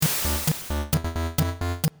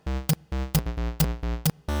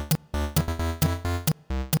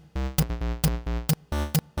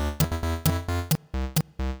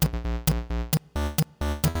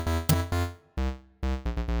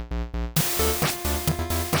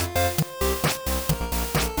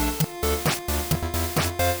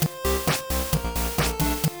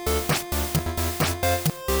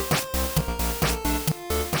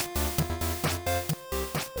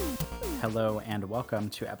Hello and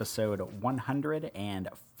welcome to episode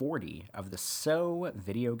 140 of the So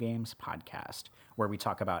Video Games podcast, where we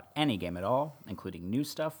talk about any game at all, including new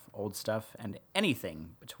stuff, old stuff, and anything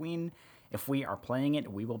between. If we are playing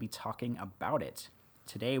it, we will be talking about it.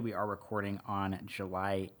 Today we are recording on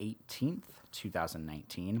July 18th,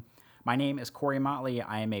 2019. My name is Corey Motley.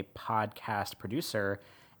 I am a podcast producer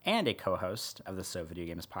and a co-host of the So Video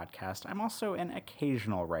Games podcast. I'm also an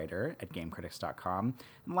occasional writer at GameCritics.com.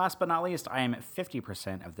 And last but not least, I am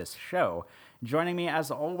 50% of this show. Joining me, as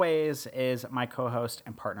always, is my co-host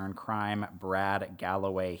and partner in crime, Brad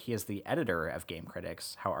Galloway. He is the editor of Game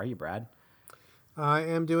Critics. How are you, Brad? I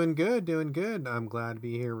am doing good. I'm glad to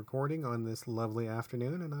be here recording on this lovely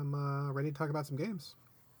afternoon, and I'm ready to talk about some games.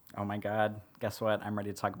 Oh my God. Guess what? I'm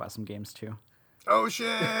ready to talk about some games, too. Oh, shit!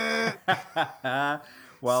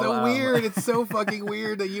 Well, so weird. It's so fucking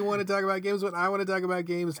weird that you want to talk about games when I want to talk about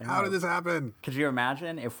games. How did this happen? Could you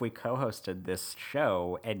imagine if we co-hosted this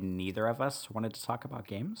show and neither of us wanted to talk about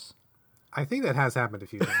games? I think that has happened a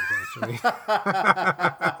few times, actually.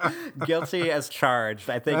 Guilty as charged.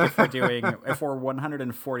 I think if we're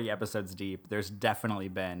 140 episodes deep, there's definitely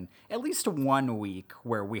been at least 1 week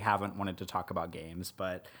where we haven't wanted to talk about games,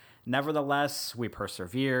 but nevertheless, we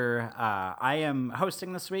persevere. I am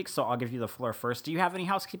hosting this week, so I'll give you the floor first. Do you have any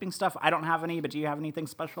housekeeping stuff? I don't have any, but do you have anything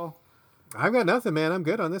special? I've got nothing, man. I'm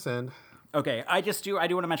good on this end. Okay, I do want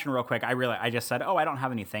to mention real quick. I just said, I don't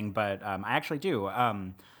have anything, but I actually do.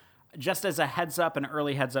 Just as a heads up, an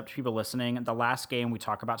early heads up to people listening, the last game we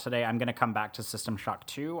talk about today, I'm going to come back to System Shock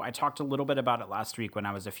 2. I talked a little bit about it last week when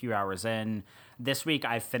I was a few hours in. This week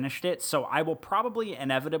I finished it, so I will probably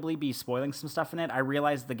inevitably be spoiling some stuff in it. I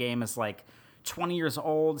realize the game is like 20 years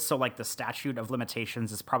old, so like the statute of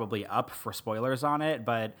limitations is probably up for spoilers on it,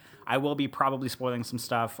 but I will be probably spoiling some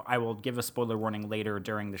stuff. I will give a spoiler warning later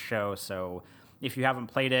during the show, so if you haven't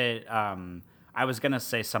played it, I was going to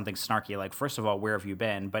say something snarky like, first of all, where have you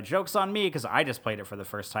been? But joke's on me because I just played it for the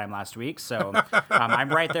first time last week. So I'm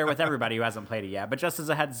right there with everybody who hasn't played it yet. But just as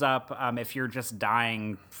a heads up, if you're just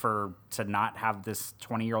dying to not have this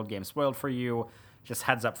 20-year-old game spoiled for you, just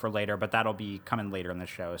heads up for later. But that'll be coming later in the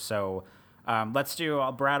show. So let's do,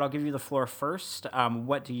 Brad, I'll give you the floor first.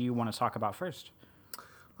 What do you want to talk about first?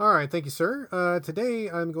 All right. Thank you, sir. Today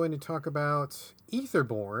I'm going to talk about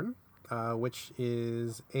Aetherborn. Which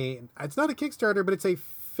is it's not a Kickstarter, but it's a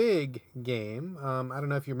Fig game. I don't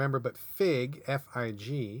know if you remember, but Fig,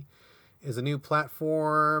 F-I-G, is a new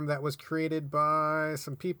platform that was created by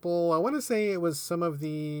some people. I want to say it was some of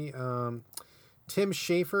the Tim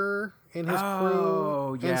Schafer and his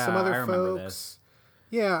crew and some other folks. This.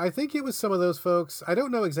 Yeah, I think it was some of those folks. I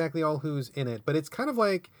don't know exactly all who's in it, but it's kind of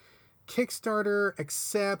like Kickstarter,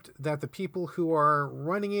 except that the people who are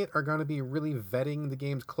running it are going to be really vetting the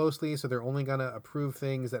games closely, so they're only going to approve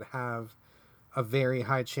things that have a very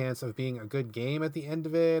high chance of being a good game at the end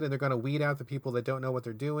of it, and they're going to weed out the people that don't know what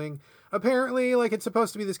they're doing. Apparently, like, it's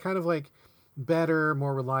supposed to be this kind of like better,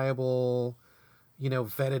 more reliable,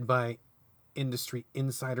 vetted by industry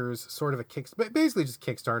insiders sort of a basically just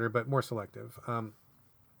Kickstarter, but more selective.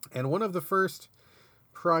 And one of the first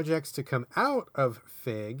projects to come out of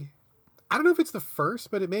Fig, I don't know if it's the first,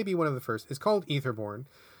 but it may be one of the first. It's called Aetherborn,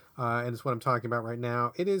 and it's what I'm talking about right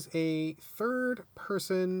now. It is a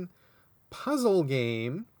third-person puzzle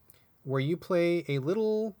game where you play a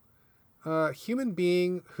little human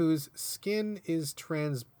being whose skin is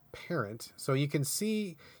transparent. So you can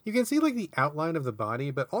see like the outline of the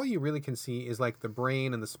body, but all you really can see is like the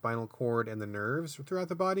brain and the spinal cord and the nerves throughout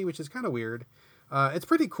the body, which is kind of weird. It's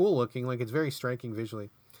pretty cool looking, like it's very striking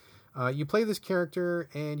visually. You play this character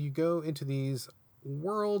and you go into these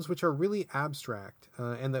worlds which are really abstract.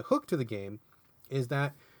 And the hook to the game is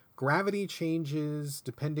that gravity changes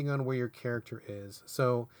depending on where your character is.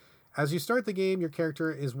 So as you start the game, your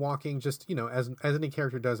character is walking just, as any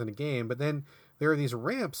character does in a game. But then there are these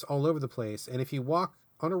ramps all over the place. And if you walk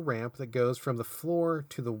on a ramp that goes from the floor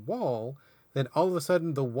to the wall, then all of a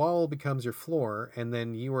sudden the wall becomes your floor. And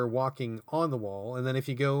then you are walking on the wall. And then if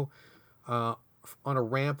you go on a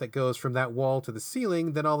ramp that goes from that wall to the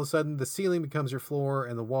ceiling, then all of a sudden the ceiling becomes your floor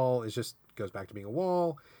and the wall goes back to being a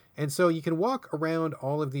wall. And so you can walk around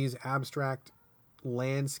all of these abstract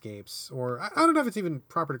landscapes, or I don't know if it's even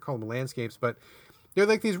proper to call them landscapes, but they're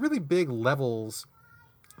like these really big levels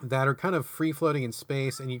that are kind of free floating in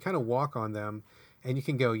space, and you kind of walk on them, and you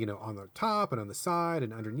can go, on the top and on the side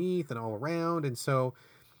and underneath and all around. And so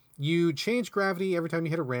you change gravity every time you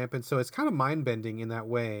hit a ramp. And so it's kind of mind bending in that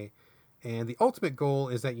way. And the ultimate goal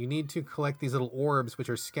is that you need to collect these little orbs, which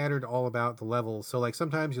are scattered all about the levels. So like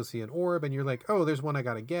sometimes you'll see an orb and you're like, oh, there's one I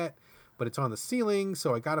got to get. but it's on the ceiling,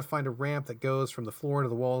 so I got to find a ramp that goes from the floor to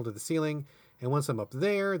the wall to the ceiling. And once I'm up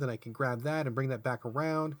there, then I can grab that and bring that back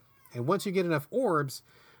around. And once you get enough orbs,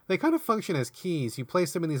 they kind of function as keys. You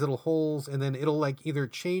place them in these little holes, and then it'll like either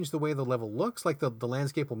change the way the level looks, like the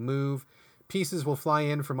landscape will move, pieces will fly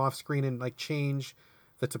in from off screen and like change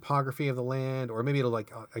the topography of the land, or maybe it'll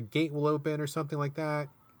like a gate will open or something like that.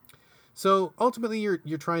 So ultimately,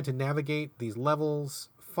 you're trying to navigate these levels,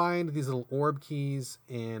 find these little orb keys,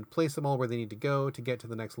 and place them all where they need to go to get to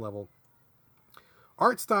the next level.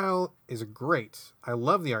 Art style is great. I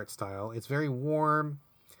love the art style. It's very warm,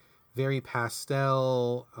 very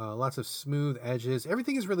pastel, lots of smooth edges.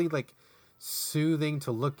 Everything is really like soothing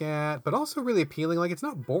to look at, but also really appealing. Like it's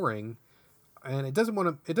not boring, and it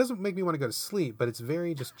doesn't make me want to go to sleep, but it's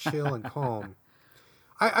very just chill and calm.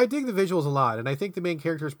 I dig the visuals a lot, and I think the main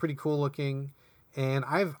character is pretty cool looking. And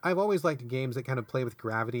I've always liked games that kind of play with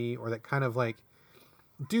gravity, or that kind of like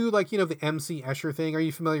do like, you know, the MC Escher thing. Are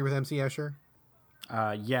you familiar with MC Escher?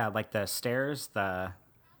 Yeah, like the stairs, the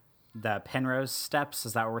Penrose steps.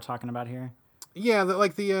 Is that what we're talking about here? Yeah,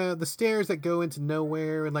 the stairs that go into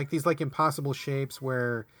nowhere, and like these like impossible shapes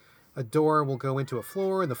where a door will go into a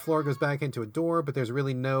floor and the floor goes back into a door, but there's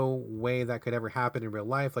really no way that could ever happen in real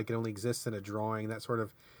life. Like it only exists in a drawing, that sort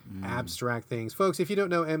of abstract things. Folks, if you don't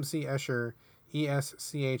know MC Escher,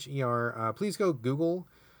 Escher, please go Google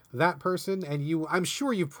that person, and I'm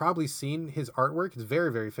sure you've probably seen his artwork. It's very,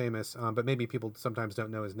 very famous, but maybe people sometimes don't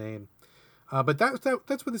know his name. But that's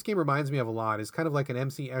what this game reminds me of a lot. Is kind of like an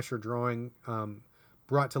MC Escher drawing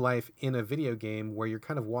brought to life in a video game where you're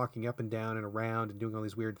kind of walking up and down and around and doing all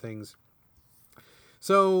these weird things.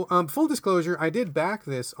 So, full disclosure, I did back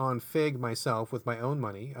this on Fig myself with my own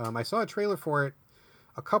money. I saw a trailer for it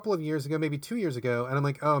a couple of years ago, maybe 2 years ago, and I'm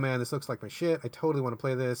like, oh man, this looks like my shit. I totally want to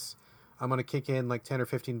play this. I'm going to kick in like 10 or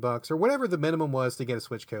 15 bucks or whatever the minimum was to get a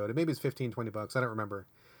Switch code. Maybe it's 15, 20 bucks. I don't remember.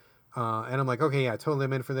 And I'm like, okay, yeah, totally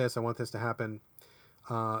I'm in for this. I want this to happen.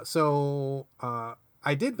 So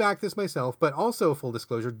I did back this myself, but also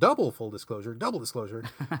double disclosure.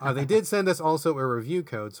 They did send us also a review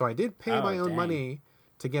code. So I did pay my own money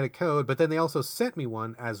to get a code, but then they also sent me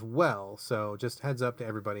one as well. So just heads up to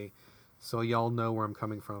everybody, so y'all know where I'm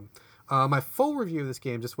coming from. My full review of this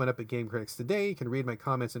game just went up at Game Critics today. You can read my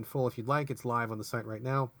comments in full if you'd like. It's live on the site right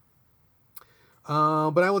now.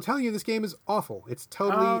 But I will tell you, this game is awful. It's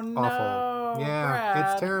totally awful. Yeah,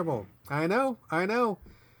 Brad. It's terrible. I know.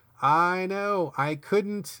 I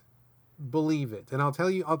couldn't believe it. And I'll tell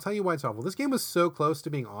you why it's awful. This game was so close to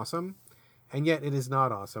being awesome, and yet it is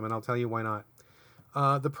not awesome, and I'll tell you why not.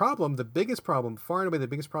 The biggest problem, far and away the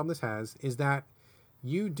biggest problem this has, is that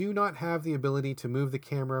you do not have the ability to move the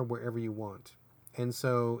camera wherever you want. And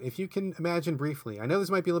so if you can imagine briefly, I know this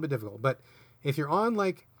might be a little bit difficult, but if you're on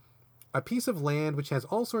like a piece of land which has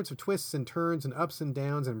all sorts of twists and turns and ups and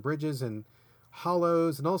downs and bridges and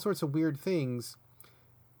hollows and all sorts of weird things,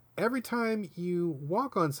 every time you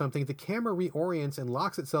walk on something, the camera reorients and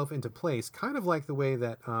locks itself into place, kind of like the way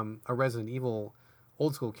that a Resident Evil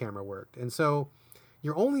old school camera worked. And so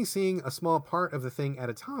you're only seeing a small part of the thing at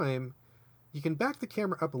a time. You can back the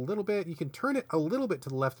camera up a little bit, you can turn it a little bit to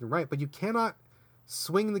the left and right, but you cannot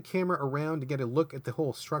swing the camera around to get a look at the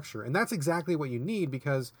whole structure. And that's exactly what you need,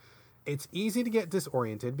 because it's easy to get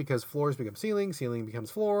disoriented, because floors become ceiling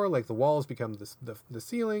becomes floor, like the walls become the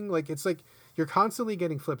ceiling. Like it's like you're constantly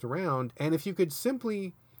getting flipped around. And if you could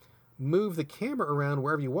simply move the camera around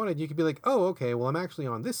wherever you wanted, you could be like, oh, okay, well, I'm actually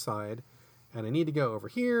on this side and I need to go over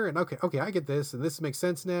here. And okay, I get this, and this makes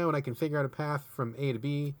sense now, and I can figure out a path from A to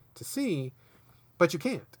B to C, but you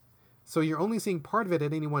can't. So you're only seeing part of it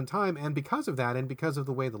at any one time. And because of that, and because of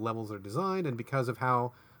the way the levels are designed, and because of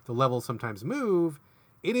how the levels sometimes move,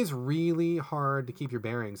 it is really hard to keep your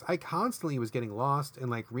bearings. I constantly was getting lost and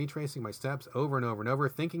like retracing my steps over and over and over,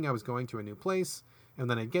 thinking I was going to a new place.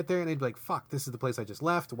 And then I'd get there and I'd be like, fuck, this is the place I just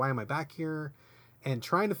left. Why am I back here? And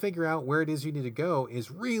trying to figure out where it is you need to go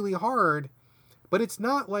is really hard. But it's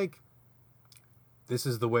not like this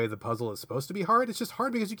is the way the puzzle is supposed to be hard. It's just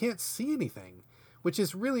hard because you can't see anything, which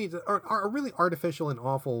is really a really artificial and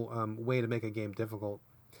awful way to make a game difficult.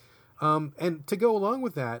 And to go along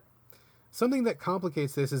with that, something that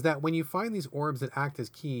complicates this is that when you find these orbs that act as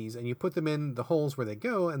keys and you put them in the holes where they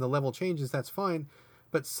go and the level changes, that's fine.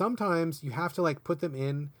 But sometimes you have to like put them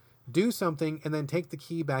in, do something, and then take the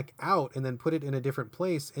key back out and then put it in a different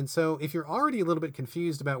place. And so if you're already a little bit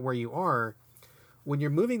confused about where you are, when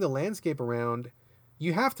you're moving the landscape around,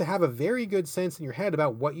 you have to have a very good sense in your head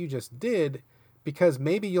about what you just did, because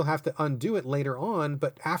maybe you'll have to undo it later on,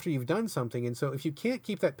 but after you've done something. And so if you can't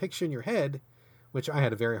keep that picture in your head, which I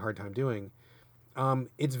had a very hard time doing,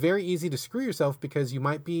 it's very easy to screw yourself, because you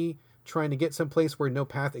might be trying to get someplace where no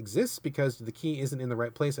path exists because the key isn't in the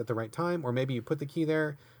right place at the right time, or maybe you put the key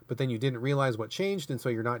there, but then you didn't realize what changed, and so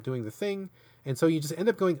you're not doing the thing. And so you just end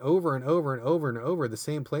up going over and over and over and over the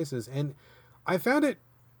same places. And I found it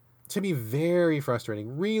to be very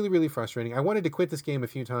frustrating, really, really frustrating. I wanted to quit this game a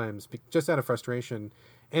few times just out of frustration.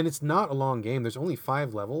 And it's not a long game. There's only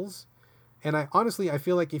 5 levels. And I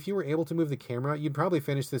feel like if you were able to move the camera, you'd probably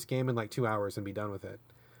finish this game in like 2 hours and be done with it.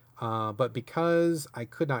 But because I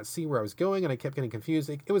could not see where I was going and I kept getting confused,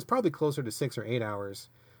 it was probably closer to 6 or 8 hours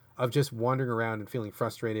of just wandering around and feeling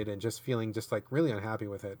frustrated and just feeling just like really unhappy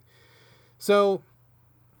with it. So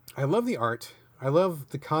I love the art. I love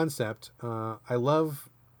the concept.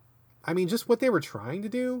 Just what they were trying to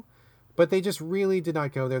do, but they just really did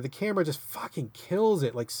not go there. The camera just fucking kills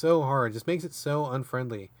it like so hard, just makes it so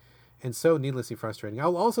unfriendly and so needlessly frustrating.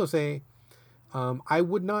 I'll also say, I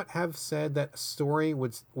would not have said that story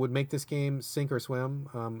would make this game sink or swim.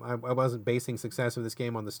 I wasn't basing success of this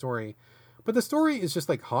game on the story, but the story is just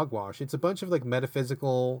like hogwash. It's a bunch of like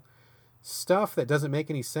metaphysical stuff that doesn't make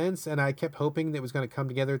any sense, and I kept hoping that it was going to come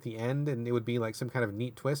together at the end and it would be like some kind of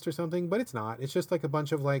neat twist or something, but it's not. It's just like a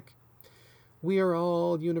bunch of like, we are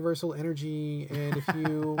all universal energy, and if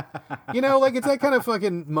you like, it's that kind of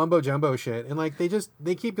fucking mumbo jumbo shit. And like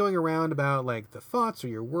they keep going around about like the thoughts are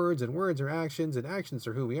your words, and words are actions, and actions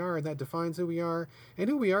are who we are, and that defines who we are, and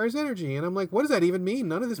who we are is energy. And I'm like, what does that even mean?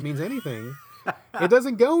 None of this means anything. It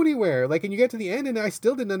doesn't go anywhere. Like, and you get to the end and I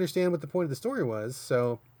still didn't understand what the point of the story was.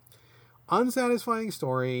 So unsatisfying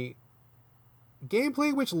story,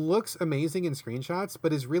 gameplay which looks amazing in screenshots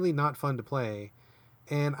but is really not fun to play.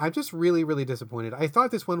 And I'm just really, really disappointed. I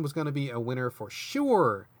thought this one was going to be a winner for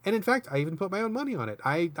sure. And in fact, I even put my own money on it.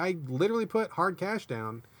 I literally put hard cash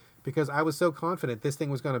down because I was so confident this thing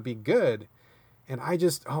was going to be good. And I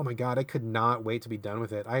just, oh my God, I could not wait to be done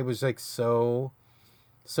with it. I was like so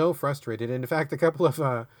frustrated. And in fact, a couple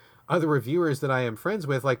of other reviewers that I am friends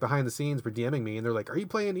with, like behind the scenes, were DMing me and they're like, are you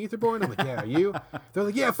playing Etherborn? I'm like, yeah, are you? They're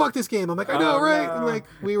like, yeah, fuck this game. I'm like, I know, right? No. And like,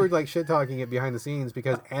 we were like shit talking it behind the scenes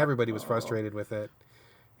because everybody was frustrated with it.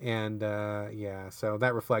 And so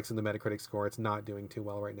that reflects in the Metacritic score. It's not doing too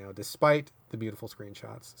well right now, despite the beautiful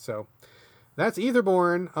screenshots. So that's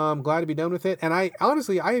Etherborn. I'm glad to be done with it. And I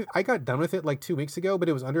honestly got done with it like 2 weeks ago, but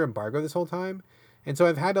it was under embargo this whole time. And so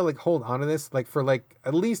I've had to like hold on to this like for like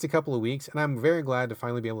at least a couple of weeks. And I'm very glad to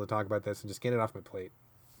finally be able to talk about this and just get it off my plate.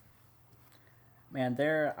 Man,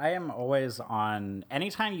 I am always on,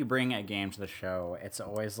 anytime you bring a game to the show, it's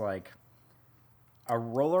always like a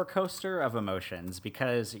roller coaster of emotions,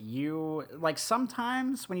 because you like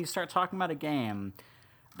sometimes when you start talking about a game,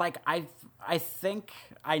 like I think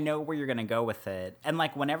I know where you're gonna go with it, and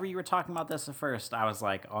like whenever you were talking about this at first, I was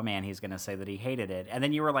like, oh man, he's gonna say that he hated it, and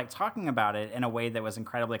then you were like talking about it in a way that was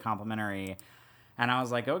incredibly complimentary, and I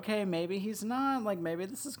was like, okay, maybe he's not, like maybe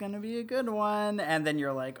this is gonna be a good one, and then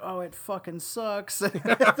you're like, oh, it fucking sucks.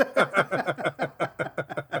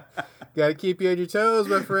 Gotta keep you on your toes,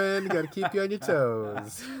 my friend. Gotta keep you on your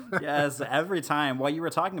toes. Yes, every time. While you were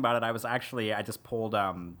talking about it, I just pulled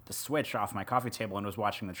the Switch off my coffee table and was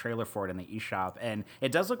watching the trailer for it in the eShop. And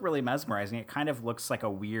it does look really mesmerizing. It kind of looks like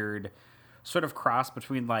a weird sort of cross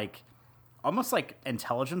between like almost like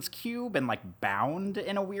Intelligence Cube and like Bound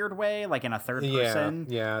in a weird way, like in a third person.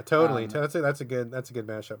 Yeah, totally. That's a good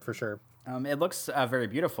mashup for sure. It looks very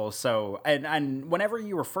beautiful. So, and whenever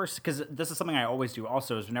you were first, because this is something I always do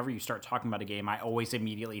also, is whenever you start talking about a game, I always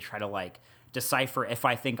immediately try to like decipher if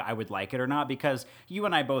I think I would like it or not, because you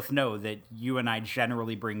and I both know that you and I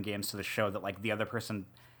generally bring games to the show that like the other person,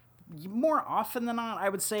 more often than not, I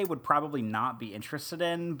would say, would probably not be interested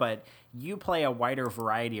in, but you play a wider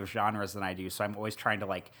variety of genres than I do, so I'm always trying to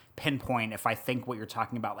like pinpoint if I think what you're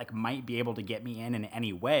talking about like might be able to get me in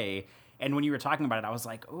any way. And when you were talking about it, I was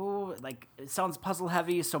like, oh, like it sounds puzzle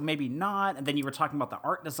heavy, so maybe not. And then you were talking about the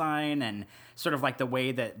art design and sort of like the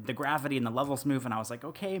way that the gravity and the levels move, and I was like,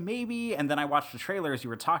 okay, maybe. And then I watched the trailers,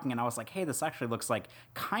 you were talking, and I was like, hey, this actually looks like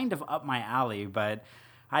kind of up my alley, but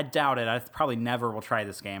I doubt it. I probably never will try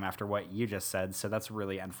this game after what you just said, so that's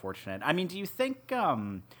really unfortunate. I mean, do you think,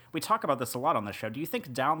 we talk about this a lot on the show, do you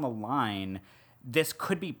think down the line this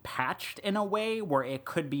could be patched in a way where it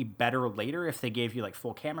could be better later if they gave you like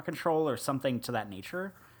full camera control or something to that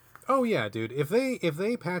nature? Oh yeah, dude. If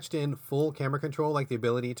they patched in full camera control, like the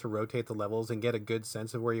ability to rotate the levels and get a good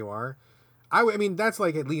sense of where you are, I mean, that's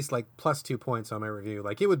like at least like plus 2 points on my review.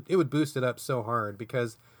 Like it would boost it up so hard,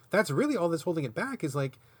 because that's really all that's holding it back is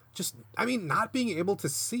like just, I mean, not being able to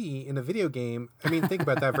see in a video game. I mean, think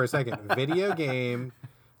about that for a second. Video game,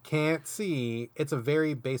 can't see. It's a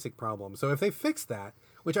very basic problem. So if they fix that,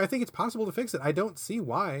 which I think it's possible to fix it, I don't see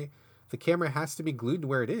why the camera has to be glued to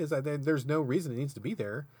where it is. There's no reason it needs to be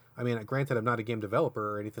there. I mean, granted, I'm not a game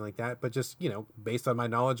developer or anything like that, but just, based on my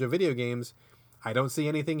knowledge of video games, I don't see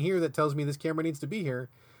anything here that tells me this camera needs to be here.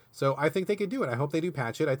 So I think they could do it. I hope they do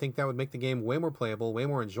patch it. I think that would make the game way more playable, way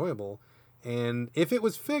more enjoyable. And if it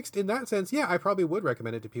was fixed in that sense, yeah, I probably would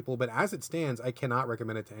recommend it to people. But as it stands, I cannot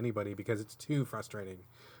recommend it to anybody because it's too frustrating.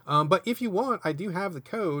 But if you want, I do have the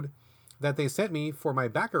code that they sent me for my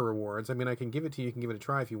backer rewards. I mean, I can give it to you. You can give it a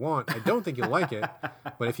try if you want. I don't think you'll like it.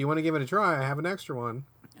 But if you want to give it a try, I have an extra one.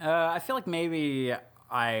 I feel like maybe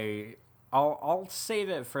I'll save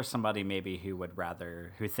it for somebody maybe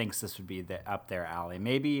who thinks this would be up their alley.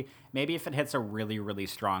 Maybe if it hits a really, really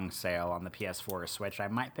strong sale on the PS4 or Switch, I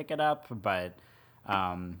might pick it up, but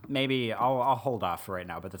maybe I'll hold off for right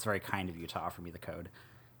now, but that's very kind of you to offer me the code.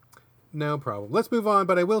 No problem. Let's move on,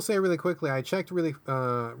 but I will say really quickly, I checked really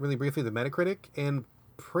briefly the Metacritic, and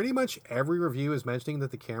pretty much every review is mentioning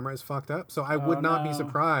that the camera is fucked up, so I would not be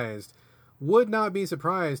surprised. Would not be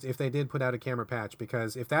surprised if they did put out a camera patch,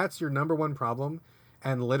 because if that's your number one problem,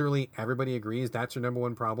 and literally everybody agrees that's your number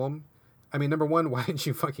one problem, I mean, number one, why didn't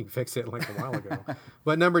you fucking fix it like a while ago?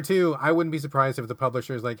 But number two, I wouldn't be surprised if the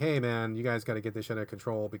publisher is like, hey man, you guys got to get this shit under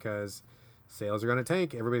control because sales are going to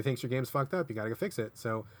tank. Everybody thinks your game's fucked up. You got to go fix it.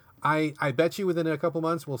 So I bet you within a couple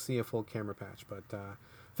months we'll see a full camera patch. But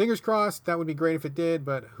fingers crossed, that would be great if it did,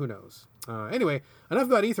 but who knows? Anyway, enough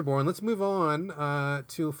about Aetherborn. Let's move on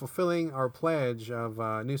to fulfilling our pledge of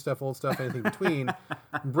new stuff, old stuff, anything between.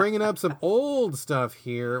 Bringing up some old stuff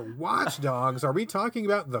here. Watch Dogs. Are we talking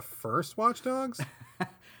about the first Watch Dogs?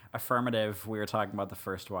 Affirmative. We were talking about the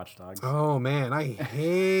first Watch Dogs. Oh, man. I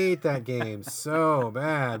hate that game so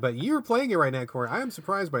bad. But you're playing it right now, Corey. I am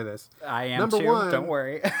surprised by this. I am Number too. One, don't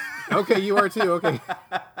worry. Okay, you are too. Okay.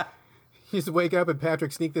 You just wake up and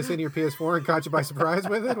Patrick sneaked this into your PS4 and caught you by surprise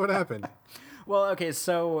with it? What happened? Well, okay,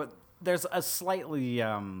 so there's a slightly,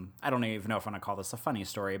 I don't even know if I want to call this a funny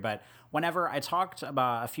story, but whenever I talked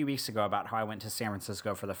about a few weeks ago about how I went to San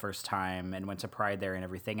Francisco for the first time and went to Pride there and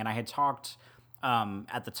everything, and I had talked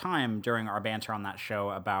at the time during our banter on that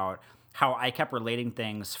show about how I kept relating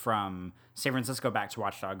things from San Francisco back to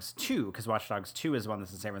Watch Dogs 2, because Watch Dogs 2 is one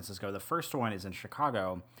that's in San Francisco. The first one is in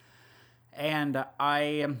Chicago. And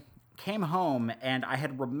I came home and I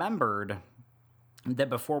had remembered that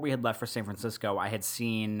before we had left for San Francisco, I had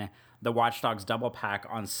seen the Watch Dogs double pack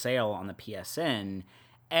on sale on the PSN.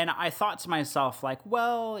 And I thought to myself, like,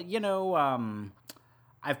 well,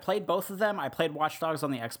 I've played both of them. I played Watch Dogs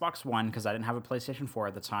on the Xbox One because I didn't have a PlayStation 4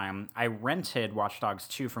 at the time. I rented Watch Dogs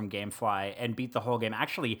 2 from GameFly and beat the whole game.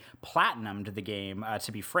 Actually, platinumed the game,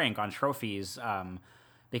 to be frank, on trophies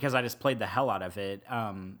because I just played the hell out of it,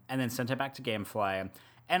 and then sent it back to GameFly.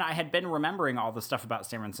 And I had been remembering all the stuff about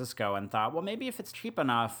San Francisco and thought, well, maybe if it's cheap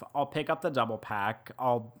enough, I'll pick up the double pack.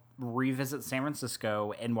 I'll revisit San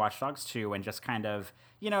Francisco in Watch Dogs 2 and just kind of,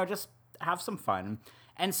 just have some fun.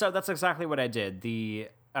 And so that's exactly what I did. The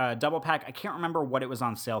double pack, I can't remember what it was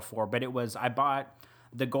on sale for, but I bought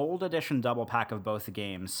the gold edition double pack of both the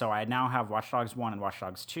games. So I now have Watch Dogs 1 and Watch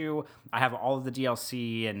Dogs 2. I have all of the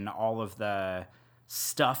DLC and all of the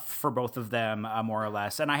stuff for both of them, more or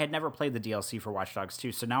less. And I had never played the DLC for Watch Dogs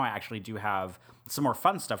 2, so now I actually do have some more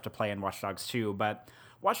fun stuff to play in Watch Dogs 2. But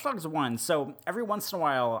Watch Dogs 1, so every once in a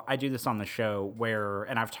while I do this on the show where,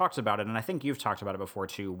 and I've talked about it, and I think you've talked about it before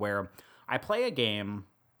too, where I play a game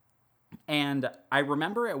and I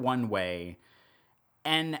remember it one way,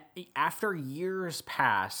 and after years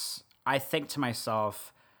pass, I think to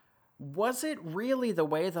myself, was it really the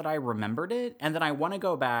way that I remembered it? And then I want to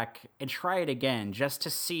go back and try it again just to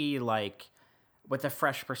see, like, with a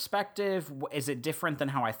fresh perspective, is it different than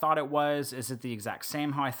how I thought it was? Is it the exact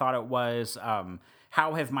same how I thought it was?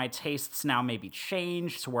 How have my tastes now maybe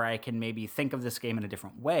changed to where I can maybe think of this game in a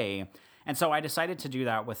different way? And so I decided to do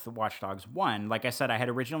that with Watch Dogs 1. Like I said, I had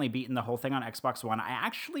originally beaten the whole thing on Xbox One.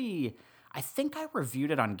 I think I reviewed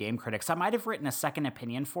it on Game Critics. I might have written a second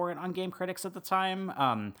opinion for it on Game Critics at the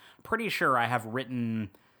time. Pretty sure I have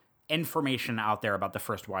written information out there about the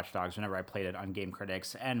first Watch Dogs whenever I played it on Game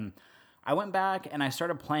Critics. And I went back and I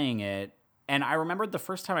started playing it. And I remembered the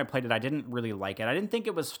first time I played it, I didn't really like it. I didn't think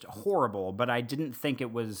it was horrible, but I didn't think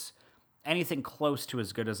it was anything close to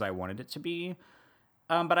as good as I wanted it to be.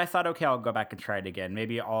 But I thought, okay, I'll go back and try it again.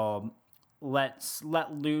 Maybe I'll let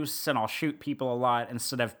loose and I'll shoot people a lot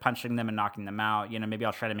instead of punching them and knocking them out. Maybe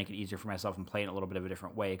I'll try to make it easier for myself and play it a little bit of a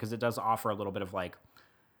different way, because it does offer a little bit of like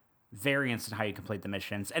variance in how you complete the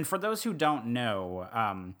missions. And for those who don't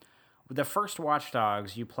know, the first Watch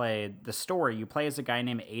Dogs, you play as a guy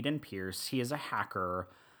named Aiden Pierce. He is a hacker.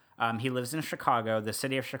 He lives in Chicago. The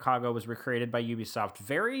city of Chicago was recreated by Ubisoft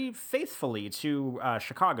very faithfully to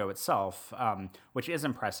Chicago itself, which is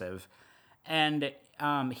impressive. And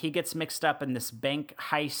he gets mixed up in this bank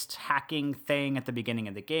heist hacking thing at the beginning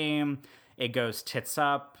of the game. It goes tits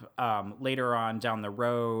up. Later on down the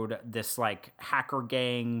road, this like hacker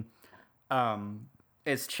gang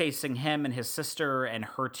is chasing him and his sister and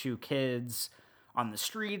her two kids on the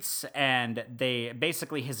streets, and they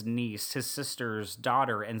basically his niece, his sister's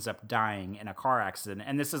daughter, ends up dying in a car accident.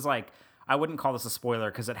 And this is like, I wouldn't call this a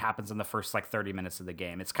spoiler because it happens in the first like 30 minutes of the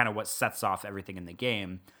game. It's kind of what sets off everything in the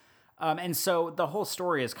game. And so the whole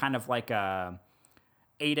story is kind of like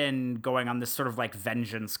Aiden going on this sort of like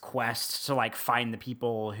vengeance quest to like find the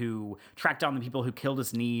people who track down the people who killed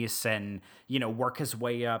his niece and, you know, work his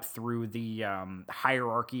way up through the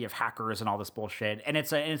hierarchy of hackers and all this bullshit. And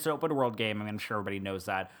it's an open world game. I mean, I'm sure everybody knows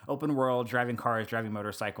that. Open world, driving cars, driving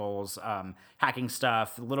motorcycles, hacking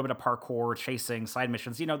stuff, a little bit of parkour, chasing, side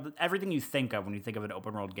missions, you know, everything you think of when you think of an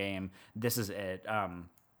open world game, this is it.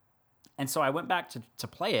 And so I went back to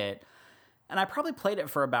play it. And I probably played it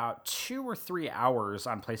for about 2 or 3 hours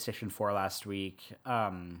on PlayStation 4 last week.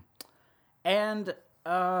 Yeah,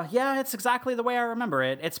 it's exactly the way I remember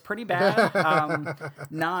it. It's pretty bad.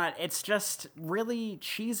 It's just really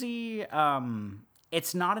cheesy.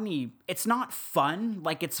 It's not fun.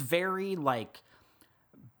 Like, it's very like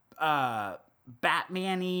Batman-y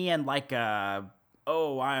and like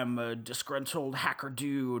oh, I'm a disgruntled hacker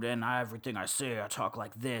dude, and everything I say, I talk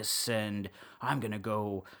like this, and I'm gonna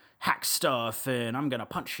go hack stuff, and I'm gonna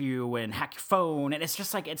punch you and hack your phone. And it's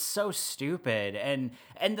just like, it's so stupid. And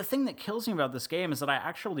the thing that kills me about this game is that I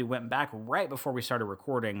actually went back right before we started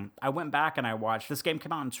recording. I went back and I watched, this game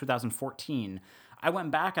came out in 2014. I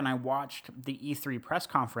went back and I watched the E3 press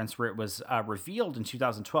conference where it was revealed in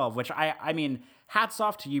 2012, which I mean, hats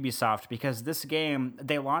off to Ubisoft, because this game,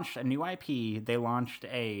 they launched a new IP. They launched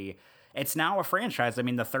it's now a franchise. I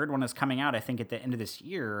mean, the third one is coming out, I think, at the end of this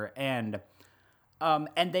year. And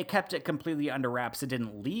they kept it completely under wraps. It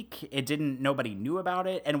didn't leak. Nobody knew about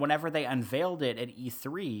it. And whenever they unveiled it at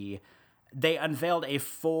E3, they unveiled a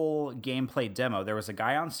full gameplay demo. There was a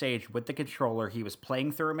guy on stage with the controller. He was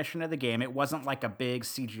playing through a mission of the game. It wasn't like a big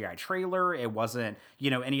CGI trailer. It wasn't, you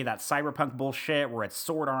know, any of that cyberpunk bullshit where it's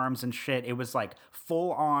sword arms and shit. It was like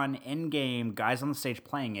full on in-game guys on the stage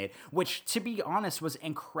playing it, which, to be honest, was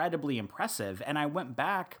incredibly impressive. And I went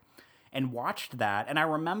back and watched that. And I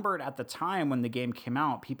remembered at the time when the game came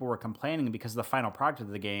out, people were complaining because the final product of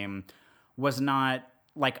the game was not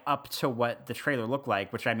like up to what the trailer looked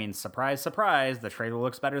like, which, I mean, surprise, surprise, the trailer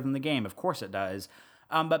looks better than the game. Of course it does.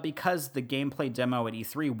 But because the gameplay demo at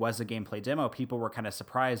E3 was a gameplay demo, people were kind of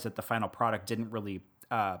surprised that the final product didn't really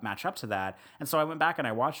match up to that. And so I went back and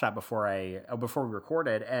I watched that before we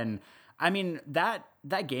recorded. And I mean, that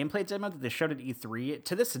gameplay demo that they showed at E3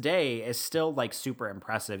 to this day is still like super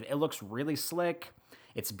impressive. It looks really slick.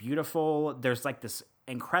 It's beautiful. There's like this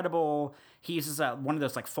incredible, he uses one of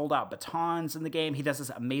those like fold out batons in the game. He does this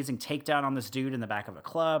amazing takedown on this dude in the back of a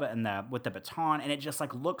club and with the baton, and it just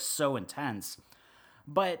like looks so intense.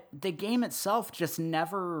 But the game itself just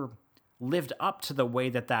never lived up to the way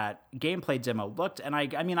that gameplay demo looked. And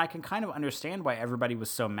I mean, I can kind of understand why everybody was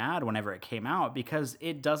so mad whenever it came out, because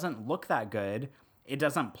it doesn't look that good. It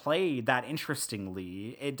doesn't play that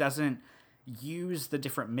interestingly. It doesn't use the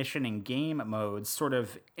different mission and game modes sort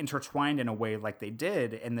of intertwined in a way like they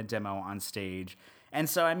did in the demo on stage. And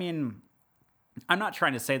so, I mean, I'm not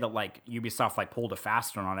trying to say that like Ubisoft like pulled a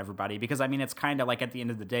fast one on everybody, because I mean, it's kind of like at the end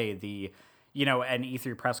of the day, an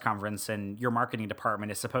E3 press conference and your marketing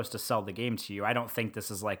department is supposed to sell the game to you. I don't think this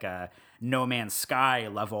is like a No Man's Sky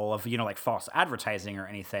level of, like false advertising or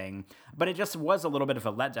anything, but it just was a little bit of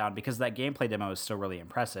a letdown because that gameplay demo is still really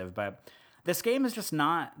impressive. But this game is just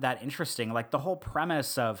not that interesting. Like the whole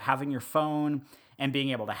premise of having your phone and being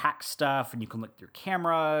able to hack stuff, and you can look through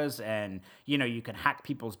cameras, and, you can hack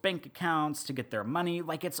people's bank accounts to get their money.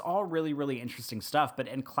 Like, it's all really, really interesting stuff. But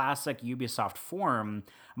in classic Ubisoft form,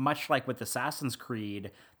 much like with Assassin's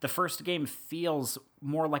Creed, the first game feels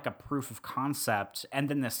more like a proof of concept. And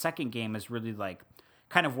then the second game is really like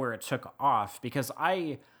kind of where it took off, because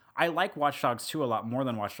I like Watch Dogs 2 a lot more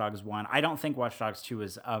than Watch Dogs 1. I don't think Watch Dogs 2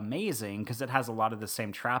 is amazing because it has a lot of the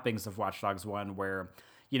same trappings of Watch Dogs 1, where,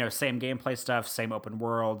 same gameplay stuff, same open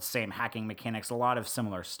world, same hacking mechanics, a lot of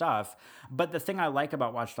similar stuff. But the thing I like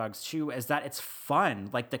about Watch Dogs 2 is that it's fun.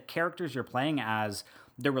 Like, the characters you're playing as,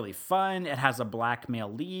 they're really fun. It has a black male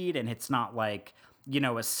lead, and it's not like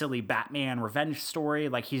a silly Batman revenge story.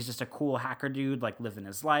 Like, he's just a cool hacker dude, like, living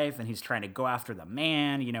his life, and he's trying to go after the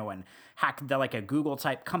man, and hack like a Google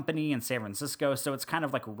type company in San Francisco. So it's kind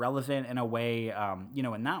of like relevant in a way,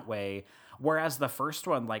 in that way. Whereas the first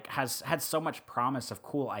one, like, has had so much promise of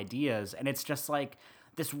cool ideas, and it's just like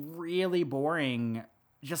this really boring,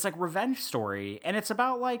 just like revenge story. And it's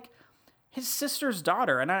about like his sister's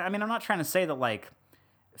daughter. And I mean, I'm not trying to say that like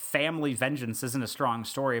family vengeance isn't a strong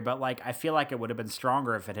story, but like I feel like it would have been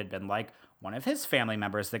stronger if it had been like one of his family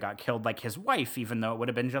members that got killed, like his wife, even though it would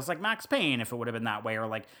have been just like Max Payne if it would have been that way, or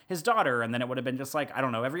like his daughter, and then it would have been just like, I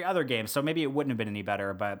don't know, every other game. So maybe it wouldn't have been any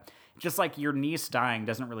better, but just like your niece dying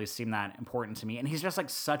doesn't really seem that important to me. And he's just like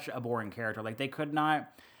such a boring character. Like, they could not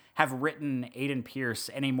have written Aiden Pierce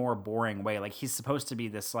any more boring way. Like, he's supposed to be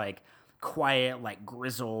this like quiet, like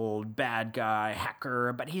grizzled bad guy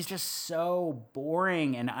hacker, but he's just so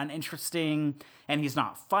boring and uninteresting, and he's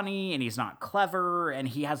not funny, and he's not clever, and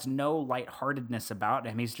he has no lightheartedness about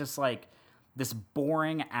him. He's just like this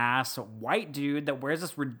boring ass white dude that wears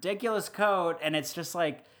this ridiculous coat, and it's just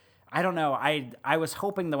like, I don't know. I was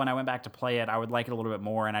hoping that when I went back to play it, I would like it a little bit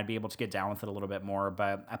more and I'd be able to get down with it a little bit more,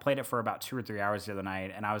 but I played it for about 2 or 3 hours the other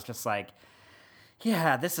night, and I was just like,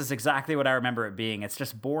 yeah, this is exactly what I remember it being. It's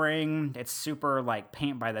just boring. It's super like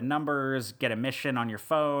paint by the numbers, get a mission on your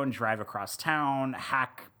phone, drive across town,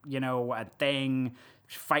 hack, a thing,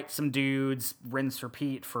 fight some dudes, rinse,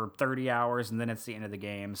 repeat for 30 hours, and then it's the end of the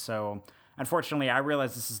game. So unfortunately, I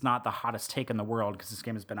realize this is not the hottest take in the world because this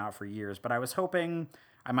game has been out for years, but I was hoping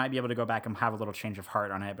I might be able to go back and have a little change of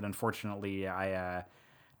heart on it. But unfortunately, I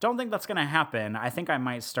don't think that's going to happen. I think I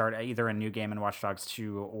might start either a new game in Watch Dogs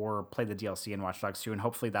 2 or play the DLC in Watch Dogs 2, and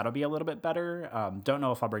hopefully that'll be a little bit better. Don't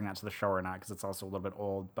know if I'll bring that to the show or not because it's also a little bit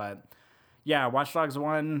old. But yeah, Watch Dogs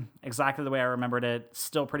 1, exactly the way I remembered it.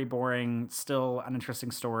 Still pretty boring, still an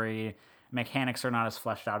interesting story. Mechanics are not as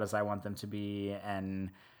fleshed out as I want them to be.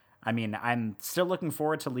 And I mean, I'm still looking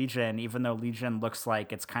forward to Legion, even though Legion looks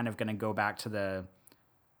like it's kind of going to go back to the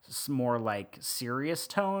more like serious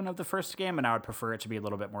tone of the first game, and I would prefer it to be a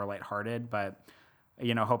little bit more lighthearted, but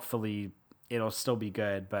hopefully it'll still be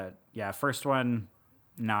good. But yeah, first one,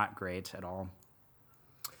 not great at all.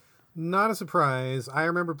 Not a surprise. I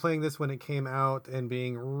remember playing this when it came out and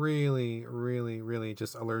being really, really, really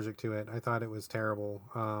just allergic to it. I thought it was terrible.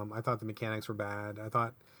 I thought the mechanics were bad. I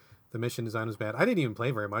thought the mission design was bad. I didn't even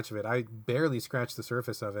play very much of it. I barely scratched the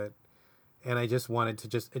surface of it. And I just wanted to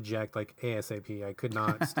just eject like ASAP. I could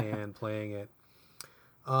not stand playing it.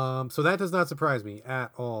 So that does not surprise me at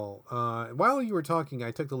all. While you were talking, I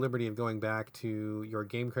took the liberty of going back to your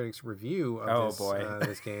Game Critics review of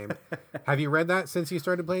this game. Have you read that since you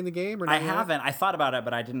started playing the game? Or I haven't. I thought about it,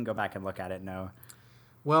 but I didn't go back and look at it, no.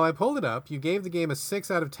 Well, I pulled it up. You gave the game a 6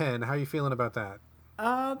 out of 10. How are you feeling about that?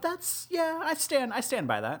 I stand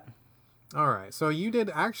by that. All right. So you did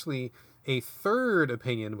actually a third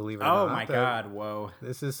opinion, believe it or not. Oh my God, whoa.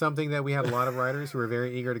 This is something that we have a lot of writers who are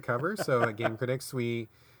very eager to cover. So at Game Critics, we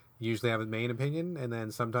usually have a main opinion, and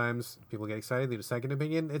then sometimes people get excited, leave a second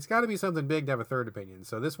opinion. It's got to be something big to have a third opinion.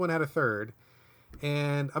 So this one had a third,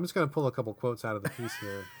 and I'm just going to pull a couple quotes out of the piece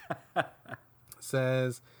here. It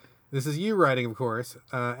says, this is you writing, of course.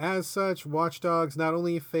 As such, Watch Dogs not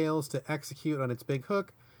only fails to execute on its big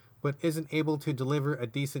hook, but isn't able to deliver a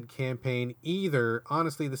decent campaign either.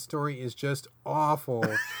 Honestly, the story is just awful.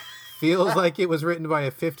 Feels like it was written by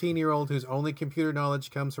a 15-year-old whose only computer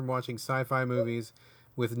knowledge comes from watching sci-fi movies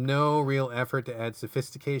with no real effort to add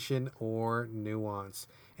sophistication or nuance.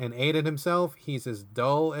 And Aiden himself, he's as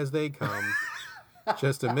dull as they come.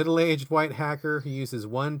 Just a middle-aged white hacker who uses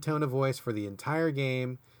one tone of voice for the entire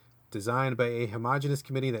game, designed by a homogenous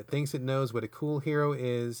committee that thinks it knows what a cool hero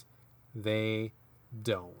is. They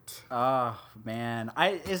don't. Oh man,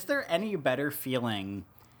 is there any better feeling?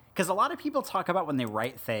 Because a lot of people talk about when they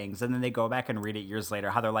write things and then they go back and read it years later,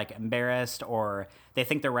 how they're like embarrassed or they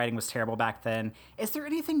think their writing was terrible back then. Is there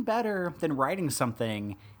anything better than writing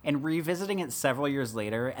something and revisiting it several years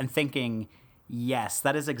later and thinking, yes,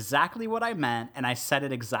 that is exactly what I meant, and I said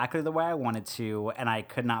it exactly the way I wanted to, and I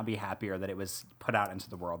could not be happier that it was put out into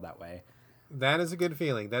the world that way? That is a good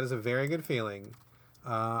feeling. That is a very good feeling.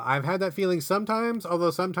 I've had that feeling sometimes, although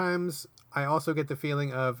sometimes I also get the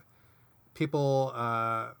feeling of people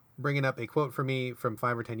bringing up a quote from me from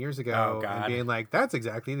 5 or 10 years ago and being like, that's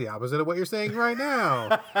exactly the opposite of what you're saying right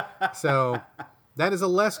now. So that is a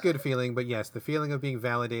less good feeling, but yes, the feeling of being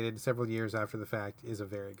validated several years after the fact is a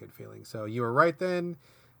very good feeling. So you were right then,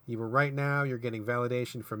 you were right now, you're getting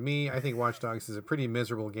validation from me. I think Watch Dogs is a pretty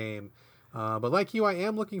miserable game. But like you, I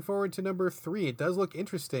am looking forward to number 3. It does look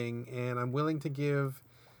interesting, and I'm willing to give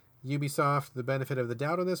Ubisoft the benefit of the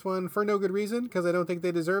doubt on this one for no good reason, because I don't think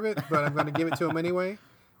they deserve it, but I'm going to give it to them anyway,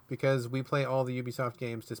 because we play all the Ubisoft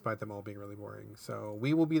games despite them all being really boring. So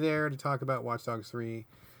we will be there to talk about Watch Dogs 3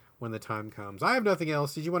 when the time comes. I have nothing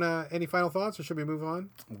else. Did you want to any final thoughts, or should we move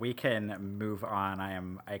on? We can move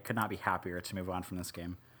on. I could not be happier to move on from this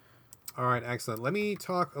game. All right, excellent. Let me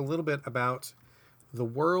talk a little bit about The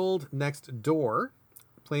World Next Door.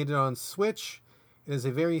 Played it on Switch. It is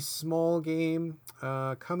a very small game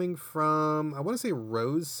coming from, I want to say,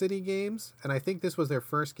 Rose City Games, and I think this was their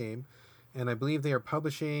first game, and I believe they are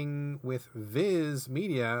publishing with Viz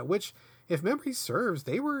Media, which, if memory serves,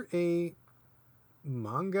 they were a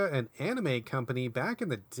manga and anime company back in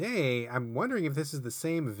the day. I'm wondering if this is the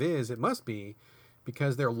same Viz. It must be,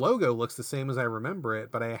 because their logo looks the same as I remember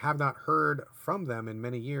it, but I have not heard from them in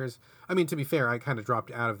many years. I mean, to be fair, I kind of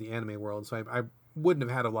dropped out of the anime world, so I wouldn't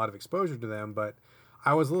have had a lot of exposure to them, but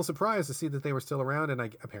I was a little surprised to see that they were still around and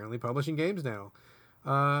apparently publishing games now.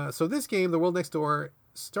 So this game, The World Next Door,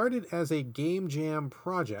 started as a game jam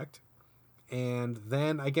project, and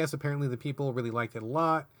then I guess apparently the people really liked it a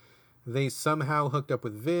lot. They somehow hooked up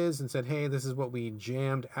with Viz and said, hey, this is what we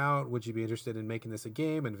jammed out. Would you be interested in making this a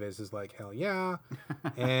game? And Viz is like, hell yeah.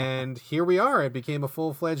 And here we are. It became a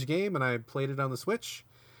full-fledged game, and I played it on the Switch.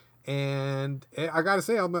 And I got to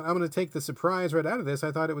say, I'm going to take the surprise right out of this.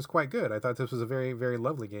 I thought it was quite good. I thought this was a very, very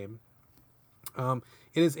lovely game. It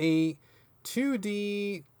is a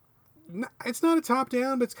 2D... It's not a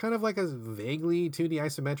top-down, but it's kind of like a vaguely 2D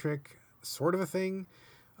isometric sort of a thing.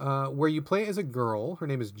 Where you play as a girl. Her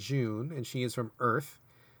name is June, and she is from Earth.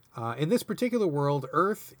 In this particular world,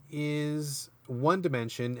 Earth is one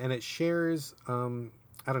dimension, and it shares, I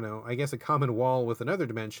don't know, I guess a common wall with another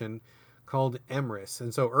dimension called Emrys.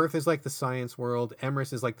 And so Earth is like the science world,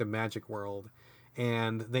 Emrys is like the magic world,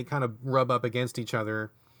 and they kind of rub up against each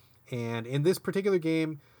other. And in this particular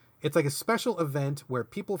game, it's like a special event where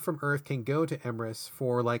people from Earth can go to Emrys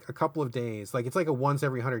for like a couple of days. Like it's like a once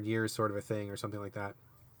every 100 years sort of a thing or something like that.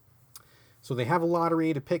 So they have a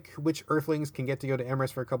lottery to pick which Earthlings can get to go to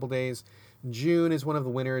Emrys for a couple days. June is one of the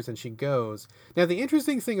winners, and she goes. Now, the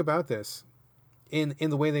interesting thing about this, in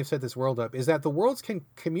the way they've set this world up, is that the worlds can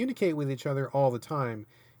communicate with each other all the time,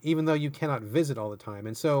 even though you cannot visit all the time.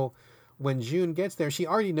 And so when June gets there, she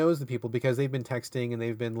already knows the people because they've been texting and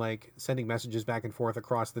they've been like sending messages back and forth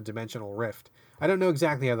across the dimensional rift. I don't know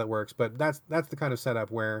exactly how that works, but that's the kind of setup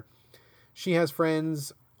where she has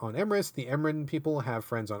friends on Emrys, the Emran people have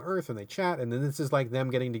friends on Earth, and they chat, and then this is like them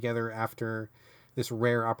getting together after this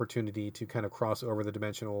rare opportunity to kind of cross over the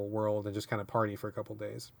dimensional world and just kind of party for a couple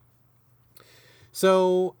days.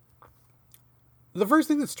 So the first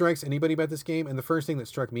thing that strikes anybody about this game, and the first thing that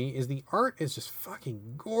struck me, is the art is just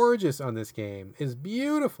fucking gorgeous on this game. It is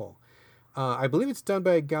beautiful. I believe it's done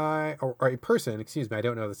by a guy, or a person, excuse me, I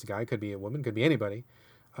don't know if it's a guy, could be a woman, could be anybody,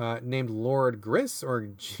 named Lord Gris, or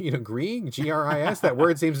Grieg, Gris. That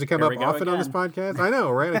word seems to come up often on this podcast. I know,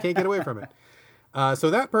 right? I can't get away from it. So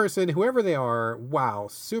that person, whoever they are, wow,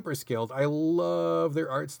 super skilled. I love their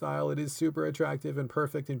art style. It is super attractive and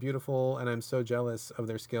perfect and beautiful, and I'm so jealous of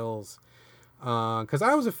their skills. Because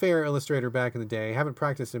I was a fair illustrator back in the day, haven't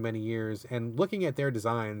practiced in many years, and looking at their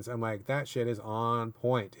designs, I'm like, that shit is on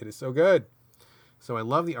point. It is so good. So I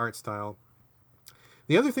love the art style.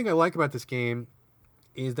 The other thing I like about this game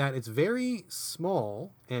is that it's very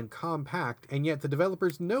small and compact, and yet the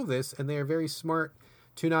developers know this, and they are very smart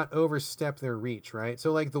to not overstep their reach, right?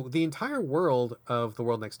 So like the entire world of The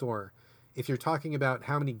World Next Door, if you're talking about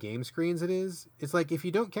how many game screens it is, it's like, if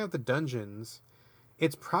you don't count the dungeons,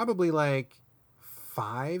 it's probably like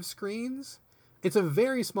 5 screens. It's a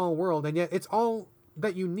very small world, and yet it's all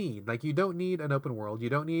that you need. Like, you don't need an open world. You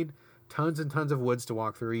don't need tons and tons of woods to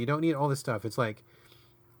walk through. You don't need all this stuff. It's like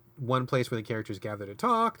one place where the characters gather to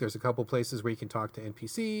talk. There's a couple places where you can talk to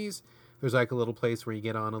NPCs. There's like a little place where you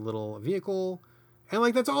get on a little vehicle. And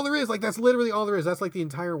like, that's all there is. Like, that's literally all there is. That's like the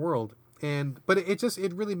entire world. But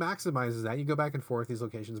it really maximizes that. You go back and forth these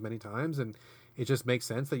locations many times, and it just makes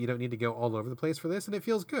sense that you don't need to go all over the place for this, and it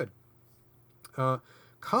feels good.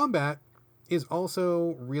 Combat is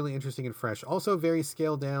also really interesting and fresh. Also very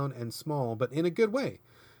scaled down and small, but in a good way.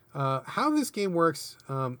 How this game works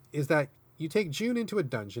is that you take June into a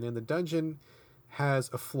dungeon, and the dungeon has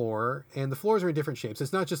a floor, and the floors are in different shapes.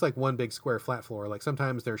 It's not just like one big square flat floor. Like,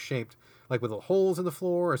 sometimes they're shaped like with little holes in the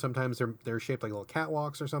floor, or sometimes they're shaped like little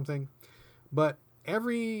catwalks or something. But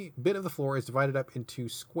every bit of the floor is divided up into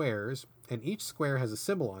squares, and each square has a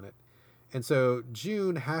symbol on it. And so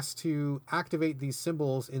June has to activate these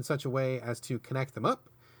symbols in such a way as to connect them up.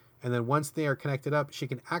 And then once they are connected up, she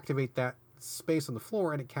can activate that space on the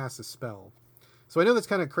floor, and it casts a spell. So I know that's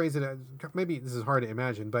kind of crazy. Maybe this is hard to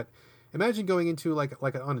imagine, but imagine going into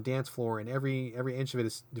on a dance floor, and every inch of it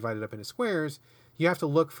is divided up into squares. You have to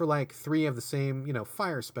look for like three of the same,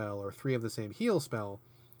 fire spell or three of the same heal spell.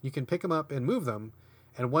 You can pick them up and move them,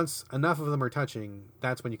 and once enough of them are touching,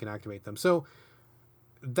 that's when you can activate them. So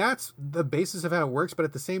that's the basis of how it works. But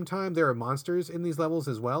at the same time, there are monsters in these levels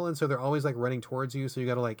as well, and so they're always like running towards you. So you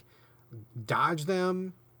got to like dodge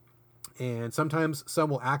them, and sometimes some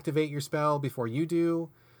will activate your spell before you do,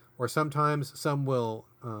 or sometimes some will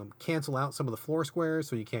cancel out some of the floor squares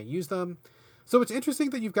so you can't use them. So it's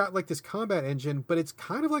interesting that you've got like this combat engine, but it's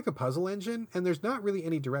kind of like a puzzle engine, and there's not really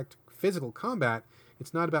any direct physical combat.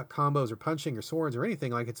 It's not about combos or punching or swords or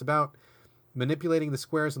anything. Like, it's about manipulating the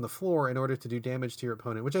squares on the floor in order to do damage to your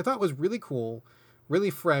opponent, which I thought was really cool, really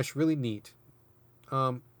fresh, really neat.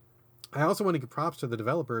 I also want to give props to the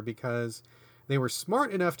developer because they were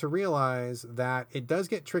smart enough to realize that it does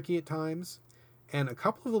get tricky at times, and a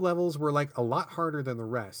couple of the levels were like a lot harder than the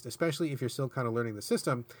rest, especially if you're still kind of learning the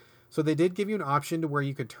system. So they did give you an option to where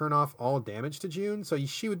you could turn off all damage to June, so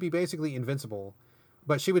she would be basically invincible,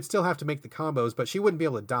 but she would still have to make the combos, but she wouldn't be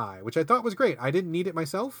able to die, which I thought was great. I didn't need it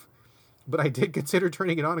myself, but I did consider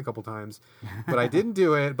turning it on a couple times, but I didn't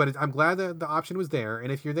do it. But I'm glad that the option was there, and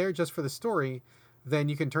if you're there just for the story, then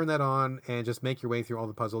you can turn that on and just make your way through all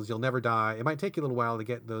the puzzles. You'll never die. It might take you a little while to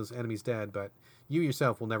get those enemies dead, but you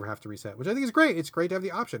yourself will never have to reset, which I think is great. It's great to have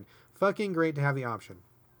the option. Fucking great to have the option.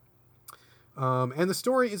 And the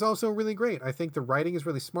story is also really great. I think the writing is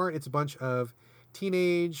really smart. It's a bunch of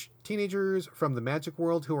teenagers from the magic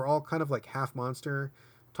world who are all kind of like half monster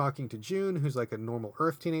talking to June, who's like a normal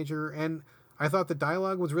Earth teenager. And I thought the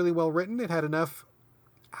dialogue was really well written. It had enough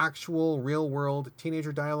actual real world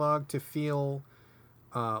teenager dialogue to feel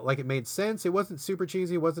like it made sense. It wasn't super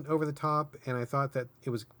cheesy. It wasn't over the top. And I thought that it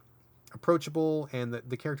was approachable, and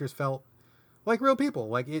the characters felt like real people.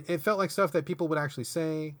 Like it felt like stuff that people would actually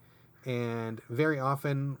say. And very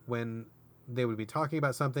often when they would be talking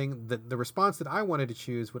about something, the response that I wanted to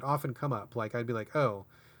choose would often come up. Like, I'd be like, oh,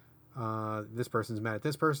 this person's mad at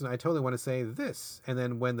this person. I totally want to say this. And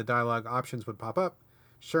then when the dialogue options would pop up,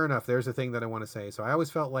 sure enough, there's the thing that I want to say. So I always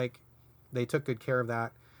felt like they took good care of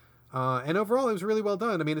that. And overall, it was really well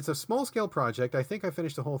done. I mean, it's a small scale project. I think I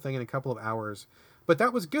finished the whole thing in a couple of hours, but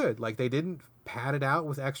that was good. Like, they didn't pad it out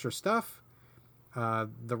with extra stuff.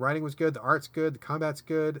 The writing was good. The art's good. The combat's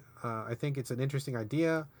good. I think it's an interesting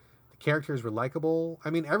idea. The characters were likable. I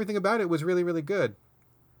mean, everything about it was really, really good.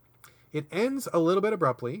 It ends a little bit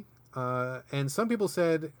abruptly. And some people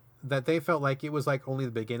said that they felt like it was like only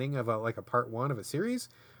the beginning of a part one of a series,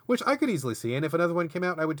 which I could easily see. And if another one came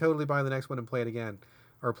out, I would totally buy the next one and play it again,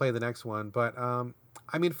 or play the next one. But,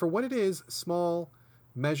 I mean, for what it is, small,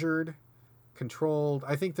 measured, controlled.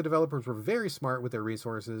 I think the developers were very smart with their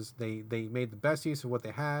resources. They made the best use of what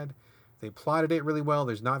they had. They plotted it really well.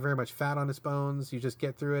 There's not very much fat on its bones. You just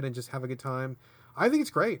get through it and just have a good time. I think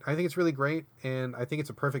it's great. I think it's really great, and I think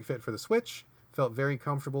it's a perfect fit for the Switch. Felt very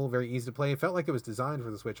comfortable, very easy to play. It felt like it was designed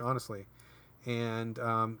for the Switch, honestly. And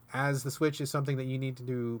as the Switch is something that you need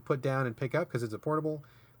to put down and pick up because it's a portable,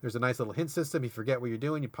 there's a nice little hint system. You forget what you're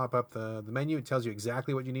doing, you pop up the menu. It tells you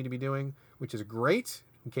exactly what you need to be doing, which is great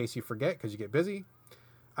in case you forget because you get busy.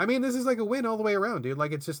 I mean, this is like a win all the way around, dude.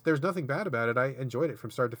 Like, it's just, there's nothing bad about it. I enjoyed it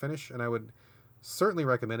from start to finish, and I would certainly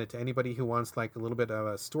recommend it to anybody who wants like a little bit of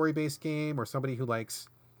a story-based game, or somebody who likes,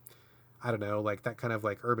 I don't know, like that kind of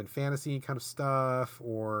like urban fantasy kind of stuff,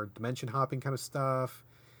 or dimension hopping kind of stuff,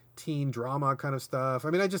 teen drama kind of stuff.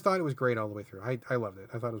 I mean, I just thought it was great all the way through. I loved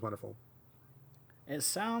it. I thought it was wonderful. It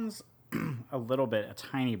sounds a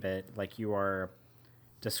tiny bit like you are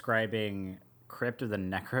describing Crypt of the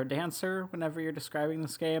Necrodancer whenever you're describing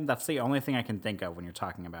this game. That's the only thing I can think of when you're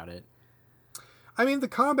talking about it. I mean, the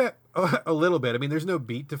combat, a little bit. I mean, there's no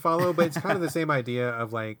beat to follow, but it's kind of the same idea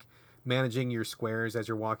of like managing your squares as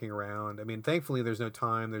you're walking around. I mean, thankfully, there's no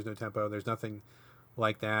time, there's no tempo, there's nothing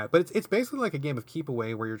like that. But it's basically like a game of keep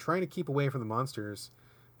away, where you're trying to keep away from the monsters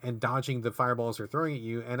and dodging the fireballs they're throwing at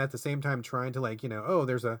you, and at the same time trying to, like, oh,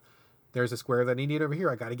 there's a square that I need to get over here.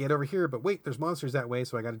 I got to get over here, but wait, there's monsters that way,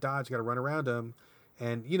 so I got to dodge, got to run around them.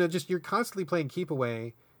 And, just you're constantly playing keep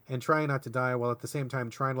away and trying not to die, while at the same time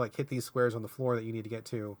trying to, like, hit these squares on the floor that you need to get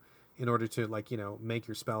to in order to, like, make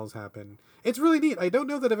your spells happen. It's really neat. I don't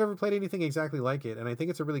know that I've ever played anything exactly like it, and I think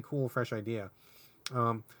it's a really cool, fresh idea.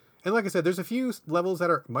 And like I said, there's a few levels that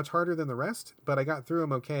are much harder than the rest, but I got through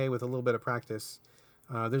them okay with a little bit of practice.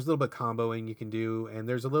 There's a little bit of comboing you can do, and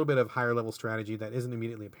there's a little bit of higher level strategy that isn't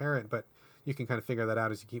immediately apparent, but you can kind of figure that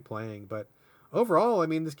out as you keep playing. But overall, I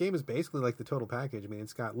mean, this game is basically like the total package. I mean,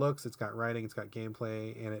 it's got looks, it's got writing, it's got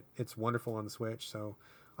gameplay, and it's wonderful on the Switch. So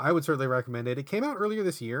I would certainly recommend it. It came out earlier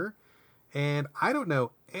this year, and I don't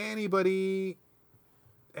know anybody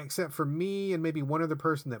except for me and maybe one other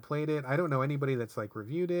person that played it. I don't know anybody that's like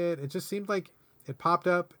reviewed it. It just seemed like it popped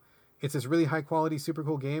up. It's this really high quality, super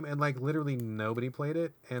cool game, and like literally nobody played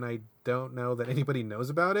it, and I don't know that anybody knows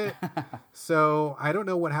about it. So I don't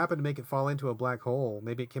know what happened to make it fall into a black hole.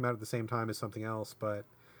 Maybe it came out at the same time as something else, but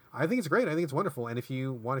I think it's great. I think it's wonderful. And if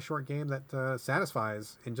you want a short game that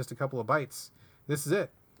satisfies in just a couple of bites, this is it.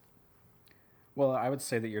 Well, I would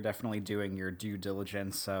say that you're definitely doing your due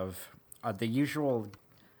diligence of the usual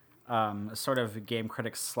sort of game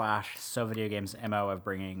critics slash so video games MO of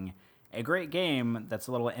bringing a great game that's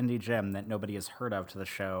a little indie gem that nobody has heard of to the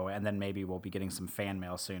show, and then maybe we'll be getting some fan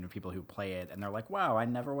mail soon of people who play it, and they're like, wow, I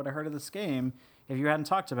never would have heard of this game if you hadn't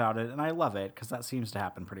talked about it, and I love it, because that seems to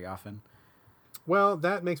happen pretty often. Well,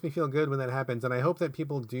 that makes me feel good when that happens, and I hope that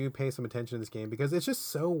people do pay some attention to this game because it's just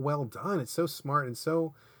so well done. It's so smart and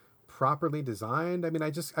so properly designed. I mean,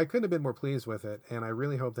 I couldn't have been more pleased with it, and I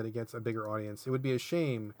really hope that it gets a bigger audience. It would be a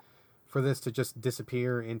shame for this to just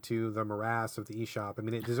disappear into the morass of the eShop. I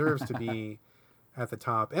mean, it deserves to be at the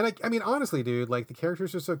top. And I mean, honestly, dude, like the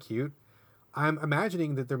characters are so cute. I'm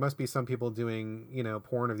imagining that there must be some people doing,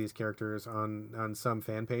 porn of these characters on some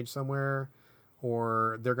fan page somewhere,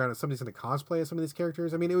 or somebody's gonna cosplay as some of these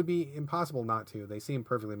characters. I mean, it would be impossible not to. They seem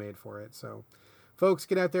perfectly made for it. So, folks,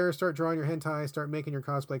 get out there, start drawing your hentai, start making your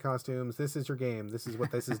cosplay costumes. This is your game. This is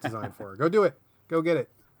what this is designed for. Go do it. Go get it.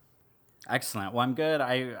 Excellent. Well, I'm good.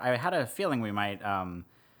 I had a feeling we might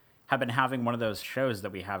have been having one of those shows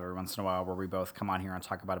that we have every once in a while where we both come on here and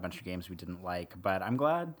talk about a bunch of games we didn't like. But I'm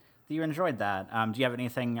glad that you enjoyed that. Do you have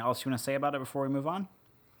anything else you want to say about it before we move on?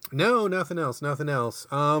 No, nothing else.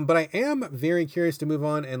 But I am very curious to move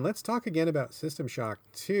on, and let's talk again about System Shock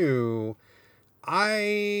 2.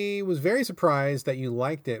 I was very surprised that you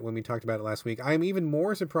liked it when we talked about it last week. I'm even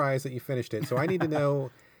more surprised that you finished it. So I need to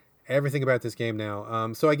know everything about this game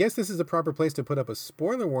now. So I guess this is a proper place to put up a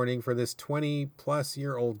spoiler warning for this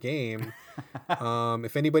 20-plus-year-old game.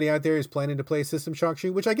 If anybody out there is planning to play System Shock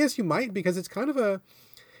 2, which I guess you might because it's kind of a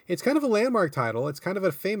landmark title. It's kind of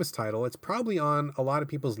a famous title. It's probably on a lot of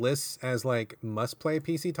people's lists as like must-play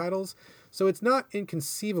PC titles. So it's not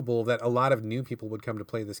inconceivable that a lot of new people would come to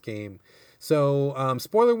play this game. So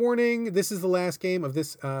spoiler warning, this is the last game of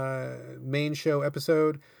this main show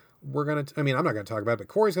episode. I'm not going to talk about it, but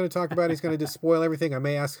Corey's going to talk about it. He's going to just spoil everything. I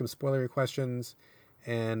may ask some spoilery questions.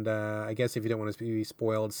 And I guess if you don't want to be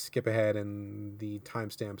spoiled, skip ahead, and the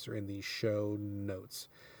timestamps are in the show notes.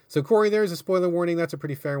 So, Corey, there's a spoiler warning. That's a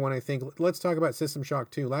pretty fair one, I think. Let's talk about System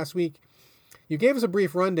Shock 2. Last week, you gave us a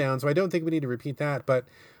brief rundown, so I don't think we need to repeat that. But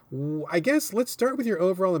I guess let's start with your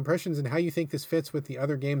overall impressions and how you think this fits with the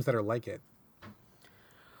other games that are like it.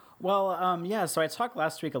 Well, yeah, so I talked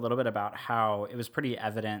last week a little bit about how it was pretty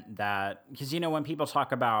evident that, because, when people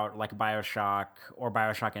talk about like BioShock or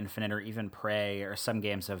BioShock Infinite or even Prey or some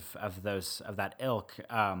games of that ilk,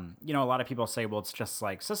 a lot of people say, well, it's just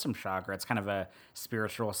like System Shock, or it's kind of a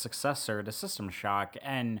spiritual successor to System Shock.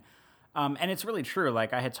 And it's really true.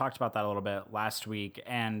 Like I had talked about that a little bit last week,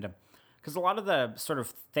 and because a lot of the sort of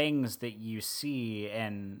things that you see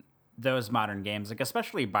in those modern games, like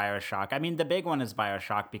especially BioShock. I mean, the big one is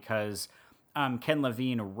BioShock because Ken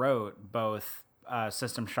Levine wrote both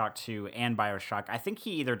System Shock 2 and BioShock. I think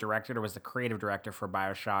he either directed or was the creative director for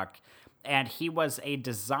BioShock, and he was a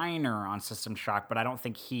designer on System Shock, but I don't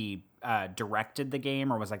think he directed the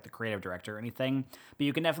game or was like the creative director or anything. But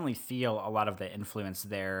you can definitely feel a lot of the influence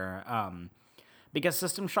there. Because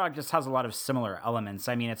System Shock just has a lot of similar elements.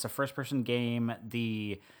 I mean, it's a first-person game.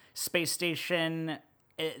 The space station,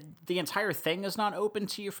 the entire thing is not open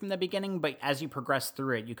to you from the beginning, but as you progress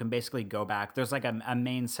through it, you can basically go back. There's like a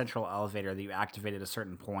main central elevator that you activate at a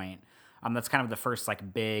certain point. That's kind of the first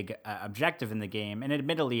like big objective in the game. And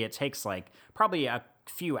admittedly, it takes like probably a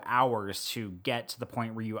few hours to get to the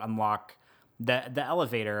point where you unlock the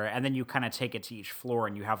elevator, and then you kind of take it to each floor,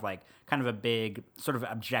 and you have like kind of a big sort of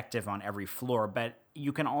objective on every floor. But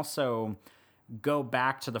you can also go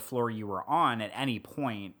back to the floor you were on at any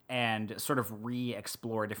point and sort of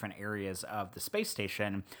re-explore different areas of the space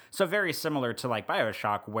station. So very similar to like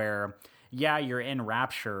BioShock, where yeah, you're in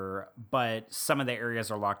Rapture, but some of the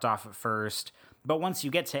areas are locked off at first. But once you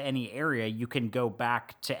get to any area, you can go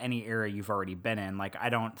back to any area you've already been in. Like, I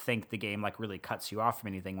don't think the game like really cuts you off from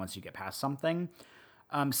anything once you get past something.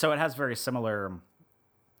 So it has very similar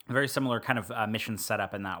kind of mission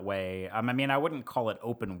setup in that way. I mean, I wouldn't call it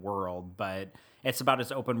open world, but it's about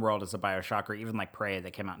as open world as a BioShock or even like Prey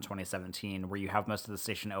that came out in 2017, where you have most of the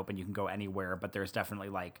station open, you can go anywhere, but there's definitely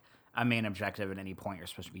like a main objective at any point you're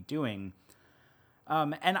supposed to be doing.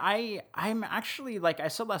 And I'm actually, like I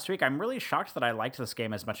said last week, I'm really shocked that I liked this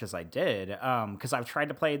game as much as I did. Because I've tried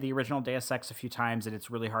to play the original Deus Ex a few times, and it's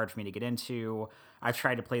really hard for me to get into. I've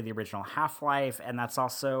tried to play the original Half-Life, and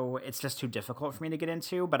it's just too difficult for me to get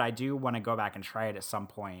into. But I do want to go back and try it at some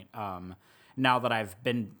point. Now that I've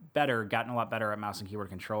been better, gotten a lot better at mouse and keyboard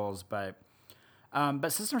controls, but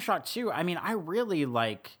System Shock 2, I mean, I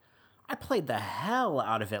played the hell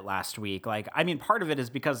out of it last week. Like, I mean, part of it is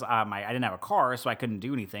because I didn't have a car, so I couldn't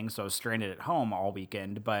do anything, so I was stranded at home all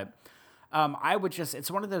weekend. But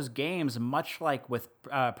it's one of those games, much like with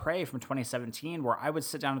Prey from 2017, where I would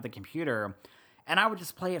sit down at the computer and I would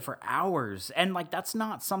just play it for hours. And, like, that's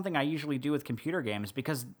not something I usually do with computer games,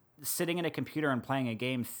 because sitting at a computer and playing a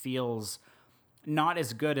game feels not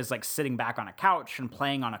as good as like sitting back on a couch and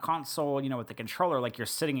playing on a console, with the controller, like you're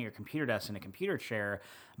sitting at your computer desk in a computer chair.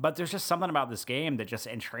 But there's just something about this game that just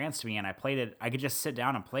entranced me, and I played it. I could just sit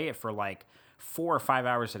down and play it for like 4 or 5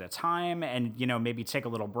 hours at a time, and maybe take a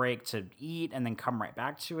little break to eat and then come right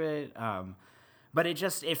back to it. But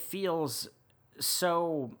it feels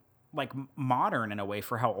so like modern in a way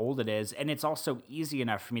for how old it is, and it's also easy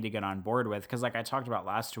enough for me to get on board with, because like I talked about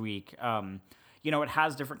last week, it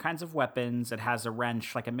has different kinds of weapons. It has a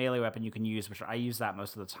wrench, like a melee weapon you can use, which I use that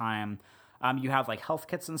most of the time. You have like health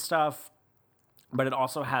kits and stuff, but it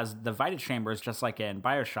also has the Vita chambers, just like in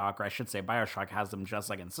Bioshock, or I should say Bioshock has them just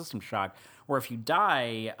like in System Shock, where if you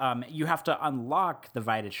die, you have to unlock the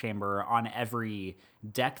Vita chamber on every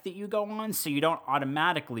deck that you go on, so you don't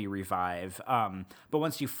automatically revive. But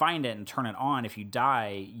once you find it and turn it on, if you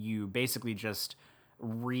die, you basically just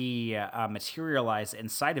materialize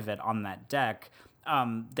inside of it on that deck.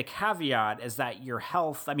 The caveat is that your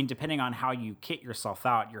health, I mean, depending on how you kit yourself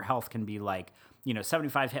out, your health can be like,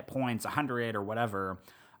 75 hit points, 100 or whatever.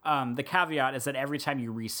 The caveat is that every time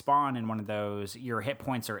you respawn in one of those, your hit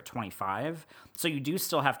points are at 25. So you do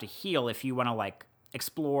still have to heal if you want to like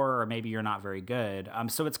explore, or maybe you're not very good.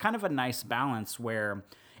 So it's kind of a nice balance where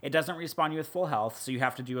it doesn't respawn you with full health. So you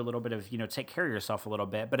have to do a little bit of, take care of yourself a little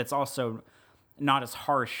bit, but it's also not as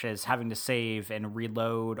harsh as having to save and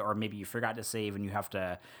reload, or maybe you forgot to save and you have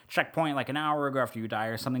to checkpoint like an hour ago after you die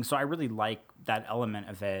or something. So I really like that element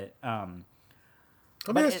of it.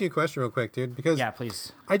 Let me ask you a question real quick, dude, because yeah,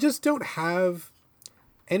 please. I just don't have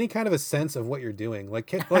any kind of a sense of what you're doing.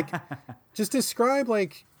 Like just describe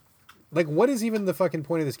like what is even the fucking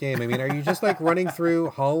point of this game? I mean, are you just like running through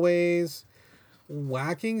hallways,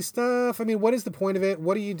 whacking stuff? I mean, what is the point of it?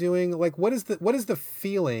 What are you doing? Like, what is the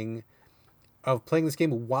feeling of playing this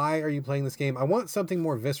game? Why are you playing this game? I want something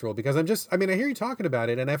more visceral, because I hear you talking about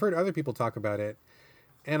it, and I've heard other people talk about it,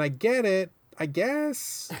 and I get it, I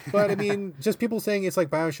guess, but I mean, just people saying it's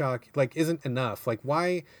like Bioshock, like, isn't enough. Like,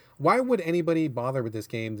 why would anybody bother with this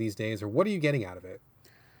game these days, or what are you getting out of it?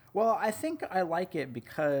 Well, I think I like it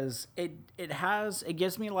because it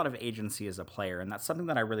gives me a lot of agency as a player, and that's something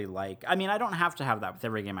that I really like. I mean, I don't have to have that with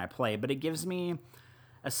every game I play, but it gives me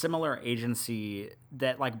a similar agency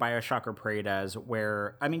that like Bioshock or Prey does,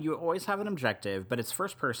 where, I mean, you always have an objective, but it's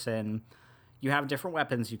first person. You have different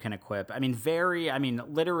weapons you can equip.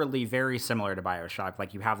 Literally very similar to Bioshock.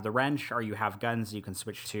 Like, you have the wrench, or you have guns you can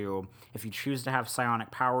switch to. If you choose to have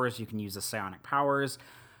psionic powers, you can use the psionic powers.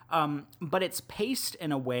 But it's paced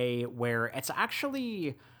in a way where it's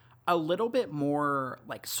actually a little bit more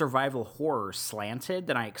like survival horror slanted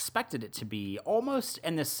than I expected it to be, almost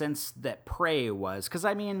in the sense that Prey was. Because,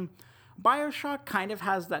 I mean, Bioshock kind of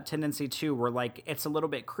has that tendency too, where like it's a little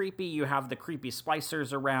bit creepy. You have the creepy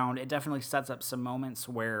splicers around. It definitely sets up some moments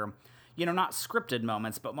where, not scripted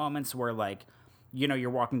moments, but moments where like, you're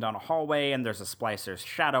walking down a hallway and there's a splicer's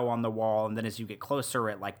shadow on the wall, and then as you get closer,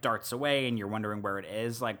 it like darts away and you're wondering where it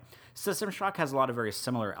is. Like, System Shock has a lot of very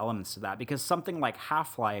similar elements to that, because something like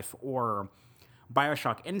Half-Life or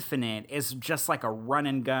Bioshock Infinite is just like a run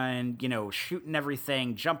and gun, shooting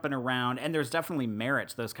everything, jumping around, and there's definitely merit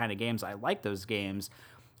to those kind of games. I like those games,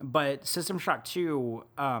 but System Shock 2,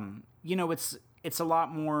 it's a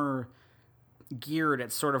lot more geared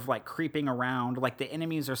at sort of like creeping around. Like, the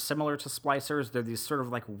enemies are similar to splicers. They're these sort of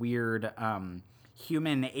like weird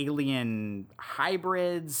human alien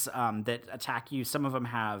hybrids that attack you. Some of them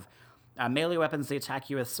have melee weapons they attack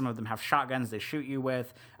you with. Some of them have shotguns they shoot you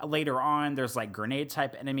with. Later on, there's like grenade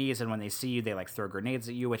type enemies, and when they see you, they like throw grenades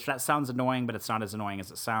at you, which that sounds annoying, but it's not as annoying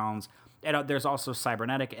as it sounds. And there's also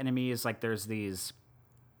cybernetic enemies. Like, there's these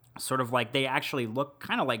sort of like, they actually look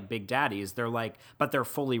kind of like Big Daddies. They're like, but they're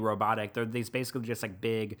fully robotic. They're these basically just like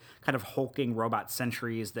big kind of hulking robot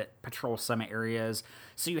sentries that patrol some areas.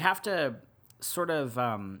 So you have to sort of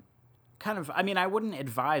kind of, I mean, I wouldn't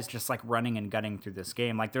advise just like running and gunning through this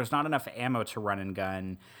game. Like, there's not enough ammo to run and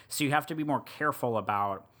gun, so you have to be more careful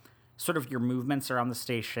about sort of your movements around the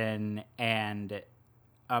station and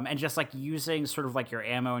just like using sort of like your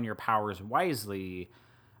ammo and your powers wisely.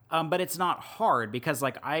 But it's not hard because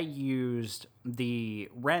like I used the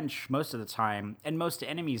wrench most of the time, and most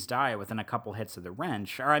enemies die within a couple hits of the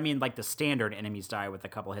wrench. Or I mean, like the standard enemies die with a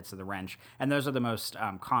couple hits of the wrench, and those are the most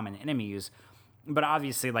common enemies. But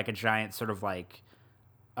obviously, like a giant sort of like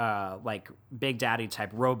Big Daddy type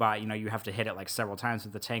robot, you know, you have to hit it like several times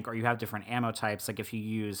with the tank, or you have different ammo types. Like if you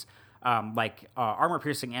use armor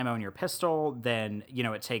piercing ammo in your pistol, then you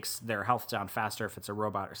know it takes their health down faster if it's a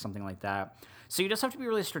robot or something like that. So you just have to be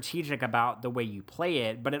really strategic about the way you play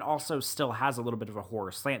it, but it also still has a little bit of a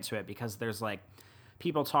horror slant to it because there's like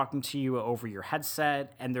people talking to you over your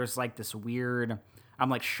headset, and there's like this weird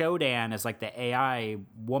like Shodan is like the AI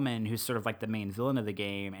woman who's sort of like the main villain of the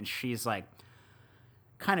game, and she's like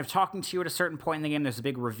kind of talking to you at a certain point in the game. There's a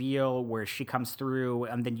big reveal where she comes through,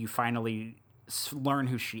 and then you finally learn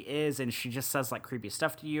who she is, and she just says like creepy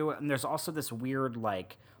stuff to you. And there's also this weird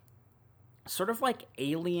like sort of like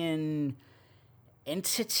alien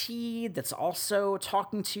entity that's also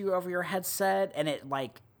talking to you over your headset, and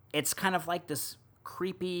it's kind of like this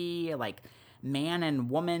creepy like man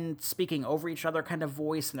and woman speaking over each other kind of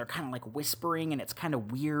voice, and they're kind of like whispering, and it's kind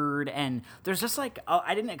of weird. And there's just like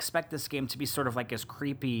I didn't expect this game to be sort of like as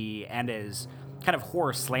creepy and as kind of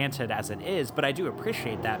horror slanted as it is, but I do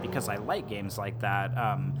appreciate that because I like games like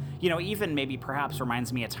that. You know, even maybe perhaps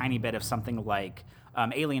reminds me a tiny bit of something like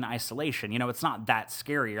Alien Isolation. You know, it's not that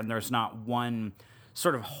scary, and there's not one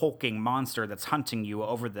sort of hulking monster that's hunting you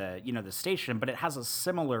over the, you know, the station, but it has a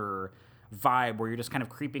similar vibe where you're just kind of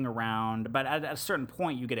creeping around. But at a certain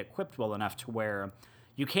point, you get equipped well enough to where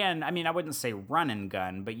you can, I mean, I wouldn't say run and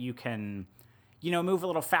gun, but you can, you know, move a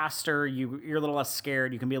little faster. You're a little less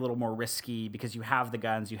scared. You can be a little more risky because you have the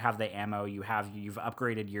guns, you have the ammo, you've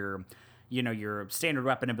upgraded your, you know, your standard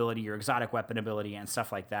weapon ability, your exotic weapon ability, and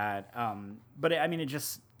stuff like that. But it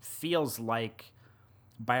just feels like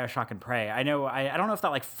BioShock and Prey. I know I don't know if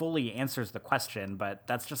that like fully answers the question, but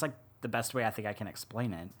that's just like the best way I think I can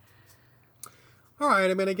explain it. All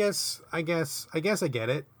right. I mean, I guess I get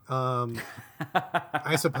it.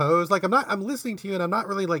 I suppose like I'm listening to you and I'm not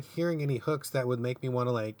really like hearing any hooks that would make me want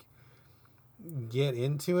to like get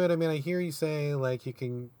into it. I mean, I hear you say like you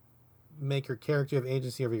can make your character have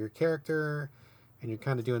agency over your character, and you're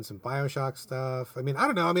kind of doing some BioShock stuff. I mean, I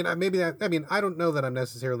don't know. I mean, I don't know that I'm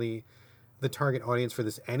necessarily the target audience for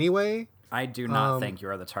this anyway. I do not think you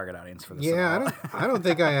are the target audience for this. Yeah, I don't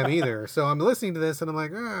think I am either. So I'm listening to this and I'm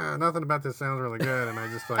like, nothing about this sounds really good, and I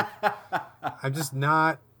just like, I'm just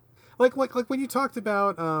not like when you talked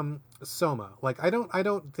about Soma. Like I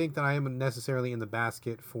don't think that I am necessarily in the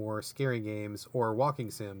basket for scary games or walking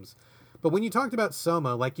sims, but when you talked about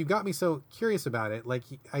Soma, like you got me so curious about it. Like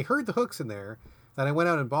I heard the hooks in there that I went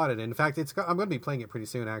out and bought it. In fact, I'm going to be playing it pretty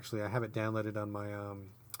soon. Actually, I have it downloaded on my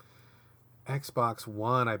Xbox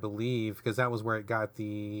One, I believe, because that was where it got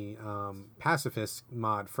the pacifist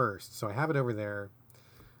mod first. So I have it over there.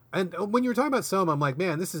 And when you were talking about Soma, I'm like,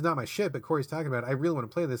 man, this is not my shit, but Corey's talking about it. I really want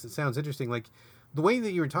to play this. It sounds interesting. Like the way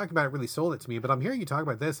that you were talking about it really sold it to me, but I'm hearing you talk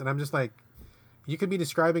about this and I'm just like, you could be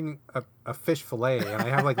describing a fish fillet, and I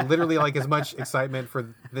have like literally like as much excitement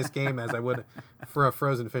for this game as I would for a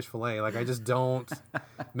frozen fish fillet. Like I just don't,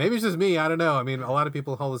 maybe it's just me. I don't know. I mean, a lot of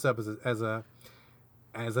people hold this up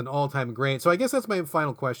as an all-time great. So I guess that's my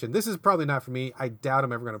final question. This is probably not for me. I doubt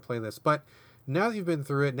I'm ever going to play this. But now that you've been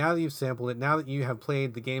through it, now that you've sampled it, now that you have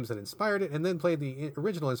played the games that inspired it, and then played the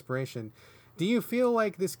original inspiration, do you feel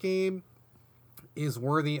like this game is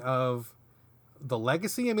worthy of the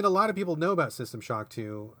legacy? I mean, a lot of people know about System Shock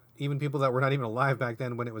 2, even people that were not even alive back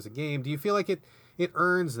then when it was a game. Do you feel like it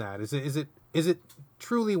earns that? Is it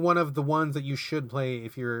truly one of the ones that you should play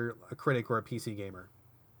if you're a critic or a PC gamer?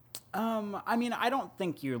 I mean, I don't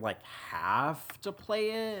think you like have to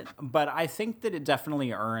play it, but I think that it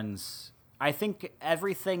definitely earns. I think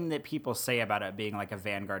everything that people say about it being like a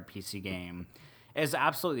Vanguard PC game is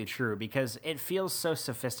absolutely true because it feels so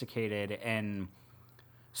sophisticated and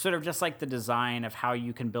sort of just like the design of how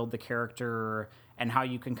you can build the character and how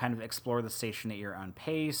you can kind of explore the station at your own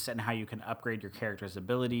pace and how you can upgrade your character's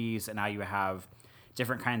abilities and how you have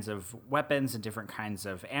different kinds of weapons and different kinds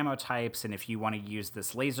of ammo types. And if you want to use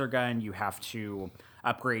this laser gun, you have to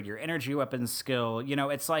upgrade your energy weapons skill. You know,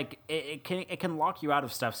 it's like it can lock you out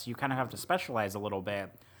of stuff, so you kind of have to specialize a little bit.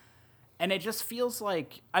 And it just feels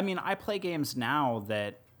like, I mean, I play games now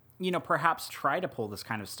that, you know, perhaps try to pull this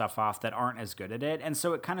kind of stuff off that aren't as good at it. And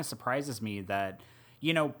so it kind of surprises me that,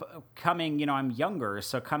 coming, I'm younger,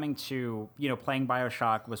 so coming to, playing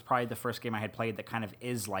BioShock was probably the first game I had played that kind of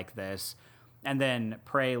is like this. And then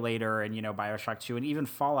Prey later, and BioShock 2, and even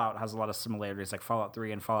Fallout has a lot of similarities, like Fallout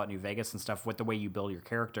 3 and Fallout New Vegas and stuff, with the way you build your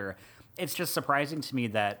character. It's just surprising to me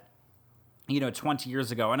that 20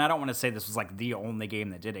 years ago, and I don't want to say this was like the only game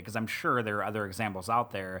that did it, because I'm sure there are other examples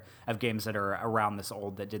out there of games that are around this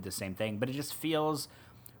old that did the same thing, but it just feels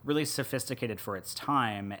really sophisticated for its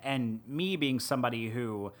time. And me being somebody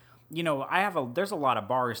who, there's a lot of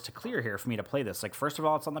bars to clear here for me to play this. Like, first of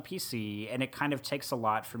all, it's on the PC, and it kind of takes a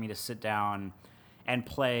lot for me to sit down and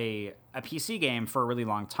play a PC game for a really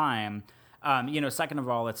long time. Second of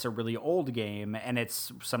all, it's a really old game, and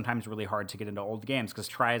it's sometimes really hard to get into old games, because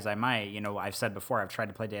try as I might, I've said before, I've tried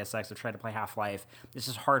to play Deus Ex, I've tried to play Half-Life. It's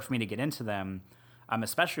just hard for me to get into them,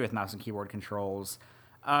 especially with mouse and keyboard controls.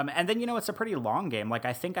 And then, it's a pretty long game. Like,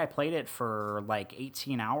 I think I played it for like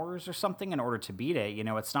 18 hours or something in order to beat it.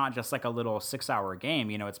 It's not just like a little 6-hour game,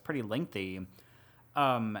 it's pretty lengthy.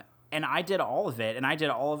 And I did all of it,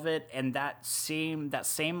 and that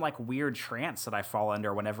same like weird trance that I fall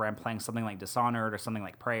under whenever I'm playing something like Dishonored or something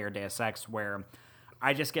like Prey or Deus Ex, where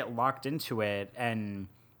I just get locked into it, and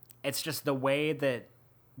it's just the way that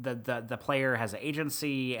the player has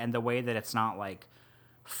agency, and the way that it's not like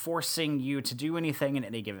forcing you to do anything at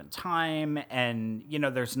any given time, and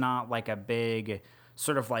there's not like a big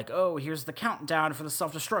sort of like, oh, here's the countdown for the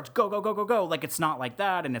self-destruct, go, go, go, go, go. Like, it's not like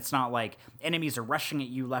that, and it's not like enemies are rushing at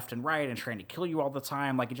you left and right and trying to kill you all the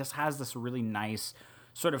time. Like, it just has this really nice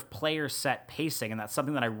sort of player set pacing, and that's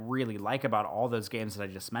something that I really like about all those games that I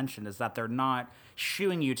just mentioned, is that they're not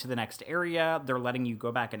shooing you to the next area, they're letting you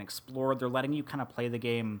go back and explore, they're letting you kind of play the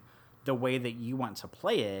game the way that you want to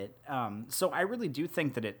play it. So I really do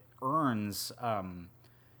think that it earns...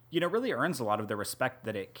 really earns a lot of the respect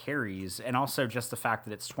that it carries, and also just the fact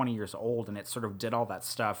that it's 20 years old and it sort of did all that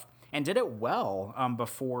stuff and did it well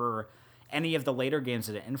before any of the later games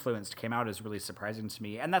that it influenced came out is really surprising to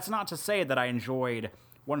me. And that's not to say that I enjoyed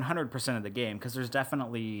 100% of the game, because there's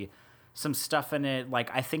definitely some stuff in it, like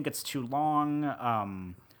I think it's too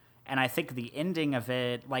long, and I think the ending of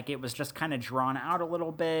it, like, it was just kind of drawn out a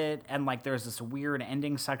little bit, and like there's this weird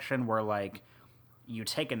ending section where like you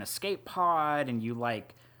take an escape pod and you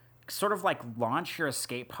like sort of like launch your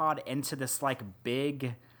escape pod into this like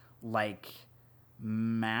big like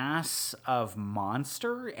mass of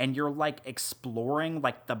monster, and you're like exploring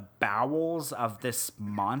like the bowels of this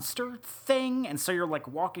monster thing, and so you're like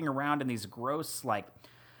walking around in these gross like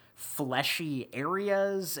fleshy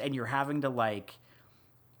areas, and you're having to like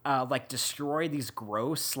destroy these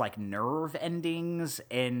gross like nerve endings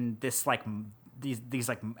in this like these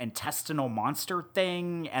like intestinal monster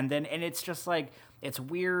thing, and it's just like, it's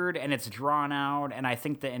weird and it's drawn out, and I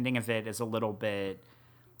think the ending of it is a little bit,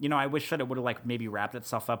 I wish that it would have like maybe wrapped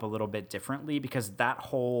itself up a little bit differently, because that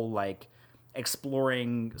whole like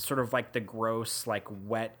exploring sort of like the gross like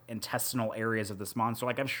wet intestinal areas of this monster,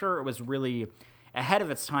 like I'm sure it was really ahead of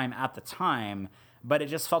its time at the time, but it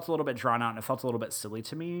just felt a little bit drawn out, and it felt a little bit silly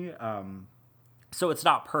to me. So it's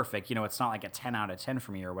not perfect, it's not like a 10 out of 10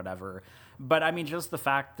 for me or whatever. But I mean, just the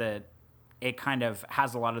fact that it kind of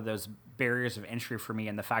has a lot of those barriers of entry for me,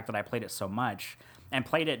 and the fact that I played it so much and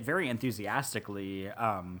played it very enthusiastically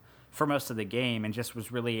for most of the game, and just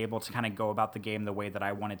was really able to kind of go about the game the way that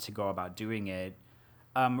I wanted to go about doing it,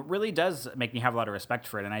 really does make me have a lot of respect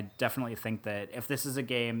for it. And I definitely think that if this is a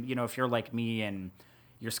game, if you're like me and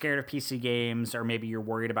you're scared of PC games, or maybe you're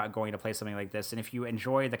worried about going to play something like this, and if you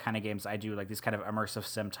enjoy the kind of games I do, like these kind of immersive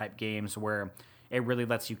sim type games where it really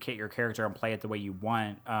lets you kit your character and play it the way you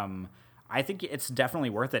want, I think it's definitely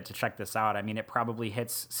worth it to check this out. I mean, it probably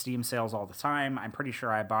hits Steam sales all the time. I'm pretty sure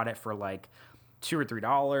I bought it for like $2 or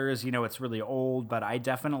 $3. It's really old, but I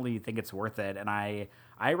definitely think it's worth it, and I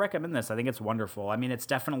recommend this. I think it's wonderful. I mean, it's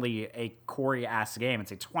definitely a Corey-ass game.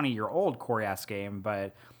 It's a 20-year-old Corey-ass game,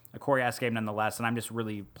 but a Corey-ass game nonetheless, and I'm just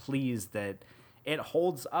really pleased that it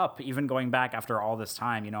holds up, even going back after all this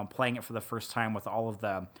time. Playing it for the first time with all of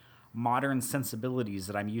the modern sensibilities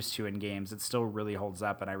that I'm used to in games, it still really holds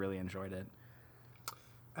up, and I really enjoyed it.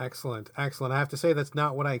 Excellent. I have to say, that's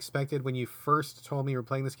not what I expected when you first told me you were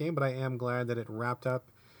playing this game, but I am glad that it wrapped up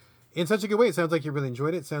in such a good way. It sounds like you really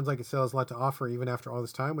enjoyed it. It sounds like it still has a lot to offer even after all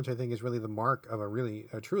this time, which I think is really the mark of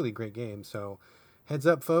a truly great game. So heads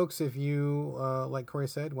up, folks, if you, like Corey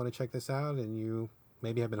said, want to check this out and you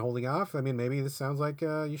maybe have been holding off, I mean, maybe this sounds like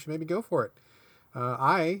you should maybe go for it.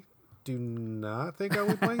 I do not think I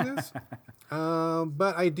would play this,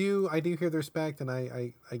 but I do hear the respect, and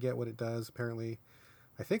I get what it does. Apparently,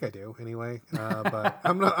 I think I do anyway. But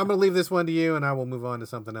I'm gonna leave this one to you, and I will move on to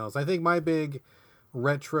something else. I think my big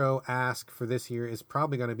retro ask for this year is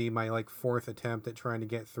probably going to be my like fourth attempt at trying to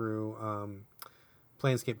get through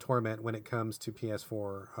Planescape Torment when it comes to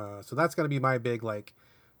PS4. So that's going to be my big like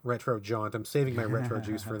retro jaunt. I'm saving my retro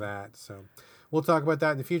juice for that. So we'll talk about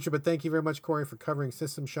that in the future. But thank you very much, Corey, for covering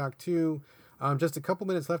System Shock 2. Just a couple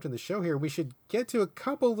minutes left in the show here. We should get to a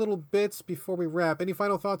couple little bits before we wrap. Any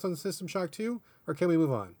final thoughts on System Shock 2, or can we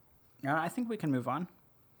move on? I think we can move on.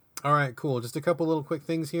 All right, cool. Just a couple little quick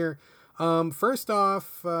things here. First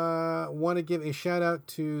off, want to give a shout out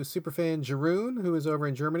to superfan Jeroen, who is over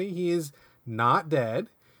in Germany. He is not dead.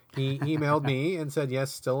 He emailed me and said,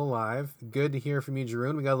 yes, still alive. Good to hear from you,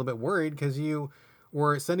 Jeroen. We got a little bit worried because you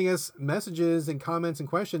were sending us messages and comments and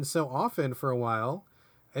questions so often for a while.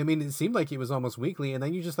 I mean, it seemed like it was almost weekly, and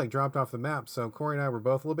then you just like dropped off the map. So Corey and I were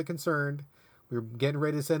both a little bit concerned. We were getting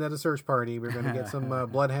ready to send out a search party. We were going to get some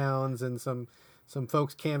bloodhounds and some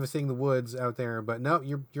folks canvassing the woods out there. But no,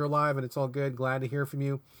 you're alive, and it's all good. Glad to hear from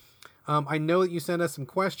you. I know that you sent us some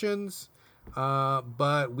questions,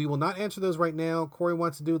 but we will not answer those right now. Corey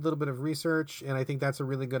wants to do a little bit of research, and I think that's a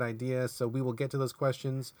really good idea. So we will get to those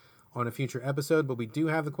questions on a future episode. But we do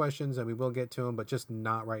have the questions, and we will get to them, but just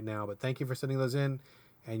not right now. But thank you for sending those in,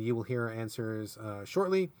 and you will hear our answers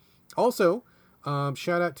shortly. Also,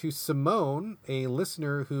 shout out to Simone, a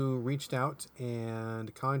listener who reached out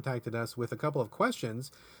and contacted us with a couple of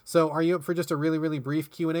questions. So are you up for just a really, really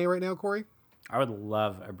brief Q&A right now, Corey? I would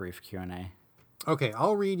love a brief Q&A. Okay,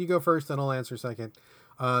 I'll read. You go first, then I'll answer second.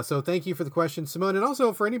 So thank you for the question, Simone. And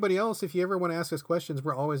also for anybody else, if you ever want to ask us questions,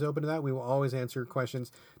 we're always open to that. We will always answer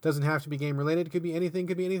questions. Doesn't have to be game related. It could be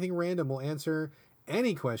anything random. We'll answer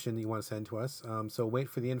any question that you want to send to us. So wait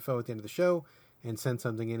for the info at the end of the show and send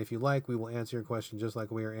something in if you like. We will answer your question just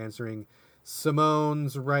like we are answering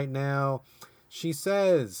Simone's right now. She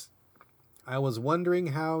says, I was wondering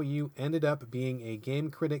how you ended up being a game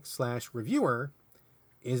critic / reviewer.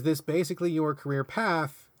 Is this basically your career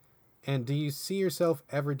path? And do you see yourself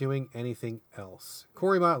ever doing anything else?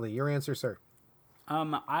 Corey Motley, your answer, sir.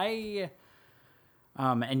 I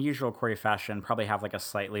in usual Corey fashion, probably have like a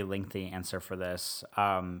slightly lengthy answer for this,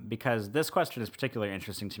 because this question is particularly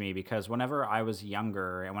interesting to me because whenever I was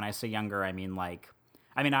younger, and when I say younger, I mean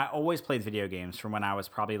I always played video games from when I was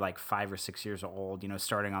probably like 5 or 6 years old,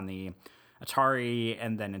 starting on the Atari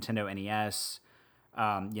and then Nintendo NES,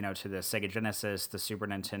 to the Sega Genesis, the Super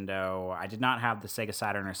Nintendo. I did not have the Sega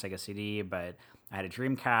Saturn or Sega CD, but I had a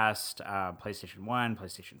Dreamcast, PlayStation 1,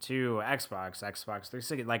 PlayStation 2, Xbox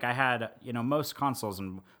 360. Like I had, most consoles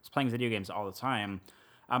and was playing video games all the time.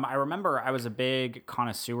 I remember I was a big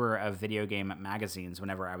connoisseur of video game magazines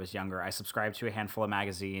whenever I was younger. I subscribed to a handful of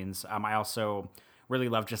magazines. I also really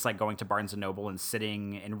loved just like going to Barnes & Noble and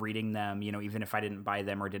sitting and reading them, even if I didn't buy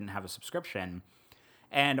them or didn't have a subscription.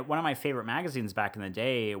 And one of my favorite magazines back in the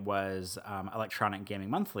day was Electronic Gaming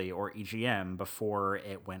Monthly, or EGM, before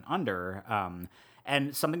it went under.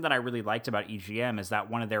 And something that I really liked about EGM is that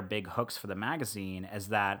one of their big hooks for the magazine is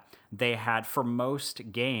that they had, for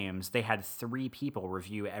most games, they had 3 people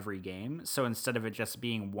review every game. So instead of it just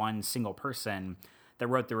being one single person that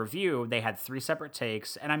wrote the review, they had 3 separate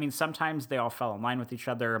takes. And I mean, sometimes they all fell in line with each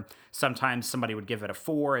other. Sometimes somebody would give it a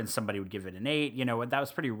 4 and somebody would give it an 8. That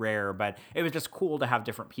was pretty rare, but it was just cool to have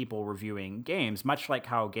different people reviewing games, much like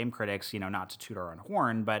how game critics, not to toot our own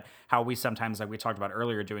horn, but how we sometimes, like we talked about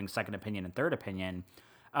earlier, doing second opinion and third opinion,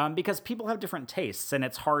 because people have different tastes, and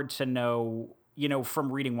it's hard to know,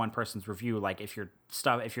 from reading one person's review, like if your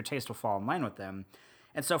taste will fall in line with them.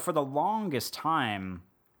 And so for the longest time,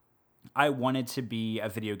 I wanted to be a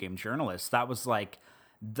video game journalist. That was like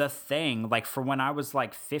the thing. Like for when I was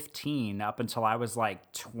like 15 up until I was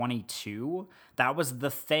like 22, that was the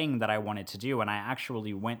thing that I wanted to do. And I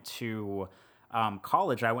actually went to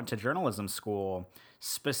college. I went to journalism school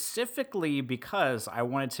specifically because I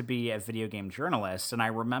wanted to be a video game journalist. And I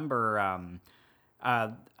remember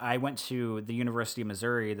I went to the University of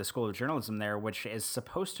Missouri, the School of Journalism there, which is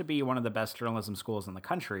supposed to be one of the best journalism schools in the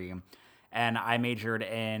country. And I majored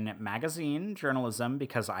in magazine journalism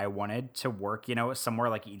because I wanted to work, somewhere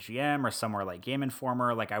like EGM or somewhere like Game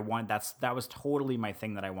Informer. Like that was totally my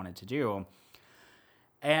thing that I wanted to do.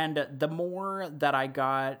 And the more that I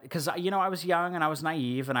got, because, I was young and I was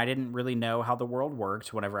naive and I didn't really know how the world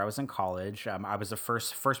worked whenever I was in college. I was the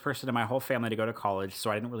first person in my whole family to go to college, so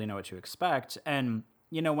I didn't really know what to expect. And,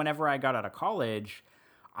 whenever I got out of college,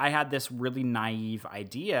 I had this really naive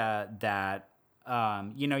idea that,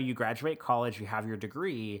 you graduate college, you have your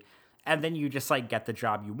degree, and then you just like get the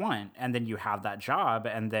job you want, and then you have that job,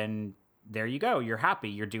 and then there you go, you're happy,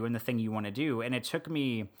 you're doing the thing you want to do. And it took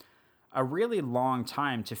me a really long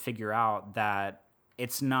time to figure out that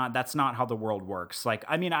that's not how the world works. Like,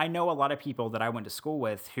 I mean, I know a lot of people that I went to school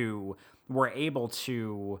with who were able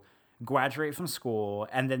to graduate from school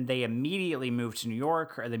and then they immediately moved to New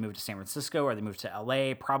York, or they moved to San Francisco, or they moved to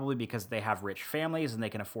LA, probably because they have rich families and they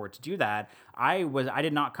can afford to do that. I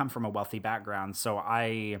did not come from a wealthy background, so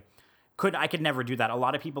I could never do that. A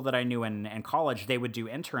lot of people that I knew in college, they would do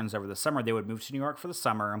interns over the summer. They would move to New York for the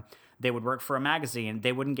summer. They would work for a magazine.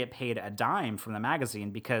 They wouldn't get paid a dime from the magazine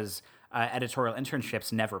because editorial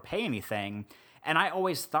internships never pay anything. And I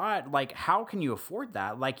always thought, like, how can you afford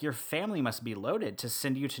that? Like, your family must be loaded to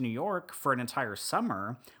send you to New York for an entire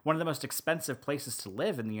summer, one of the most expensive places to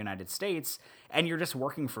live in the United States, and you're just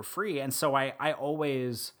working for free. And so I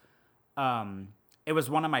always, it was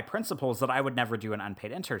one of my principles that I would never do an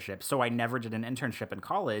unpaid internship. So I never did an internship in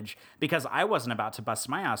college because I wasn't about to bust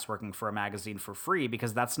my ass working for a magazine for free,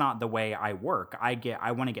 because that's not the way I work. I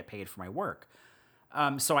want to get paid for my work.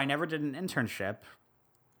 So I never did an internship.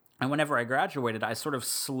 And whenever I graduated, I sort of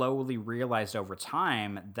slowly realized over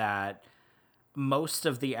time that most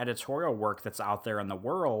of the editorial work that's out there in the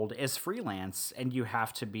world is freelance, and you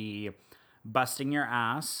have to be busting your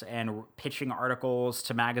ass and pitching articles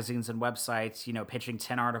to magazines and websites, pitching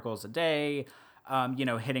 10 articles a day,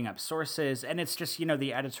 hitting up sources. And it's just,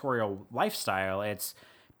 the editorial lifestyle. It's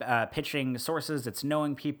pitching sources, it's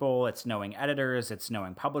knowing people, it's knowing editors, it's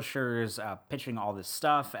knowing publishers, pitching all this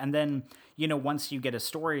stuff. And then, once you get a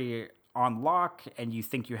story on lock and you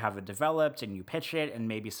think you have it developed and you pitch it and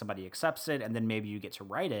maybe somebody accepts it and then maybe you get to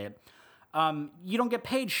write it, you don't get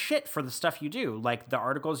paid shit for the stuff you do. Like, the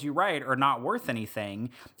articles you write are not worth anything.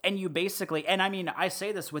 And you basically, and I mean, I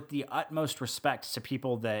say this with the utmost respect to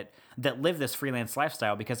people that live this freelance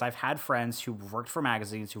lifestyle, because I've had friends who've worked for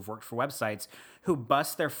magazines, who've worked for websites, who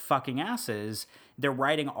bust their fucking asses. They're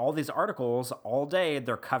writing all these articles all day.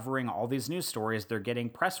 They're covering all these news stories. They're getting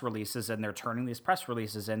press releases, and they're turning these press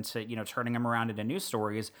releases into, turning them around into news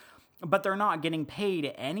stories, but they're not getting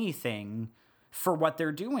paid anything for what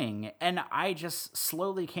they're doing. And I just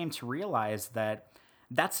slowly came to realize that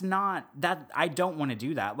I don't want to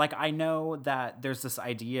do that. Like, I know that there's this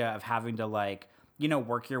idea of having to, like,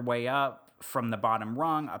 work your way up from the bottom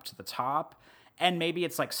rung up to the top. And maybe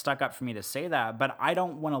it's like stuck up for me to say that, but I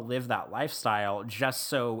don't want to live that lifestyle just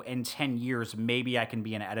so in 10 years, maybe I can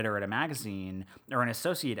be an editor at a magazine or an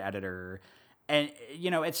associate editor. And,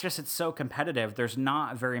 it's so competitive. There's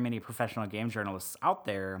not very many professional game journalists out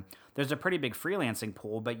there. There's a pretty big freelancing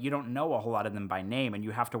pool, but you don't know a whole lot of them by name, and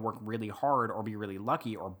you have to work really hard or be really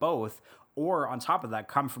lucky or both. Or on top of that,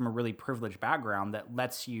 come from a really privileged background that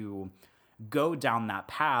lets you go down that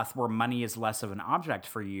path where money is less of an object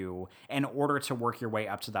for you in order to work your way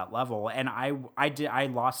up to that level. And I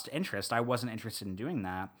lost interest. I wasn't interested in doing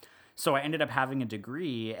that. So I ended up having a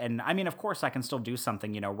degree, and I mean, of course I can still do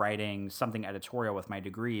something, writing something editorial with my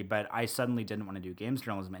degree, but I suddenly didn't want to do games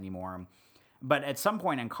journalism anymore. But at some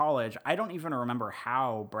point in college, I don't even remember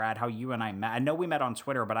how you and I met. I know we met on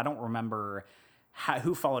Twitter, but I don't remember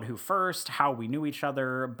who followed who first, how we knew each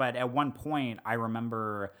other. But at one point, I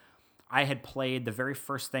remember I had played, the very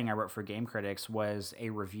first thing I wrote for Game Critics was a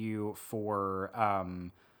review for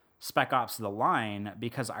Spec Ops: The Line,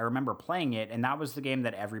 because I remember playing it, and that was the game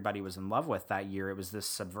that everybody was in love with that year. It was this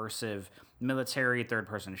subversive military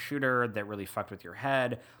third-person shooter that really fucked with your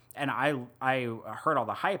head. And I heard all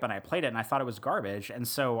the hype, and I played it, and I thought it was garbage. And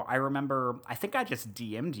so I remember, I think I just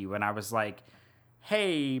DM'd you, and I was like,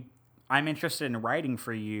 hey, I'm interested in writing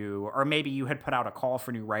for you. Or maybe you had put out a call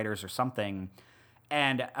for new writers or something.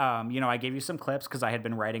 And, I gave you some clips because I had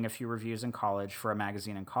been writing a few reviews in college for a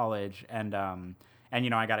magazine in college. And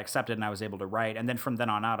I got accepted and I was able to write. And then from then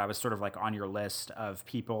on out, I was sort of like on your list of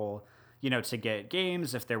people, to get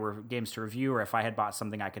games, if there were games to review, or if I had bought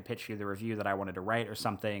something, I could pitch you the review that I wanted to write or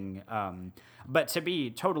something. But to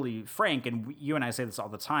be totally frank, and you and I say this all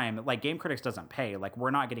the time, like, Game Critics doesn't pay. Like,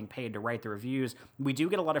 we're not getting paid to write the reviews. We do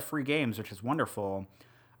get a lot of free games, which is wonderful.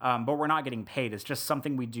 But we're not getting paid. It's just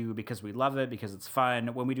something we do because we love it, because it's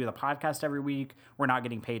fun. When we do the podcast every week, we're not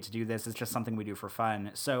getting paid to do this. It's just something we do for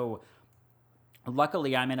fun. So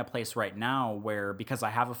luckily, I'm in a place right now where, because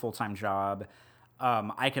I have a full-time job,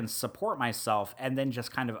 I can support myself and then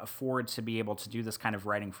just kind of afford to be able to do this kind of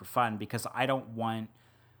writing for fun, because I don't want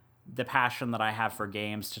the passion that I have for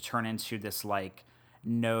games to turn into this, like,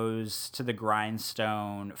 nose to the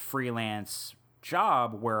grindstone freelance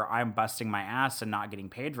job where I'm busting my ass and not getting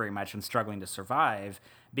paid very much and struggling to survive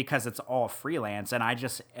because it's all freelance. And I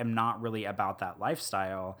just am not really about that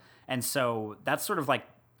lifestyle. And so that's sort of like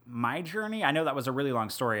my journey. I know that was a really long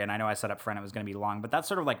story, and I know I said up front it was going to be long, but that's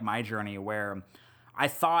sort of like my journey, where I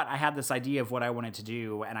thought I had this idea of what I wanted to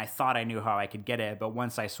do, and I thought I knew how I could get it. But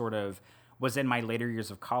once I sort of was in my later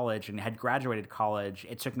years of college and had graduated college,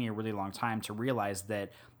 it took me a really long time to realize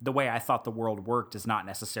that the way I thought the world worked is not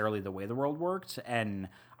necessarily the way the world worked. And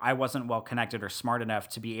I wasn't well connected or smart enough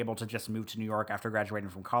to be able to just move to New York after graduating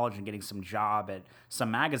from college and getting some job at some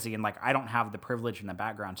magazine. Like, I don't have the privilege and the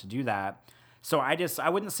background to do that. So I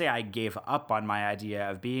wouldn't say I gave up on my idea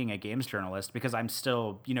of being a games journalist, because I'm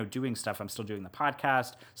still, doing stuff. I'm still doing the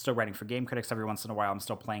podcast, still writing for Game Critics every once in a while. I'm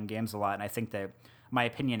still playing games a lot. And I think that my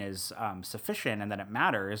opinion is sufficient and that it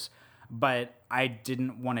matters. But I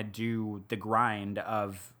didn't want to do the grind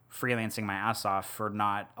of freelancing my ass off for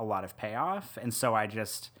not a lot of payoff. And so I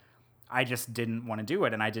just didn't want to do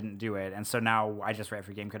it, and I didn't do it. And so now I just write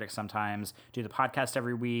for Game Critics sometimes, do the podcast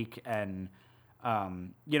every week. And,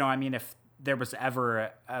 if there was ever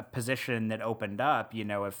a position that opened up,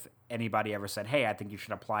 if anybody ever said, hey, I think you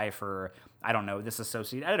should apply for, I don't know, this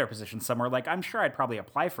associate editor position somewhere, like, I'm sure I'd probably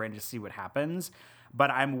apply for it and just see what happens. But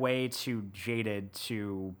I'm way too jaded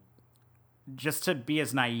to be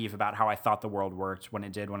as naive about how I thought the world worked when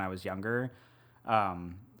I was younger.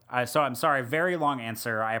 So I'm sorry, very long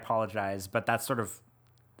answer. I apologize, but that's sort of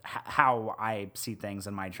how I see things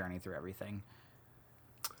in my journey through everything.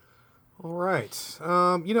 All right.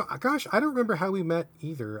 Gosh, I don't remember how we met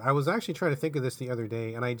either. I was actually trying to think of this the other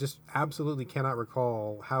day, and I just absolutely cannot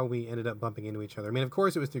recall how we ended up bumping into each other. I mean, of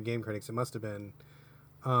course it was through Game Critics. It must have been.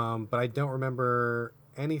 But I don't remember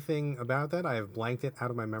anything about that. I have blanked it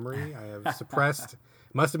out of my memory. I have suppressed.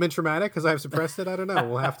 Must have been traumatic because I've suppressed it. I don't know.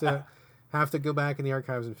 We'll have to go back in the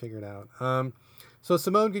archives and figure it out. So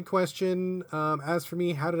Simone, good question. As for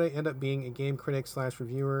me, how did I end up being a game critic /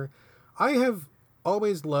 reviewer? I have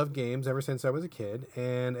always loved games ever since I was a kid.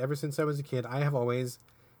 And ever since I was a kid, I have always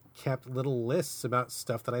kept little lists about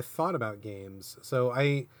stuff that I thought about games. So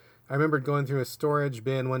I remember going through a storage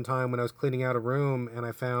bin one time when I was cleaning out a room, and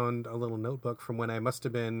I found a little notebook from when I must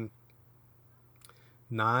have been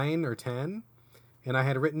 9 or 10. And I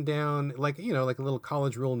had written down, like a little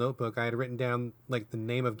college rule notebook. I had written down, like, the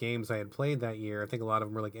name of games I had played that year. I think a lot of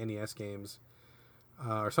them were, like, NES games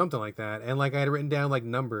or something like that. And, like, I had written down, like,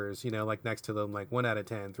 numbers, like, next to them, like 1 out of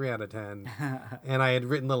 10, 3 out of 10. And I had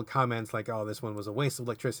written little comments like, oh, this one was a waste of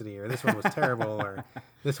electricity, or this one was terrible, or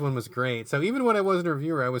this one was great. So even when I wasn't a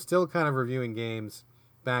reviewer, I was still kind of reviewing games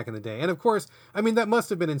back in the day. And, of course, I mean, that must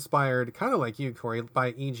have been inspired, kind of like you, Corey,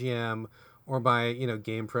 by EGM, or by,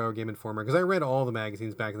 GamePro, Game Informer, because I read all the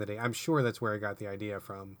magazines back in the day. I'm sure that's where I got the idea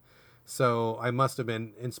from. So I must have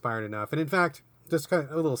been inspired enough. And in fact, just kind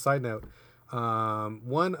of a little side note,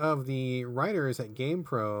 one of the writers at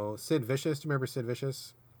GamePro, Sid Vicious, do you remember Sid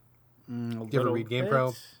Vicious? Do you ever read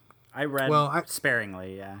GamePro? I read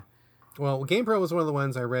sparingly, yeah. Well, GamePro was one of the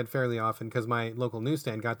ones I read fairly often because my local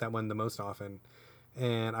newsstand got that one the most often.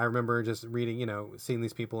 And I remember just reading, seeing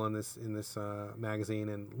these people in this magazine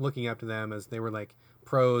and looking up to them as they were like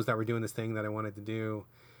pros that were doing this thing that I wanted to do.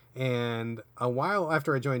 And a while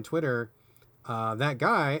after I joined Twitter, that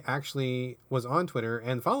guy actually was on Twitter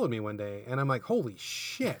and followed me one day. And I'm like, holy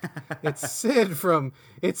shit, it's Sid from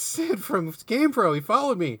GamePro. He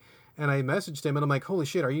followed me. And I messaged him and I'm like, holy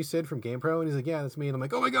shit, are you Sid from GamePro? And he's like, yeah, that's me. And I'm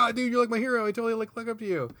like, oh my God, dude, you're like my hero. I totally look up to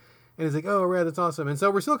you. And he's like, oh, Red, that's awesome. And so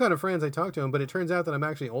we're still kind of friends. I talk to him, but it turns out that I'm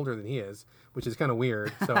actually older than he is, which is kind of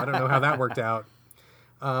weird. So I don't know how that worked out.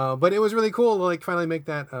 But it was really cool to like finally make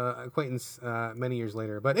that acquaintance many years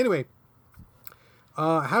later. But anyway,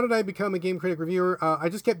 how did I become a game critic reviewer? I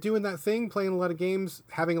just kept doing that thing, playing a lot of games,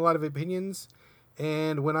 having a lot of opinions.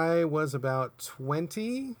 And when I was about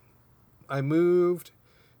 20, I moved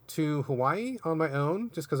to Hawaii on my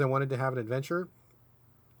own just because I wanted to have an adventure.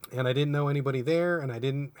 And I didn't know anybody there, and I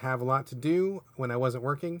didn't have a lot to do when I wasn't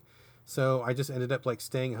working. So I just ended up like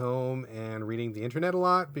staying home and reading the internet a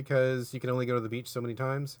lot because you can only go to the beach so many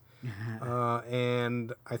times.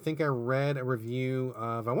 And I think I read a review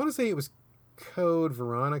of, I want to say it was Code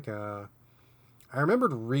Veronica. I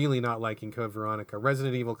remembered really not liking Code Veronica,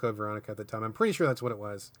 Resident Evil Code Veronica at the time. I'm pretty sure that's what it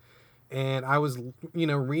was. And I was,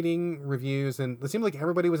 reading reviews, and it seemed like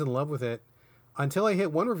everybody was in love with it. Until I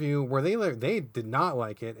hit one review where they did not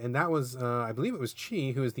like it, and that was, I believe it was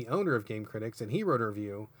Chi, who is the owner of Game Critics, and he wrote a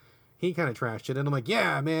review. He kind of trashed it, and I'm like,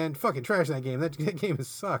 yeah, man, fucking trash that game. That game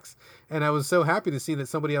sucks. And I was so happy to see that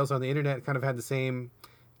somebody else on the internet kind of had the same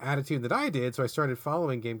attitude that I did, so I started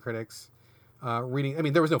following Game Critics, reading. I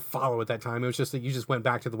mean, there was no follow at that time. It was just that you just went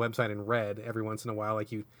back to the website and read every once in a while,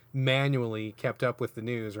 like you manually kept up with the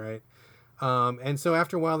news, right? And so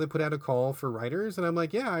after a while they put out a call for writers, and I'm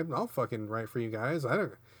like, yeah, I'll fucking write for you guys. I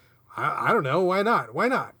don't know. Why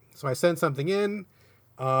not? So I sent something in.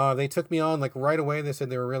 They took me on like right away. They said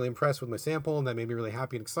they were really impressed with my sample, and that made me really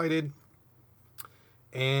happy and excited.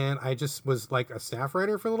 And I just was like a staff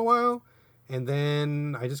writer for a little while. And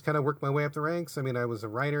then I just kind of worked my way up the ranks. I mean, I was a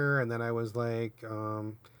writer, and then I was like,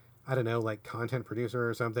 I don't know, like content producer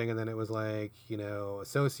or something. And then it was like,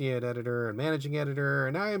 associate editor and managing editor.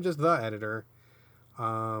 And now I am just the editor.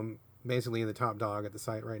 Basically the top dog at the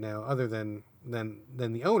site right now, other than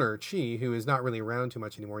the owner, Chi, who is not really around too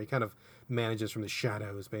much anymore. He kind of manages from the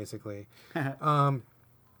shadows, basically. So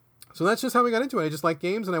that's just how we got into it. I just like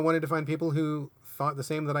games, and I wanted to find people who thought the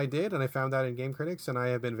same that I did, and I found that in Game Critics, and I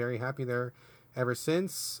have been very happy there ever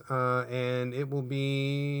since. And it will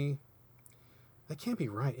be... That can't be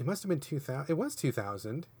right. It must have been 2000. It was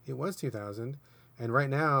 2000. It was 2000. And right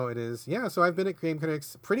now it is, so I've been at Game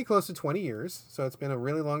Critics pretty close to 20 years, so it's been a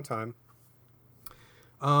really long time.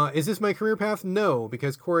 Is this my career path? No,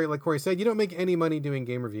 because like Corey said, you don't make any money doing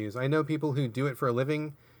game reviews. I know people who do it for a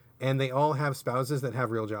living, and they all have spouses that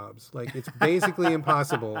have real jobs. Like, it's basically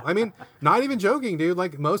impossible. I mean, not even joking, dude.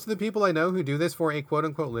 Like, most of the people I know who do this for a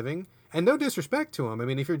quote-unquote living, and no disrespect to them. I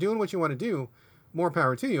mean, if you're doing what you want to do, more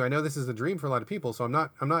power to you. I know this is a dream for a lot of people, so I'm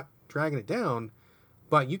not dragging it down,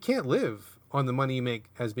 but you can't live on the money you make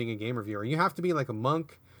as being a game reviewer. You have to be like a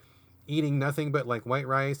monk, eating nothing but like white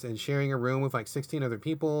rice and sharing a room with like 16 other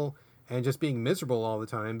people and just being miserable all the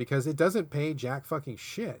time, because it doesn't pay jack fucking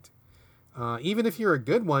shit. Even if you're a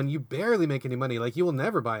good one, you barely make any money. Like, you will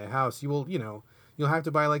never buy a house. You will, you'll have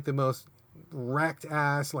to buy like the most wrecked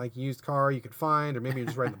ass like used car you could find, or maybe you're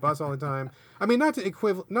just riding the bus all the time. I mean, not to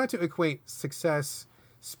equate success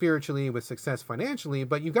spiritually with success financially,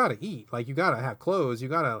 but you got to eat. Like, you got to have clothes. You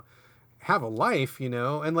got to have a life,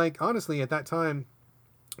 and like, honestly, at that time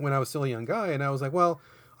when I was still a young guy, and I was like, well,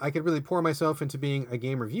 I could really pour myself into being a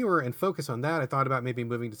game reviewer and focus on that. I thought about maybe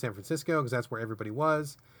moving to San Francisco, because that's where everybody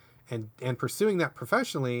was, and pursuing that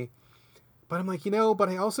professionally. But I'm like, but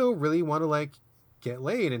I also really want to like get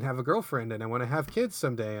laid and have a girlfriend, and I want to have kids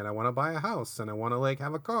someday, and I want to buy a house, and I want to like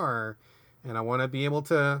have a car, and I want to be able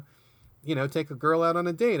to take a girl out on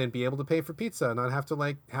a date and be able to pay for pizza and not have to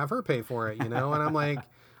like have her pay for it, and I'm like,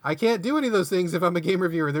 I can't do any of those things if I'm a game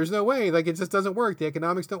reviewer. There's no way. Like, it just doesn't work. The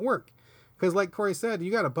economics don't work. Because like Corey said,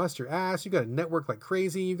 you got to bust your ass. You got to network like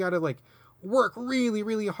crazy. You got to like work really,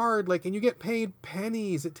 really hard. Like, and you get paid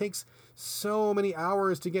pennies. It takes so many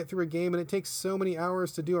hours to get through a game, and it takes so many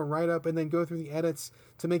hours to do a write-up and then go through the edits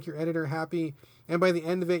to make your editor happy. And by the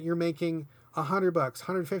end of it, you're making $100,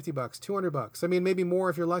 $150, $200. I mean, maybe more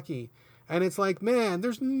if you're lucky. And it's like, man,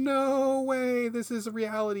 there's no way this is a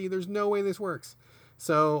reality. There's no way this works.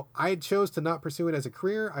 So I chose to not pursue it as a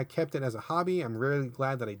career. I kept it as a hobby. I'm really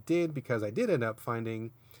glad that I did, because I did end up finding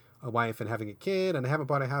a wife and having a kid, and I haven't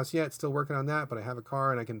bought a house yet. Still working on that, but I have a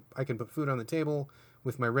car, and I can put food on the table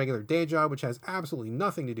with my regular day job, which has absolutely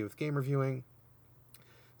nothing to do with game reviewing.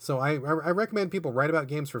 So I recommend people write about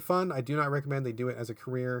games for fun. I do not recommend they do it as a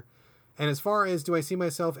career. And as far as, do I see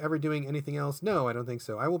myself ever doing anything else? No, I don't think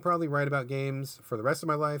so. I will probably write about games for the rest of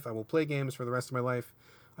my life. I will play games for the rest of my life.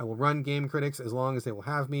 I will run Game Critics as long as they will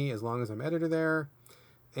have me, as long as I'm editor there.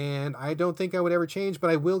 And I don't think I would ever change, but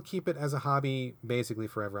I will keep it as a hobby basically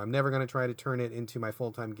forever. I'm never going to try to turn it into my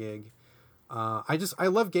full-time gig. I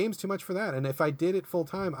love games too much for that. And if I did it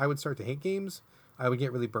full-time, I would start to hate games. I would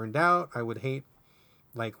get really burned out. I would hate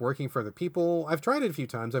like working for other people. I've tried it a few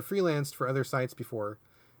times. I've freelanced for other sites before,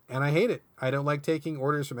 and I hate it. I don't like taking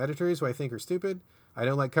orders from editors who I think are stupid. I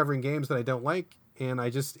don't like covering games that I don't like. And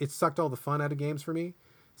it sucked all the fun out of games for me.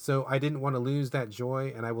 So I didn't want to lose that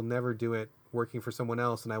joy, and I will never do it working for someone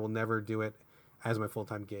else, and I will never do it as my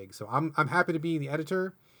full-time gig. So I'm happy to be the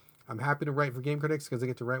editor. I'm happy to write for Game Critics, because I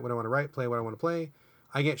get to write what I want to write, play what I want to play.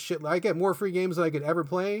 I get more free games than I could ever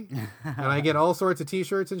play, and I get all sorts of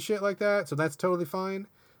t-shirts and shit like that. So that's totally fine,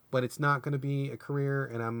 but it's not going to be a career,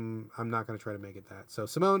 and I'm not going to try to make it that. So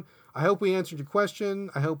Simone, I hope we answered your question.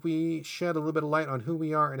 I hope we shed a little bit of light on who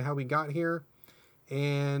we are and how we got here.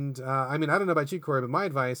 And I mean, I don't know about you, Corey, but my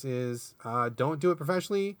advice is don't do it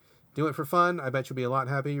professionally. Do it for fun. I bet you'll be a lot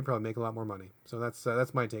happier. You'll probably make a lot more money. So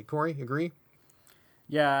that's my take. Corey, agree?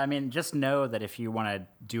 Yeah, I mean, just know that if you want to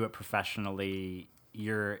do it professionally,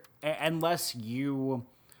 unless you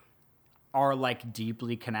are like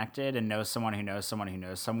deeply connected and know someone who knows someone who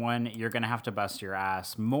knows someone, you're going to have to bust your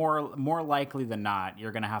ass. More likely than not,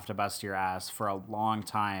 you're going to have to bust your ass for a long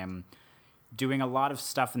time, doing a lot of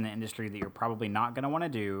stuff in the industry that you're probably not going to want to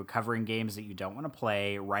do, covering games that you don't want to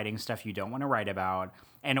play, writing stuff you don't want to write about,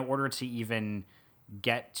 in order to even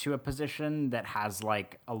get to a position that has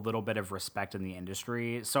like a little bit of respect in the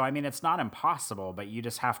industry. So, I mean, it's not impossible, but you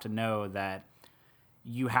just have to know that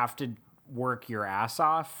you have to work your ass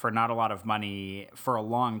off for not a lot of money for a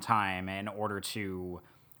long time in order to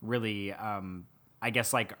really I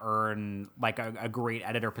guess like earn like a great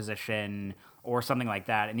editor position or something like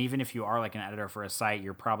that. And even if you are like an editor for a site,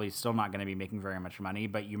 you're probably still not going to be making very much money,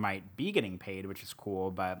 but you might be getting paid, which is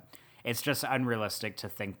cool. But it's just unrealistic to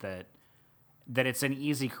think that it's an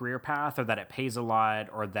easy career path, or that it pays a lot,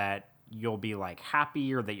 or that you'll be like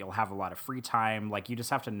happy, or that you'll have a lot of free time. Like, you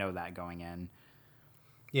just have to know that going in.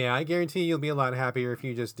 Yeah, I guarantee you'll be a lot happier if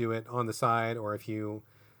you just do it on the side, or if you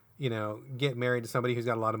get married to somebody who's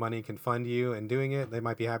got a lot of money and can fund you and doing it. They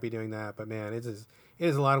might be happy doing that, but man, it is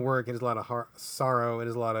a lot of work. It is a lot of sorrow. It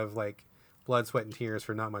is a lot of like blood, sweat, and tears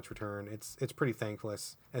for not much return. It's pretty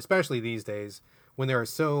thankless, especially these days when there are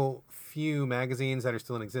so few magazines that are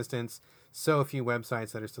still in existence, so few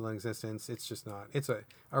websites that are still in existence. It's just not. It's a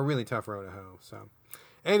really tough road to hoe. So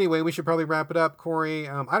anyway, we should probably wrap it up, Corey.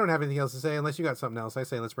 I don't have anything else to say unless you got something else. I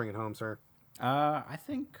say let's bring it home, sir. I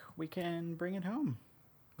think we can bring it home.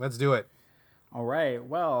 Let's do it. All right.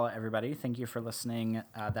 Well, everybody, thank you for listening.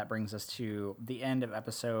 That brings us to the end of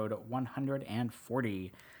episode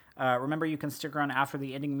 140. Remember, you can stick around after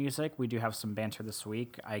the ending music. We do have some banter this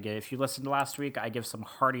week. If you listened last week, I give some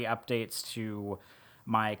hearty updates to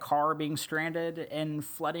my car being stranded in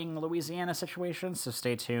flooding Louisiana situation. So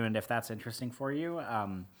stay tuned if that's interesting for you.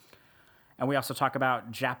 And we also talk about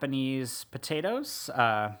Japanese potatoes.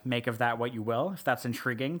 Make of that what you will. If that's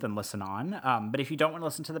intriguing, then listen on. But if you don't want to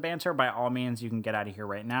listen to the banter, by all means, you can get out of here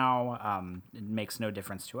right now. It makes no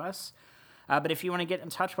difference to us. But if you want to get in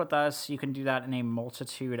touch with us, you can do that in a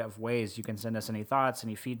multitude of ways. You can send us any thoughts,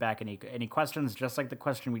 any feedback, any questions, just like the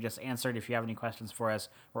question we just answered. If you have any questions for us,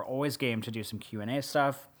 we're always game to do some Q&A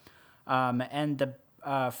stuff. And the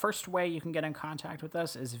first way you can get in contact with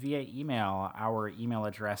us is via email. Our email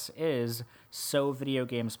address is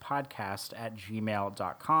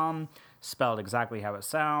sovideogamespodcast@gmail.com, spelled exactly how it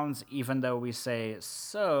sounds. Even though we say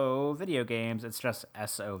so video games, it's just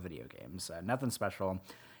SO video games. Nothing special.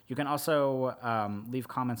 You can also leave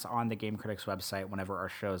comments on the Game Critics website whenever our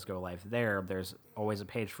shows go live there. There's always a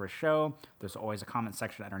page for a show. There's always a comment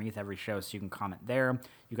section underneath every show, so you can comment there.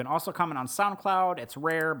 You can also comment on SoundCloud. It's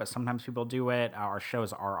rare, but sometimes people do it. Our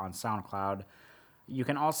shows are on SoundCloud. You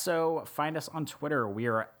can also find us on Twitter. We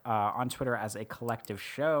are on Twitter as a collective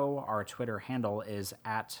show. Our Twitter handle is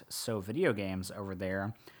 @SoVideoGames over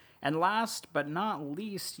there. And last but not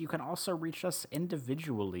least, you can also reach us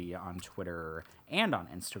individually on Twitter and on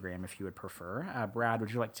Instagram if you would prefer. Brad,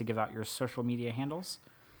 would you like to give out your social media handles?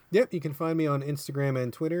 Yep, you can find me on Instagram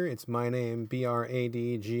and Twitter. It's my name,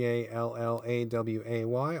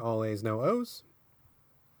 BradGallaway, all A's, no O's.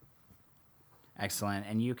 Excellent.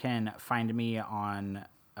 And you can find me on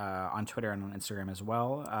Twitter and on Instagram as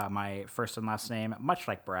well. My first and last name, much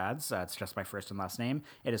like Brad's, it's just my first and last name.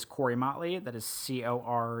 It is Corey Motley. That is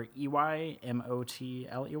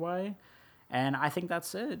CoreyMotley. And I think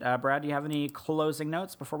that's it. Brad, do you have any closing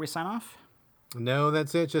notes before we sign off? No,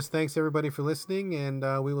 that's it. Just thanks everybody for listening, and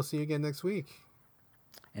we will see you again next week.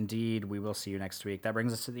 Indeed, we will see you next week. That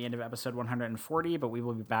brings us to the end of episode 140, but we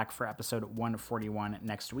will be back for episode 141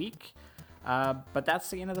 next week. But that's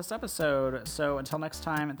the end of this episode. So until next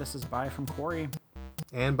time, this is bye from Corey.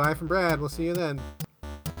 And bye from Brad. We'll see you then.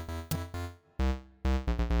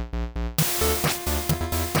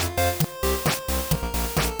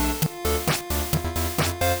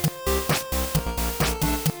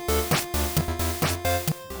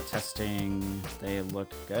 Testing. They look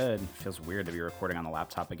good. Feels weird to be recording on the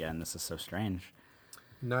laptop again. This is so strange.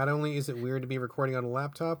 Not only is it weird to be recording on a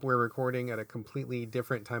laptop, we're recording at a completely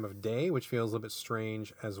different time of day, which feels a little bit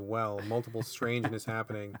strange as well. Multiple strangeness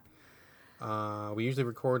happening. We usually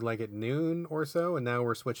record like at noon or so, and now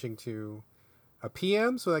we're switching to a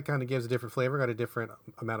PM, so that kind of gives a different flavor. Got a different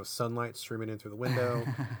amount of sunlight streaming in through the window.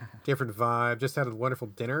 Different vibe. Just had a wonderful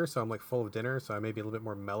dinner, so I'm like full of dinner, so I may be a little bit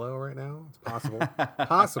more mellow right now. It's possible.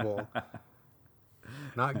 Possible.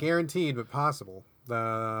 Not guaranteed, but possible.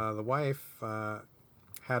 The wife...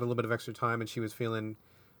 had a little bit of extra time and she was feeling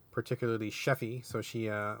particularly chefy, so she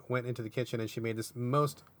went into the kitchen and she made this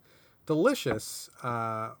most delicious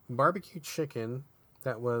barbecue chicken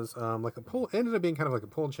that was like ended up being kind of like a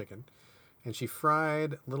pulled chicken, and she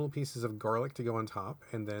fried little pieces of garlic to go on top,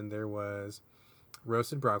 and then there was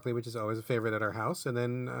roasted broccoli, which is always a favorite at our house, and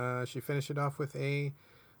then she finished it off with a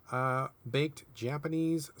baked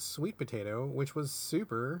Japanese sweet potato, which was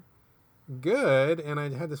super good. And I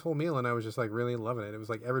had this whole meal and I was just like really loving it. It was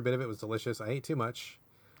like every bit of it was delicious. I ate too much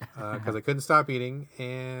because I couldn't stop eating,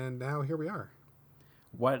 and now here we are.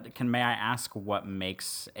 May I ask what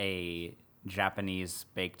makes a Japanese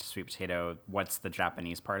baked sweet potato? What's the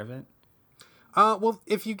Japanese part of it? Well,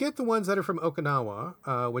 if you get the ones that are from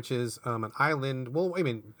Okinawa, which is an island, well, I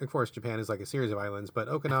mean, of course, Japan is like a series of islands, but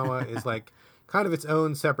Okinawa is like kind of its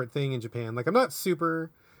own separate thing in Japan. Like, I'm not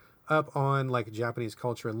super up on like Japanese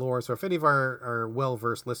culture and lore, so if any of our well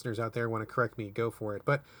versed listeners out there want to correct me, go for it.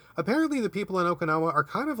 But apparently, the people in Okinawa are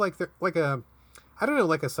kind of like they're like a, I don't know,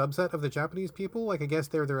 like a subset of the Japanese people. Like, I guess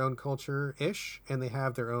they're their own culture ish, and they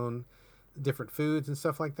have their own different foods and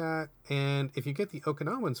stuff like that. And if you get the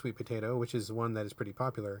Okinawan sweet potato, which is one that is pretty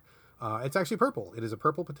popular, it's actually purple. It is a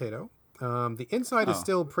purple potato. The inside is Oh.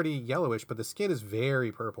 still pretty yellowish, but the skin is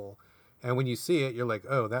very purple. And when you see it, you're like,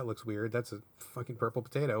 oh, that looks weird. That's a fucking purple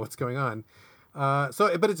potato. What's going on?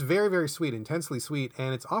 But it's very, very sweet, intensely sweet,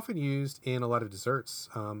 and it's often used in a lot of desserts.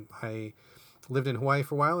 I lived in Hawaii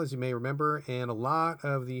for a while, as you may remember, and a lot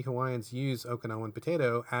of the Hawaiians use Okinawan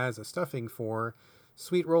potato as a stuffing for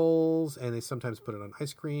sweet rolls, and they sometimes put it on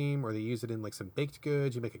ice cream, or they use it in like some baked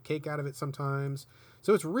goods. You make a cake out of it sometimes,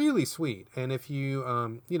 so it's really sweet. And if you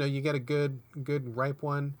you get a good ripe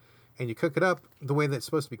one, and you cook it up the way that it's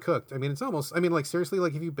supposed to be cooked, I mean, it's almost, I mean, like, seriously,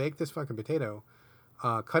 like, if you bake this fucking potato,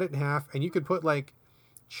 cut it in half, and you could put like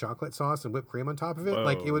chocolate sauce and whipped cream on top of it,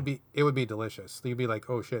 like, Whoa. it would be delicious. You'd be like,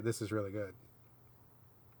 oh shit, this is really good.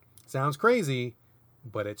 Sounds crazy,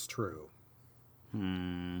 but it's true.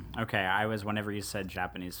 Okay, I was, whenever you said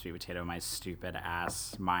Japanese sweet potato, my stupid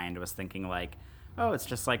ass mind was thinking like, oh, it's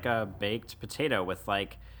just like a baked potato with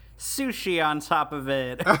like sushi on top of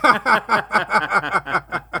it.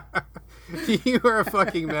 You are a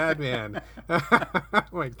fucking madman. Oh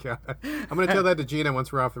my god. I'm gonna tell that to Gina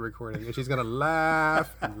once we're off the recording, and she's gonna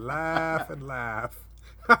laugh and laugh and laugh.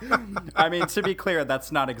 I mean, to be clear,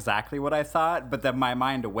 that's not exactly what I thought, but then my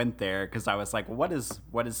mind went there because I was like, what is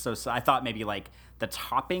so I thought maybe like the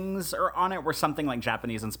toppings are on it were something like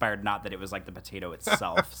Japanese inspired, not that it was like the potato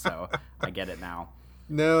itself. So I get it now.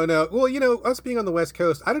 No, no. Well, us being on the West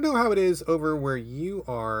Coast, I don't know how it is over where you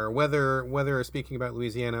are, whether speaking about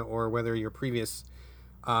Louisiana or whether your previous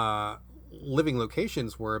uh, living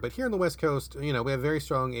locations were, but here on the West Coast, we have very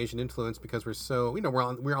strong Asian influence because we're so,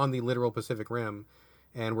 we're on the literal Pacific Rim,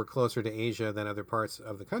 and we're closer to Asia than other parts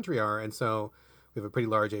of the country are, and so we have a pretty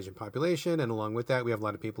large Asian population, and along with that, we have a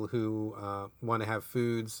lot of people who want to have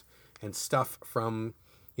foods and stuff from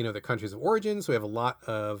the countries of origin. So we have a lot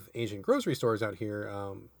of Asian grocery stores out here,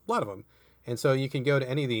 a lot of them. And so you can go to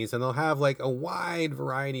any of these and they'll have like a wide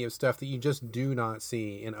variety of stuff that you just do not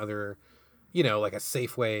see in other, like a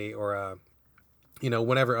Safeway or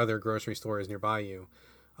whatever other grocery store is nearby you.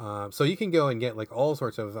 So you can go and get like all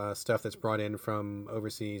sorts of stuff that's brought in from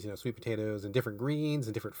overseas, sweet potatoes and different greens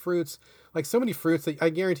and different fruits, like so many fruits that I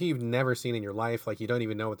guarantee you've never seen in your life. Like, you don't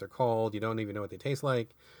even know what they're called. You don't even know what they taste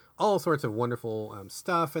like. All sorts of wonderful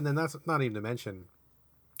stuff. And then that's not even to mention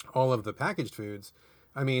all of the packaged foods.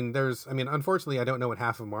 Unfortunately, I don't know what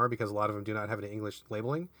half of them are because a lot of them do not have any English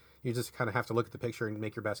labeling. You just kind of have to look at the picture and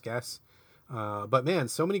make your best guess. But man,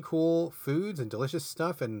 so many cool foods and delicious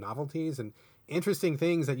stuff and novelties and interesting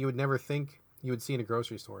things that you would never think you would see in a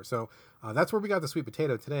grocery store. So that's where we got the sweet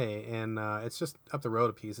potato today. And it's just up the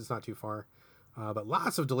road a piece. It's not too far. But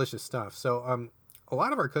lots of delicious stuff. So a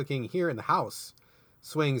lot of our cooking here in the house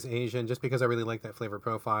swings Asian just because I really like that flavor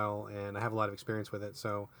profile and I have a lot of experience with it.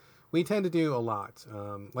 So we tend to do a lot.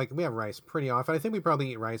 Like, we have rice pretty often. I think we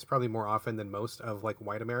probably eat rice probably more often than most of like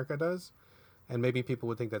white America does. And maybe people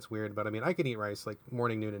would think that's weird, but I mean, I could eat rice like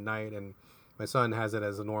morning, noon, and night. And my son has it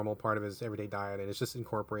as a normal part of his everyday diet, and it's just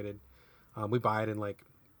incorporated. We buy it in like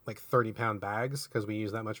 30-pound bags because we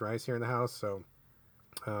use that much rice here in the house. So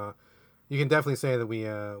you can definitely say that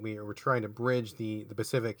we're trying to bridge the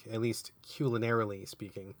Pacific, at least culinarily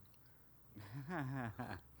speaking.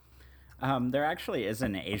 There actually is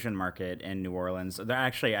an Asian market in New Orleans. There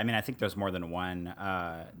actually, I mean, I think there's more than one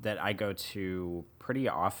that I go to pretty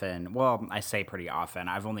often. Well, I say pretty often.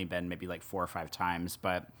 I've only been maybe like 4 or 5 times,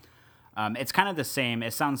 but it's kind of the same.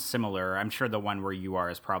 It sounds similar. I'm sure the one where you are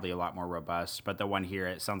is probably a lot more robust, but the one here,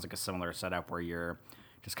 it sounds like a similar setup where you're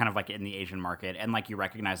just kind of like in the Asian market and like you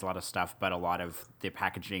recognize a lot of stuff, but a lot of the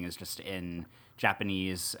packaging is just in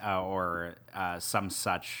Japanese or some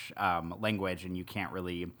such language, and you can't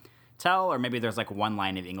really tell, or maybe there's like one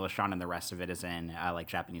line of English on and the rest of it is in like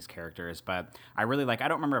Japanese characters. But I really like, I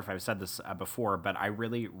don't remember if I've said this before, but I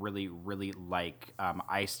really, really, really like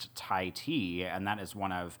iced Thai tea. And that is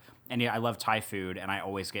one of, and yeah, I love Thai food, and I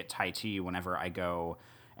always get Thai tea whenever I go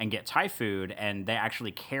and get Thai food. And they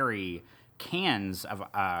actually carry cans of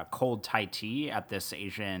cold Thai tea at this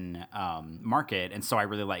Asian market. And so I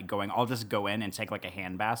really like going, I'll just go in and take like a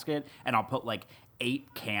hand basket and I'll put like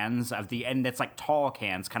 8 cans of and it's like tall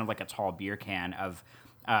cans, kind of like a tall beer can of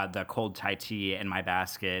the cold Thai tea in my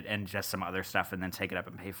basket and just some other stuff, and then take it up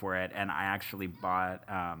and pay for it. And I actually bought.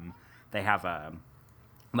 They have a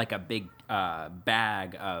big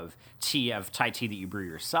bag of Thai tea that you brew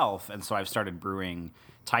yourself, and so I've started brewing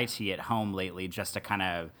Thai tea at home lately just to kind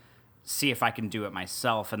of see if I can do it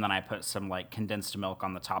myself, and then I put some like condensed milk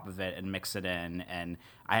on the top of it and mix it in, and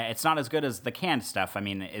it's not as good as the canned stuff. I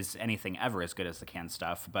mean, is anything ever as good as the canned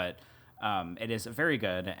stuff? But it is very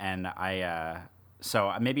good, and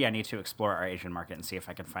so maybe I need to explore our Asian market and see if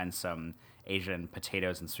I can find some Asian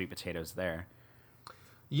potatoes and sweet potatoes there.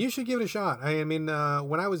 You should give it a shot. I mean,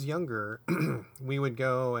 when I was younger, we would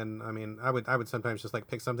go and I mean, I would sometimes just like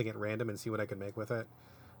pick something at random and see what I could make with it.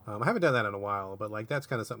 I haven't done that in a while, but like that's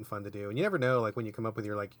kind of something fun to do. And you never know, like when you come up with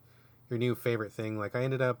your new favorite thing. Like I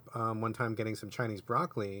ended up one time getting some Chinese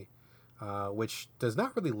broccoli, which does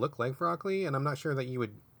not really look like broccoli, and I'm not sure that you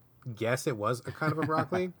would guess it was a kind of a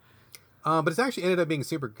broccoli. But it's actually ended up being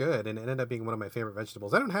super good, and it ended up being one of my favorite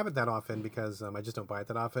vegetables. I don't have it that often because I just don't buy it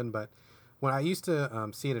that often. But when I used to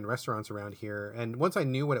see it in restaurants around here, and once I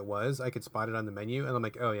knew what it was, I could spot it on the menu, and I'm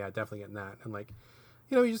like, oh yeah, definitely getting that. And like,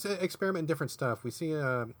 you just experiment in different stuff. We see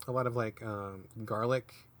a lot of like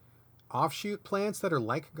garlic offshoot plants that are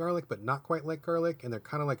like garlic but not quite like garlic, and they're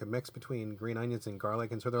kind of like a mix between green onions and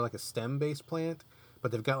garlic, and so they're like a stem-based plant,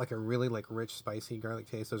 but they've got like a really like rich, spicy garlic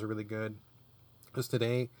taste. Those are really good. Just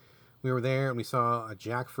today, we were there and we saw a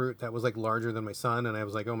jackfruit that was like larger than my son, and I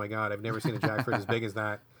was like, oh my god, I've never seen a jackfruit as big as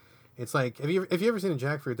that. It's like, if you ever seen a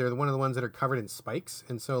jackfruit, they're one of the ones that are covered in spikes,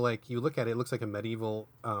 and so like you look at it, it looks like a medieval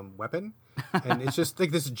weapon, and it's just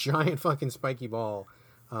like this giant fucking spiky ball.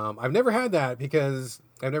 I've never had that because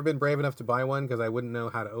I've never been brave enough to buy one because I wouldn't know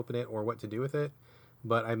how to open it or what to do with it.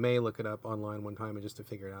 But I may look it up online one time and just to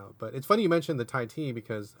figure it out. But it's funny you mentioned the Thai tea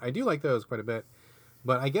because I do like those quite a bit.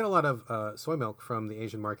 But I get a lot of soy milk from the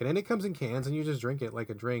Asian market, and it comes in cans, and you just drink it like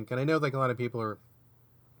a drink. And I know like a lot of people are,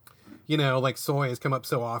 like soy has come up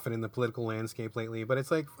so often in the political landscape lately, but it's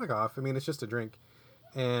like fuck off. I mean, it's just a drink.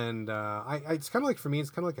 And it's kind of like for me, it's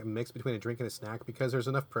kind of like a mix between a drink and a snack because there's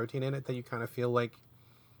enough protein in it that you kind of feel like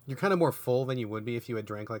you're kind of more full than you would be if you had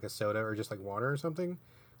drank like a soda or just like water or something.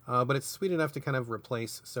 But it's sweet enough to kind of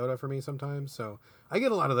replace soda for me sometimes. So I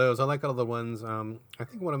get a lot of those. I like all the ones. I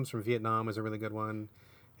think one of them's from Vietnam is a really good one.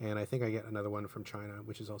 And I think I get another one from China,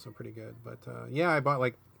 which is also pretty good. But yeah, I bought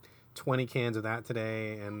like 20 cans of that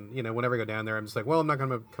today. And, whenever I go down there, I'm just like, well, I'm not going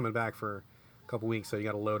to be coming back for a couple weeks. So you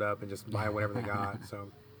got to load up and just buy whatever they got.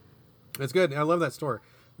 So it's good. I love that store.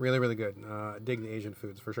 Really, really good. Dig the Asian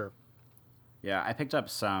foods for sure. Yeah, I picked up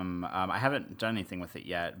some. I haven't done anything with it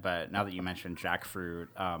yet, but now that you mentioned jackfruit,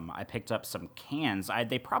 I picked up some cans.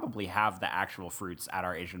 They probably have the actual fruits at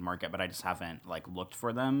our Asian market, but I just haven't like looked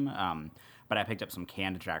for them. But I picked up some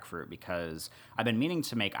canned jackfruit because I've been meaning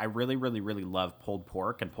to make. I really, really, really love pulled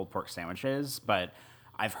pork and pulled pork sandwiches, but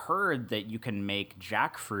I've heard that you can make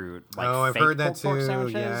jackfruit like I've fake heard that pulled pork too.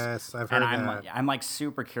 sandwiches. Yes, I've heard that. I'm like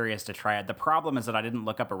super curious to try it. The problem is that I didn't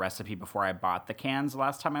look up a recipe before I bought the cans the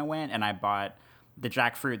last time I went, and I bought the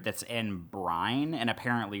jackfruit that's in brine, and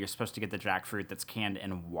apparently you're supposed to get the jackfruit that's canned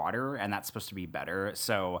in water, and that's supposed to be better.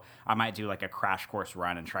 So I might do like a crash course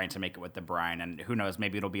run and trying to make it with the brine, and who knows,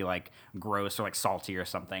 maybe it'll be like gross or like salty or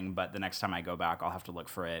something, but the next time I go back, I'll have to look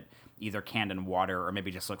for it either canned in water or maybe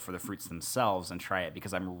just look for the fruits themselves and try it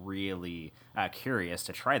because I'm really curious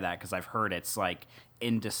to try that because I've heard it's like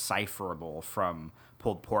indecipherable from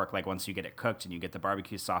pulled pork, like once you get it cooked and you get the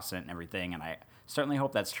barbecue sauce in it and everything, and I certainly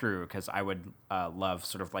hope that's true because I would love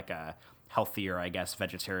sort of like a healthier, I guess,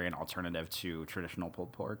 vegetarian alternative to traditional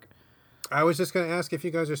pulled pork. I was just going to ask if you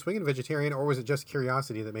guys are swinging vegetarian, or was it just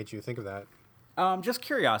curiosity that made you think of that? Just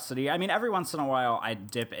curiosity. I mean, every once in a while, I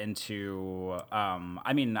dip into.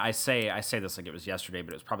 I mean, I say this like it was yesterday,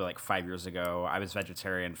 but it was probably like 5 years ago. I was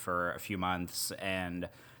vegetarian for a few months, and I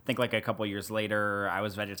think like a couple years later, I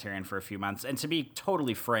was vegetarian for a few months. And to be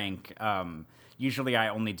totally frank, usually I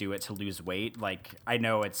only do it to lose weight. Like I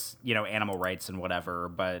know it's animal rights and whatever,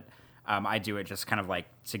 but I do it just kind of like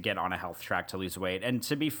to get on a health track to lose weight. And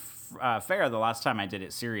to be fair, the last time I did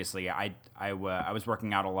it seriously, I was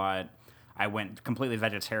working out a lot. I went completely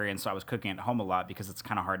vegetarian, so I was cooking at home a lot because it's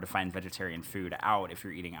kind of hard to find vegetarian food out if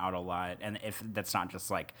you're eating out a lot, and if that's not just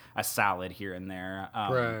like a salad here and there.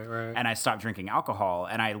 Right. And I stopped drinking alcohol,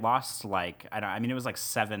 and I lost like it was like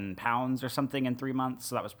 7 pounds or something in 3 months,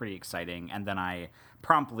 so that was pretty exciting. And then I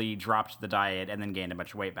promptly dropped the diet and then gained a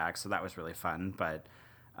bunch of weight back, so that was really fun. But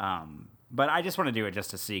I just want to do it just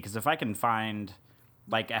to see, because if I can find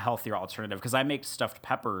like a healthier alternative, because I make stuffed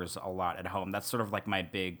peppers a lot at home. That's sort of like my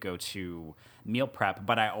big go-to meal prep,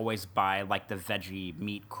 but I always buy like the veggie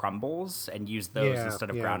meat crumbles and use those instead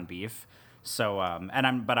of ground beef. So,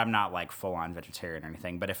 but I'm not like full on vegetarian or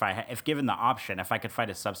anything. But if given the option, if I could find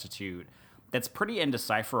a substitute that's pretty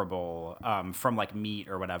indecipherable from like meat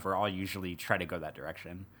or whatever, I'll usually try to go that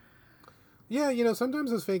direction. Yeah,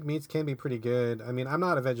 sometimes those fake meats can be pretty good. I mean, I'm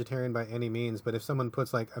not a vegetarian by any means, but if someone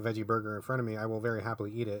puts like a veggie burger in front of me, I will very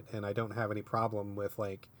happily eat it, and I don't have any problem with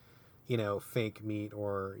like, fake meat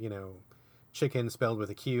or, chicken spelled with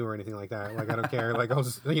a Q or anything like that. Like, I don't care. Like, I'll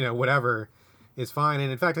just, whatever is fine.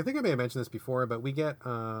 And in fact, I think I may have mentioned this before, but we get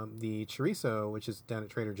the chorizo, which is down at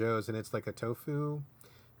Trader Joe's, and it's like a tofu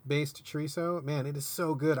based chorizo. Man, it is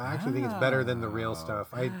so good. I actually think it's better than the real stuff.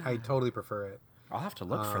 I totally prefer it. I'll have to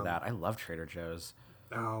look for that. I love Trader Joe's.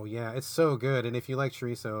 Oh yeah, it's so good. And if you like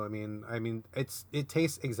chorizo, I mean, it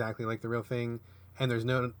tastes exactly like the real thing, and there's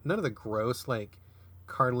none of the gross like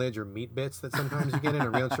cartilage or meat bits that sometimes you get in a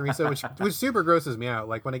real chorizo, which super grosses me out.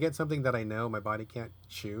 Like when I get something that I know my body can't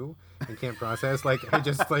chew and can't process, like I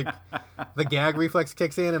just like the gag reflex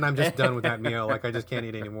kicks in, and I'm just done with that meal. Like I just can't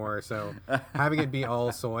eat anymore. So having it be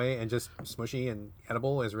all soy and just smushy and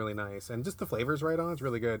edible is really nice, and just the flavors right on. It's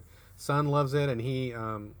really good. Son loves it, and he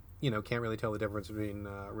can't really tell the difference between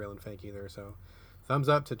real and fake either. So thumbs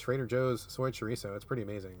up to Trader Joe's soy chorizo. It's pretty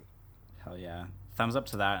amazing. Hell yeah. Thumbs up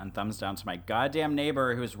to that, and thumbs down to my goddamn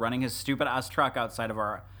neighbor who's running his stupid ass truck outside of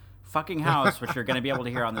our fucking house, which you're going to be able to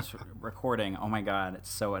hear on this recording. Oh my god,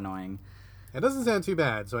 it's so annoying. It doesn't sound too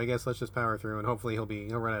bad, so I guess let's just power through, and hopefully he'll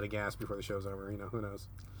run out of gas before the show's over. Who knows?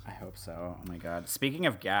 I hope so. Oh my god. Speaking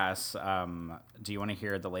of gas, do you want to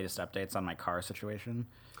hear the latest updates on my car situation?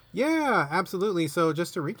 Yeah, absolutely. So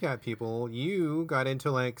just to recap, people, you got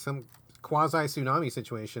into like some quasi tsunami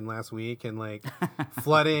situation last week, and like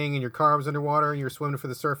flooding, and your car was underwater, and you were swimming for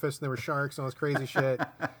the surface, and there were sharks and all this crazy shit.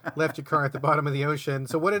 Left your car at the bottom of the ocean.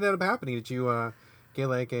 So what ended up happening? Did you get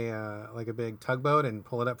like a big tugboat and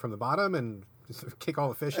pull it up from the bottom and just kick all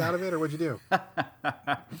the fish out of it, or what'd you do?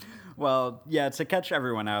 Well, yeah, to catch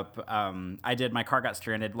everyone up, I did. My car got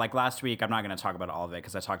stranded. Like last week, I'm not going to talk about all of it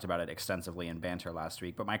because I talked about it extensively in banter last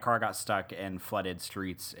week, but my car got stuck in flooded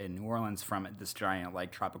streets in New Orleans from this giant,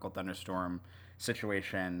 like, tropical thunderstorm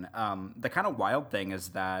situation. The kind of wild thing is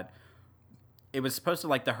that it was supposed to,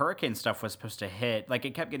 like, the hurricane stuff was supposed to hit. Like,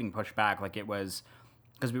 it kept getting pushed back. Like, it was...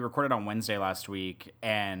 Because we recorded on Wednesday last week,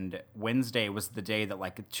 and Wednesday was the day that,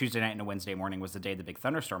 like, Tuesday night into Wednesday morning was the day the big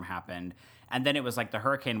thunderstorm happened. And then it was like the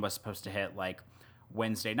hurricane was supposed to hit, like,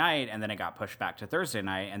 Wednesday night, and then it got pushed back to Thursday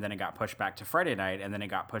night, and then it got pushed back to Friday night, and then it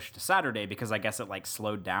got pushed to Saturday because I guess it, like,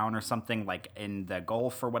 slowed down or something, like, in the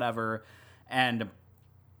Gulf or whatever. And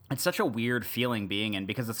it's such a weird feeling being in,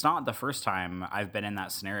 because it's not the first time I've been in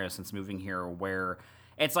that scenario since moving here where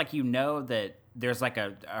it's like, that there's like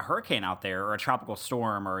a hurricane out there or a tropical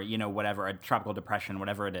storm or, whatever, a tropical depression,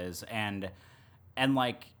 whatever it is. And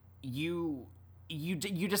like you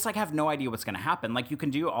just like have no idea what's going to happen. Like you can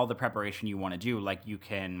do all the preparation you want to do. Like you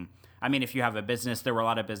can, I mean, if you have a business, there were a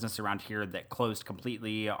lot of business around here that closed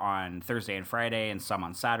completely on Thursday and Friday and some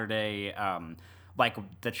on Saturday. Like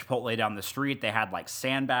the Chipotle down the street, they had like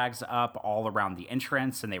sandbags up all around the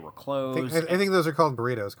entrance and they were closed. I think those are called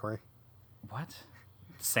burritos, Corey. What?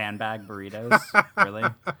 Sandbag burritos? Really?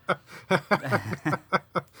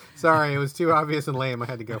 Sorry, it was too obvious and lame. I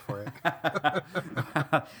had to go for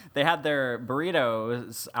it. They had their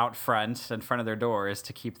burritos out front, in front of their doors,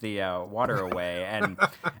 to keep the water away, and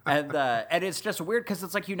it's just weird because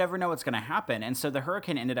it's like you never know what's going to happen. And so the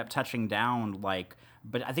hurricane ended up touching down, like,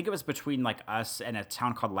 but I think it was between like us and a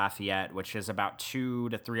town called Lafayette, which is about 2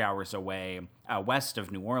 to 3 hours away west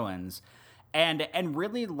of New Orleans, and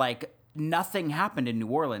really like. Nothing happened in New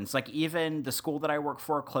Orleans. Like even the school that I work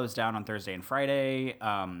for closed down on Thursday and Friday.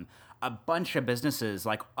 A bunch of businesses,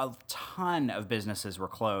 like a ton of businesses were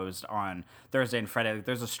closed on Thursday and Friday.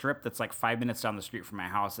 There's a strip that's like 5 minutes down the street from my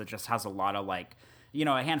house that just has a lot of like,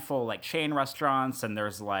 a handful of like chain restaurants, and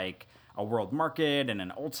there's like a World Market and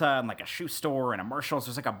an Ulta and like a shoe store and a Marshalls.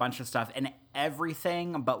 There's like a bunch of stuff, and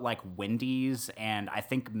everything but like Wendy's and I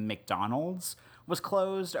think McDonald's was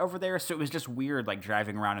closed over there. So it was just weird, like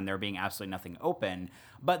driving around and there being absolutely nothing open.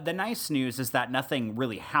 But the nice news is that nothing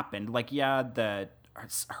really happened. Like, yeah, the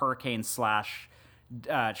hurricane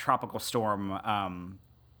 / tropical storm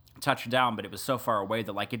touched down, but it was so far away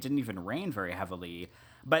that like it didn't even rain very heavily.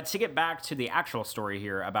 But to get back to the actual story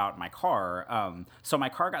here about my car, so my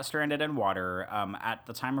car got stranded in water at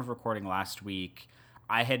the time of recording last week.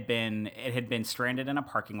 It had been stranded in a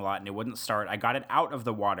parking lot and it wouldn't start. I got it out of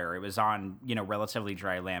the water. It was on, relatively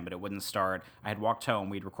dry land, but it wouldn't start. I had walked home.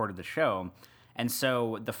 We'd recorded the show. And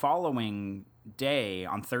so the following day,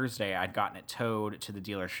 on Thursday, I'd gotten it towed to the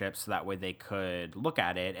dealership so that way they could look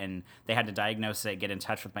at it, and they had to diagnose it, get in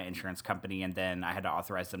touch with my insurance company, and then I had to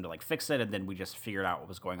authorize them to like fix it, and then we just figured out what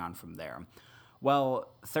was going on from there. Well,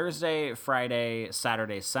 Thursday, Friday,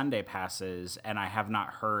 Saturday, Sunday passes, and I have not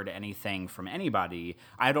heard anything from anybody.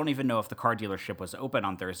 I don't even know if the car dealership was open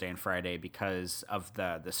on Thursday and Friday because of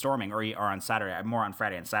the storming, or on Saturday, more on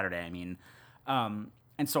Friday and Saturday, I mean.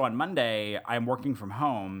 And so on Monday, I'm working from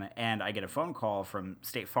home, and I get a phone call from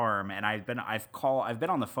State Farm, and I've been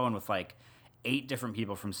on the phone with like 8 different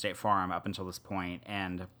people from State Farm up until this point,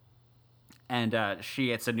 and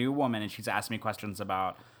it's a new woman, and she's asked me questions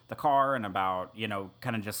about the car and about,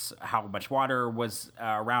 kind of just how much water was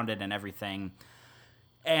around it and everything.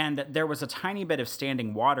 And there was a tiny bit of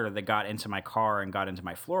standing water that got into my car and got into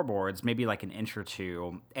my floorboards, maybe like an inch or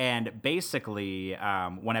two. And basically,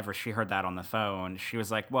 whenever she heard that on the phone, she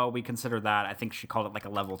was like, well, we consider that, I think she called it like a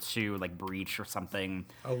level 2, like breach or something.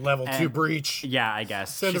 A level 2 breach. Yeah, I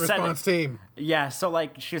guess. Send the response team. Yeah, so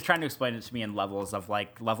like she was trying to explain it to me in levels of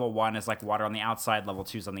like level 1 is like water on the outside, level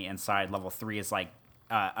 2 is on the inside, level 3 is like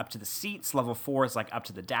up to the seats. Level 4 is like up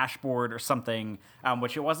to the dashboard or something,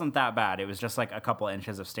 which it wasn't that bad. It was just like a couple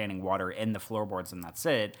inches of standing water in the floorboards, and that's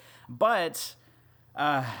it. But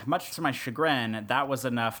much to my chagrin, that was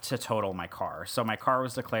enough to total my car. So my car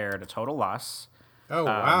was declared a total loss. Oh,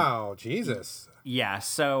 wow. Jesus. Yeah,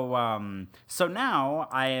 so now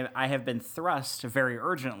I have been thrust very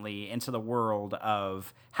urgently into the world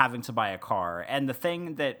of having to buy a car. And the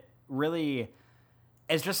thing that really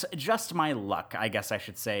is just my luck, I guess I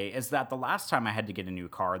should say, is that the last time I had to get a new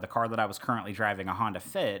car, the car that I was currently driving, a Honda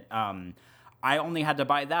Fit, I only had to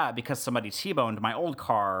buy that because somebody T-boned my old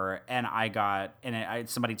car, and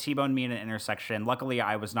somebody T-boned me in an intersection. Luckily,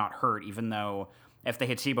 I was not hurt, even though if they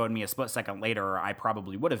had T-boned me a split second later, I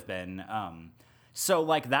probably would have been. So,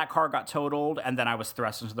 like, that car got totaled, and then I was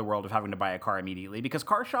thrust into the world of having to buy a car immediately, because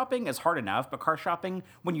car shopping is hard enough, but car shopping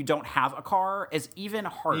when you don't have a car is even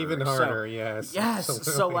harder. Even harder, yes. Yes,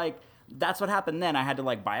 so, like, that's what happened then. I had to,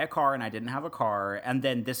 like, buy a car, and I didn't have a car, and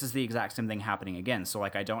then this is the exact same thing happening again. So,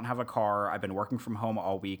 like, I don't have a car. I've been working from home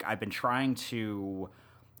all week. I've been trying to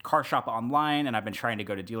car shop online, and I've been trying to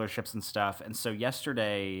go to dealerships and stuff. And so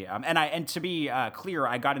yesterday, and to be clear,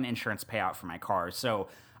 I got an insurance payout for my car, so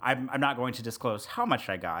I'm not going to disclose how much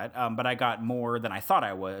I got, but I got more than I thought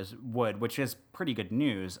I would, which is pretty good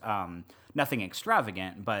news. Nothing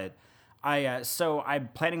extravagant, but so I'm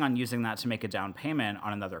planning on using that to make a down payment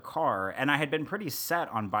on another car, and I had been pretty set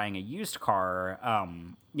on buying a used car,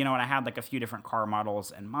 and I had like a few different car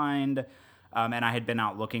models in mind, and I had been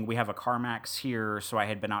out looking. We have a CarMax here, so I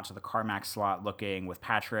had been out to the CarMax slot looking with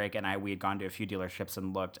Patrick, and we had gone to a few dealerships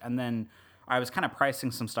and looked, and then I was kind of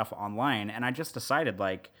pricing some stuff online, and I just decided,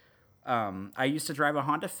 like, I used to drive a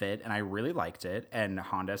Honda Fit, and I really liked it, and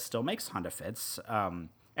Honda still makes Honda Fits. And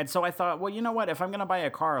so I thought, well, you know what? If I'm going to buy a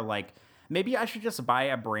car, like, maybe I should just buy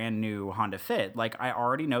a brand new Honda Fit. Like, I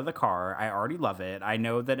already know the car. I already love it. I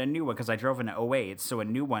know that a new one, because I drove an '08, so a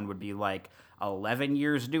new one would be, like, 11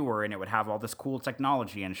 years newer, and it would have all this cool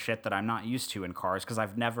technology and shit that I'm not used to in cars, because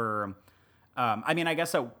I've never... I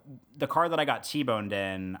guess the car that I got T-boned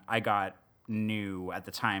in, I got new at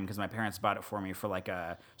the time because my parents bought it for me for like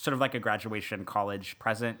a sort of like a graduation college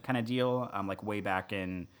present kind of deal, like way back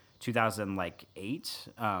in 2008.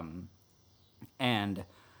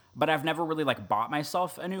 But I've never really like bought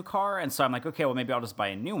myself a new car, and so I'm like, okay, well maybe I'll just buy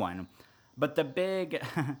a new one. But the big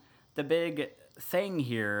thing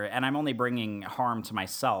here, and I'm only bringing harm to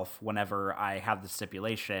myself whenever I have the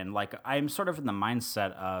stipulation, like I'm sort of in the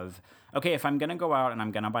mindset of, okay, if I'm gonna go out and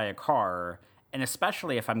I'm gonna buy a car, and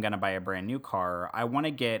especially if I'm going to buy a brand new car, I want to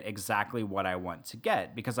get exactly what I want to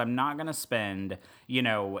get, because I'm not going to spend,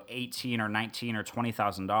 $18,000 or $19,000 or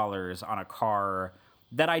 $20,000 on a car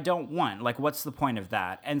that I don't want. Like, what's the point of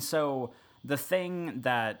that? And so the thing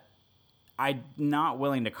that I'm not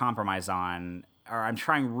willing to compromise on, or I'm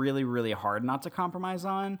trying really, really hard not to compromise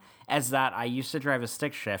on, is that I used to drive a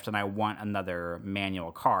stick shift, and I want another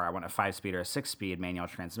manual car. I want a 5-speed or a 6-speed manual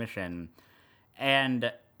transmission.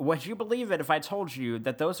 And would you believe it if I told you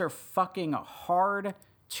that those are fucking hard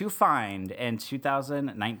to find in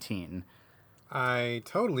 2019? I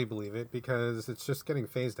totally believe it, because it's just getting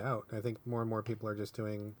phased out. I think more and more people are just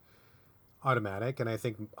doing automatic, and I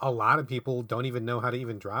think a lot of people don't even know how to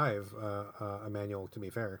even drive a manual, to be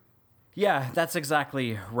fair. Yeah, that's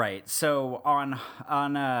exactly right. So on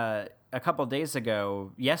a couple days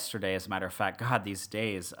ago, yesterday, as a matter of fact, God, these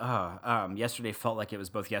days, yesterday felt like it was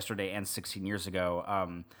both yesterday and 16 years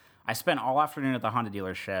ago. I spent all afternoon at the Honda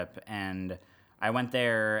dealership, and I went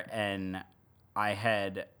there, and I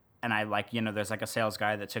had and I like, there's like a sales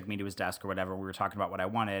guy that took me to his desk or whatever. We were talking about what I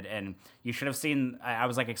wanted, and you should have seen. I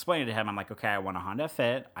was like explaining to him. I'm like, okay, I want a Honda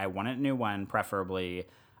Fit. I want a new one, preferably.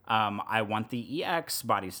 I want the EX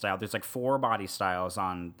body style. There's like 4 body styles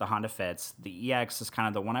on the Honda Fits. The EX is kind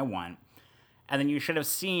of the one I want. And then you should have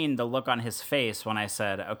seen the look on his face when I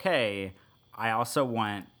said, okay, I also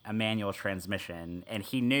want a manual transmission. And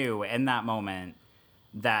he knew in that moment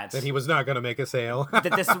that he was not going to make a sale.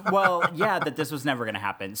 that this was never going to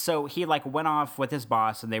happen. So he like went off with his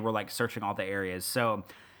boss and they were like searching all the areas. So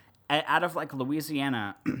out of like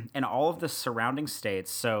Louisiana and all of the surrounding states,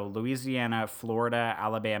 so Louisiana, Florida,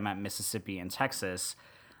 Alabama, Mississippi, and Texas,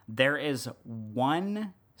 there is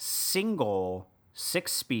one single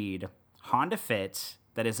 6-speed Honda Fit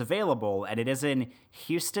that is available, and it is in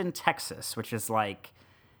Houston, Texas, which is like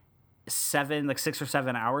 6 or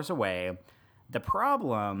 7 hours away. The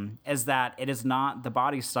problem is that it is not the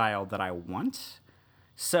body style that I want.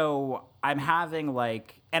 So I'm having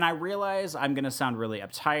like, and I realize I'm going to sound really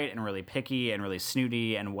uptight and really picky and really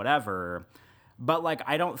snooty and whatever, but like,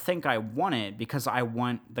 I don't think I want it because I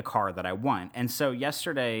want the car that I want. And so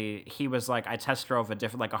yesterday he was like, I test drove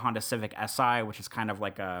like a Honda Civic SI, which is kind of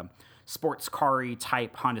like a sports car-y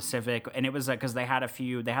type Honda Civic. And it was like, cause they had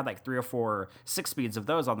like 3 or 4 6-speeds of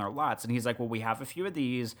those on their lots. And he's like, well, we have a few of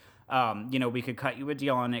these. We could cut you a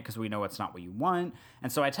deal on it because we know it's not what you want.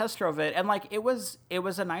 And so I test drove it, and like it was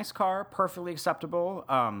a nice car, perfectly acceptable.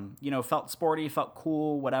 Felt sporty, felt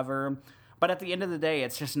cool, whatever. But at the end of the day,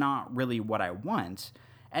 it's just not really what I want.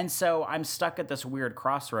 And so I'm stuck at this weird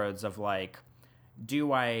crossroads of like,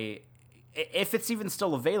 if it's even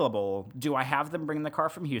still available, do I have them bring the car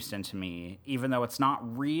from Houston to me, even though it's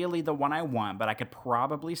not really the one I want, but I could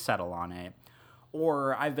probably settle on it?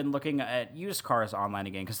 Or I've been looking at used cars online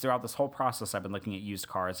again, because throughout this whole process, I've been looking at used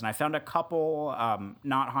cars. And I found a couple,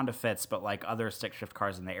 not Honda Fits, but like other stick shift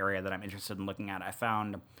cars in the area that I'm interested in looking at. I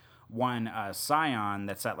found one Scion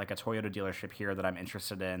that's at like a Toyota dealership here that I'm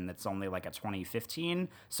interested in. That's only like a 2015,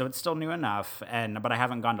 so it's still new enough. But I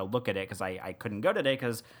haven't gone to look at it because I couldn't go today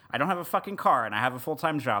because I don't have a fucking car and I have a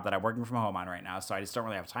full-time job that I'm working from home on right now, so I just don't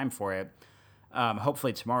really have time for it.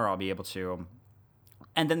 Hopefully tomorrow I'll be able to.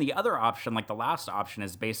 And then the other option, like the last option,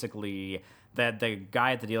 is basically that the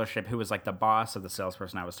guy at the dealership who was like the boss of the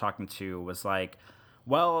salesperson I was talking to was like,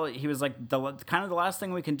 well, he was like, the last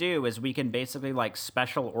thing we can do is we can basically like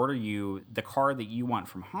special order you the car that you want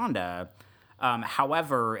from Honda.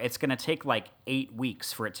 However, it's going to take like 8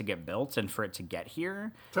 weeks for it to get built and for it to get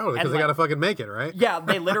here. Totally, because they got to fucking make it, right? Yeah,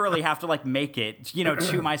 they literally have to like make it,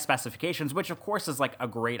 to my specifications, which of course is like a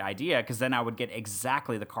great idea because then I would get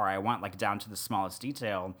exactly the car I want, like down to the smallest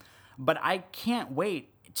detail. But I can't wait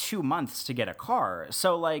 2 months to get a car.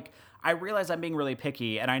 So like, I realize I'm being really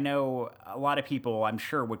picky, and I know a lot of people, I'm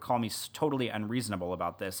sure, would call me totally unreasonable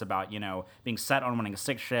about this, about, being set on wanting a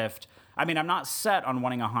stick shift. I mean, I'm not set on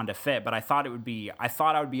wanting a Honda Fit, but I thought I would be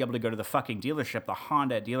able to go to the fucking dealership, the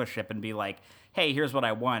Honda dealership, and be like, hey, here's what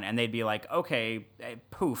I want. And they'd be like, okay,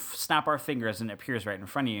 poof, snap our fingers, and it appears right in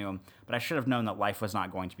front of you. But I should have known that life was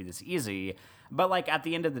not going to be this easy. But like at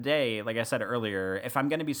the end of the day, like I said earlier, if I'm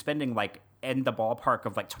going to be spending like in the ballpark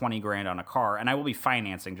of like $20,000 on a car, and I will be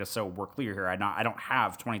financing, just so we're clear here, I don't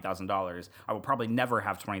have $20,000. I will probably never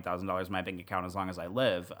have $20,000 in my bank account as long as I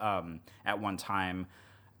live at one time.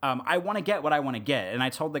 I want to get what I want to get. And I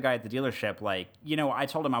told the guy at the dealership, like, I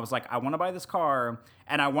told him, I was like, I want to buy this car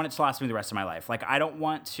and I want it to last me the rest of my life. Like, I don't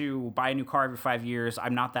want to buy a new car every 5 years.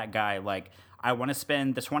 I'm not that guy. Like, I want to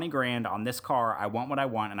spend the $20,000 on this car. I want what I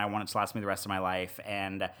want, and I want it to last me the rest of my life.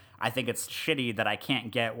 And I think it's shitty that I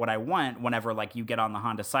can't get what I want whenever, like, you get on the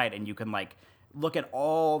Honda site and you can, like, look at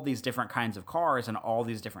all these different kinds of cars and all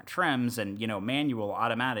these different trims and, manual,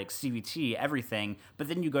 automatic, CVT, everything. But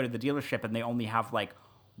then you go to the dealership and they only have, like,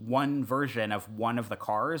 one version of one of the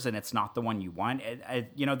cars, and it's not the one you want.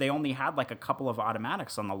 They only had, like, a couple of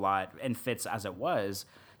automatics on the lot and Fits as it was.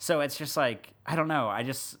 So it's just, like, I don't know.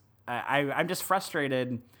 I'm just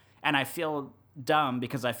frustrated, and I feel dumb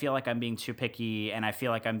because I feel like I'm being too picky, and I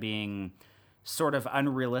feel like I'm being sort of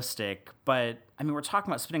unrealistic. But I mean, we're talking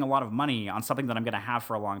about spending a lot of money on something that I'm going to have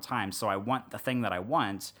for a long time. So I want the thing that I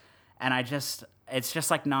want, and it's just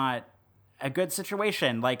like not a good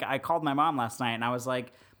situation. Like, I called my mom last night and I was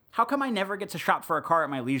like, how come I never get to shop for a car at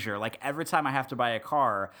my leisure? Like, every time I have to buy a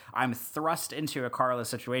car, I'm thrust into a carless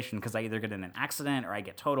situation because I either get in an accident or I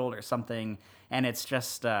get totaled or something. And it's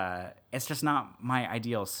just not my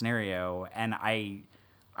ideal scenario. And I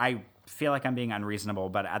feel like I'm being unreasonable,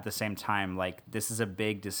 but at the same time, like, this is a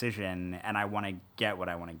big decision and I want to get what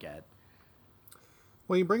I want to get.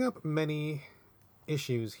 Well, you bring up many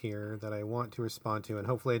issues here that I want to respond to, and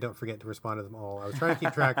hopefully I don't forget to respond to them all. I was trying to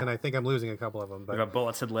keep track, and I think I'm losing a couple of them. You But have a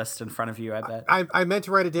bulleted list in front of you, I bet. I meant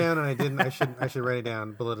to write it down, and I didn't. I should write it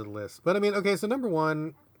down, bulleted list. But I mean, okay. So number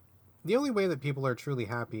one, the only way that people are truly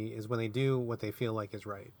happy is when they do what they feel like is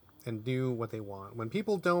right and do what they want. When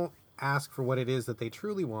people don't ask for what it is that they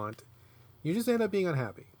truly want, you just end up being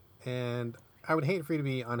unhappy. And I would hate for you to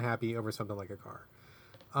be unhappy over something like a car.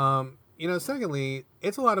 Secondly,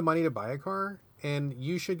 it's a lot of money to buy a car, and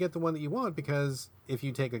you should get the one that you want because if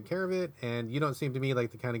you take good care of it, and you don't seem to me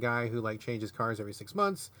like the kind of guy who like changes cars every 6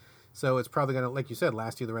 months, so it's probably going to, like you said,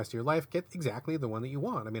 last you the rest of your life, get exactly the one that you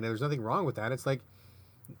want. I mean, there's nothing wrong with that. It's like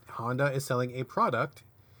Honda is selling a product.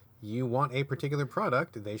 You want a particular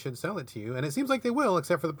product, they should sell it to you. And it seems like they will,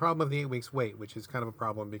 except for the problem of the 8 weeks wait, which is kind of a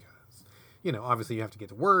problem because, obviously you have to get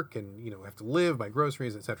to work and, have to live, buy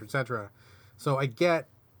groceries, et cetera, et cetera. So I get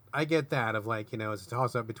that of like, it's a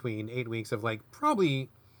toss up between 8 weeks of like probably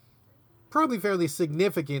fairly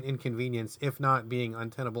significant inconvenience, if not being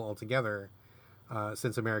untenable altogether,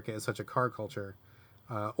 since America is such a car culture,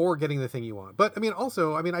 or getting the thing you want. But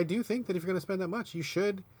I do think that if you're going to spend that much, you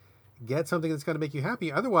should get something that's going to make you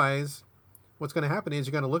happy. Otherwise, what's going to happen is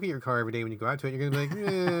you're going to look at your car every day when you go out to it. You're going to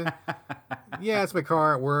be like, yeah, it's my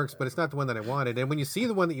car. It works, but it's not the one that I wanted. And when you see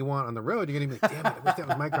the one that you want on the road, you're going to be like, damn it, I wish that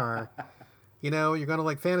was my car. You're going to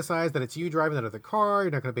like fantasize that it's you driving that other car.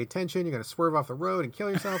 You're not going to pay attention. You're going to swerve off the road and kill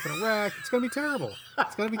yourself in a wreck. It's going to be terrible.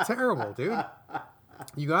 It's going to be terrible, dude.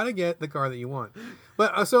 You got to get the car that you want.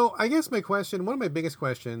 But so I guess one of my biggest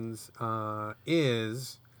questions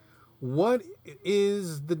is, what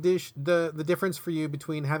is the difference for you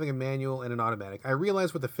between having a manual and an automatic? I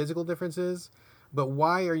realize what the physical difference is, but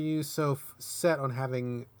why are you so set on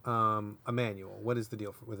having a manual? What is the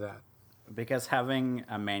deal with that? Because having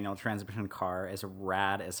a manual transmission car is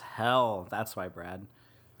rad as hell. That's why, Brad.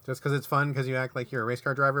 Just because it's fun because you act like you're a race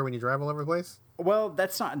car driver when you drive all over the place? Well,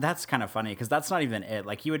 that's kind of funny because that's not even it.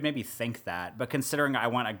 Like, you would maybe think that, but considering I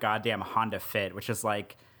want a goddamn Honda Fit, which is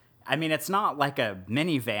like, I mean, it's not like a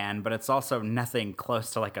minivan, but it's also nothing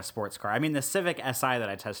close to like a sports car. I mean, the Civic Si that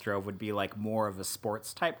I test drove would be like more of a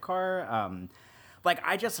sports type car.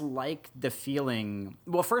 I just like the feeling.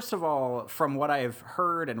 Well, first of all, from what I've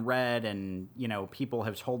heard and read and, people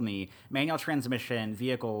have told me, manual transmission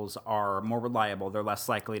vehicles are more reliable. They're less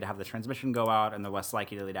likely to have the transmission go out, and they're less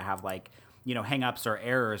likely to have hang-ups or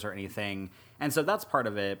errors or anything. And so that's part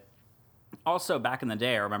of it. Also, back in the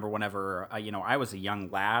day, I remember whenever, I was a young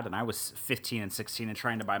lad and I was 15 and 16 and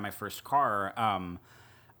trying to buy my first car,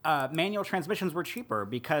 manual transmissions were cheaper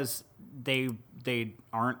because they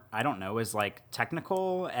aren't, I don't know, as like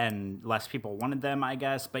technical and less people wanted them, I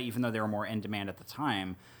guess. But even though they were more in demand at the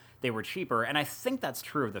time, they were cheaper. And I think that's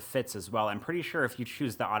true of the Fits as well. I'm pretty sure if you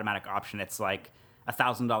choose the automatic option, it's like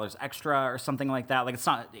 $1,000 extra or something like that. Like, it's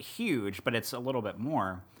not huge, but it's a little bit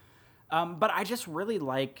more. But I just really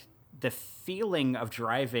like the feeling of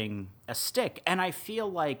driving a stick. And I feel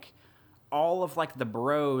like all of like the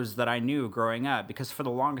bros that I knew growing up, because for the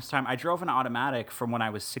longest time I drove an automatic from when I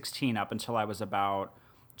was 16 up until I was about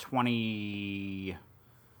 20,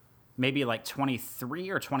 maybe like 23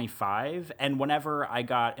 or 25. And whenever I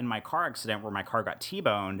got in my car accident where my car got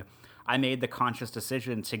T-boned, I made the conscious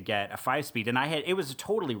decision to get a 5-speed. And it was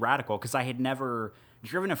totally radical because I had never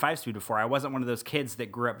driven a 5-speed before. I wasn't one of those kids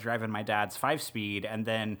that grew up driving my dad's 5-speed and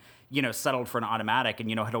then, settled for an automatic and,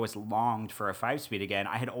 had always longed for a 5-speed again.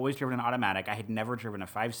 I had always driven an automatic. I had never driven a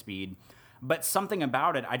 5-speed. But something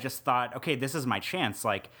about it, I just thought, okay, this is my chance.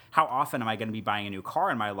 Like, how often am I going to be buying a new car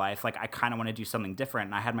in my life? Like, I kind of want to do something different.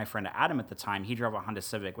 And I had my friend Adam at the time. He drove a Honda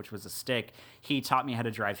Civic, which was a stick. He taught me how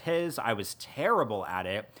to drive his. I was terrible at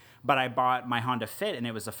it. But I bought my Honda Fit, and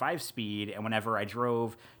it was a 5-speed, and whenever I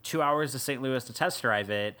drove 2 hours to St. Louis to test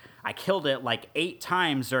drive it, I killed it like 8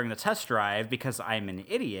 times during the test drive because I'm an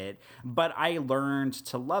idiot, but I learned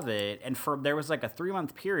to love it, and there was like a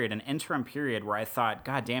 3-month period, an interim period, where I thought,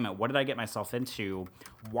 God damn it, what did I get myself into?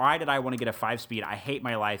 Why did I want to get a 5-speed? I hate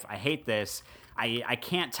my life. I hate this. I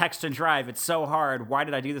can't text and drive. It's so hard. Why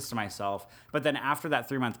did I do this to myself? But then after that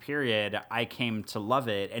 3-month period, I came to love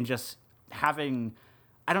it, and just having,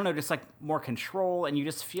 I don't know, just like more control, and you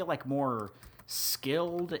just feel like more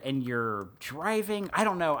skilled in your driving. I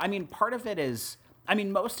don't know. I mean,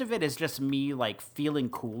 most of it is just me like feeling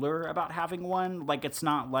cooler about having one. Like, it's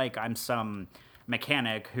not like I'm some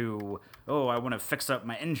mechanic who, I want to fix up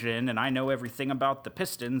my engine and I know everything about the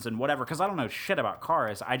pistons and whatever, because I don't know shit about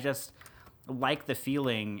cars. I just like the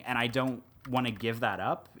feeling, and I don't want to give that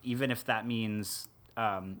up, even if that means,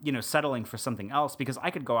 settling for something else, because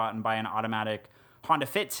I could go out and buy an automatic Honda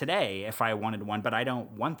Fit today if I wanted one, but I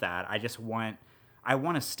don't want that. I I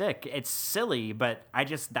want to stick. It's silly, but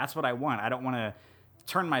that's what I want. I don't want to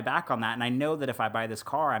turn my back on that. And I know that if I buy this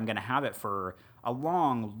car, I'm going to have it for a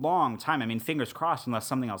long, long time. I mean, fingers crossed, unless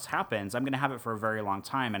something else happens, I'm going to have it for a very long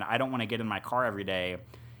time. And I don't want to get in my car every day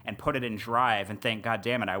and put it in drive and think, God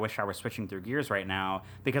damn it, I wish I were switching through gears right now,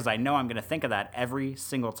 because I know I'm going to think of that every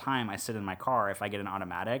single time I sit in my car if I get an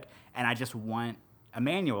automatic, and I just want a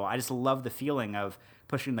manual. I just love the feeling of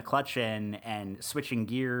pushing the clutch in and switching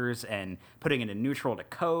gears and putting it in neutral to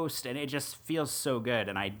coast, and it just feels so good,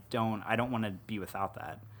 and I don't want to be without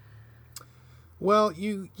that. Well,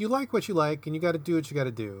 you like what you like, and you got to do what you got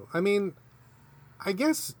to do. I mean, I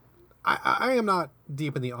guess I am not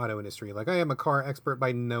deep in the auto industry. Like, I am a car expert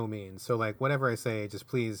by no means. So, like, whatever I say, just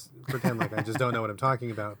please pretend like I just don't know what I'm talking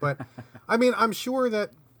about. But, I mean, I'm sure that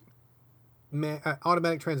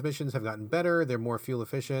automatic transmissions have gotten better. They're more fuel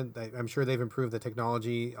efficient. I'm sure they've improved the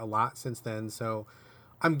technology a lot since then. So,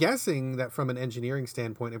 I'm guessing that from an engineering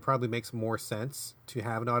standpoint, it probably makes more sense to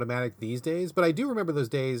have an automatic these days. But I do remember those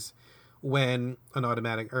days when an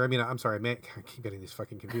automatic, or I mean, I'm sorry, I keep getting these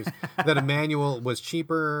fucking confused, that a manual was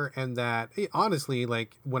cheaper, and that, honestly,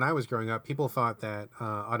 like, when I was growing up, people thought that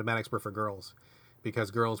automatics were for girls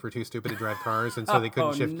because girls were too stupid to drive cars, and so they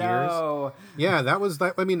couldn't shift gears. Yeah, that was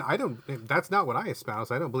that. I mean, that's not what I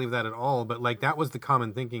espouse. I don't believe that at all, but, like, that was the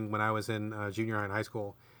common thinking when I was in junior high and high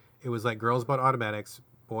school. It was like girls bought automatics,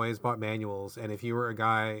 boys bought manuals, and if you were a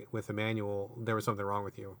guy with a manual, there was something wrong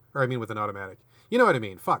with you. Or, I mean, with an automatic. You know what I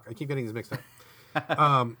mean? Fuck, I keep getting these mixed up.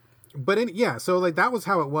 So, like, that was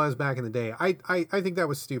how it was back in the day. I think that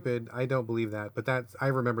was stupid. I don't believe that, but I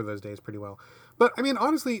remember those days pretty well. But, I mean,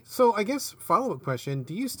 honestly, so I guess follow-up question,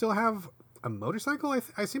 do you still have a motorcycle?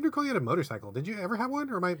 I seem to call you a motorcycle. Did you ever have one,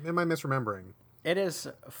 or am I misremembering? It is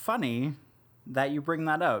funny that you bring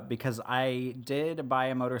that up, because I did buy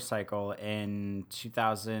a motorcycle in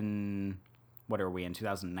 2000. What are we in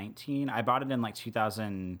 2019? I bought it in like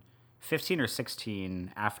 2015 or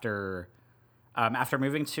 16 after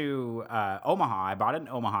moving to Omaha. I bought it in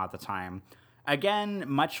Omaha at the time. Again,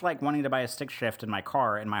 much like wanting to buy a stick shift in my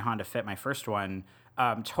car, in my Honda Fit, my first one,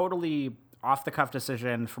 totally off the cuff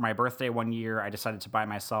decision. For my birthday one year, I decided to buy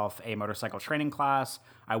myself a motorcycle training class.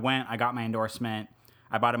 I went, I got my endorsement.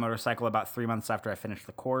 I bought a motorcycle about 3 months after I finished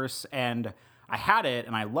the course, and I had it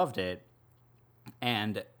and I loved it.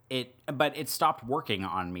 But it stopped working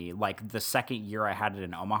on me like the second year I had it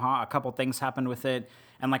in Omaha. A couple things happened with it,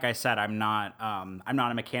 and like I said, I'm not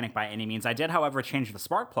a mechanic by any means. I did, however, change the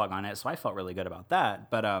spark plug on it, so I felt really good about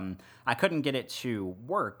that. But I couldn't get it to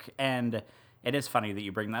work, and it is funny that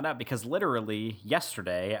you bring that up, because literally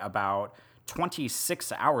yesterday, about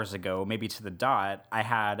 26 hours ago, maybe to the dot, I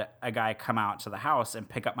had a guy come out to the house and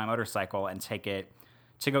pick up my motorcycle and take it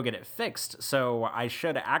to go get it fixed. So I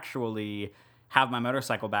should actually have my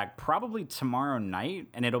motorcycle back probably tomorrow night,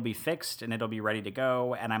 and it'll be fixed and it'll be ready to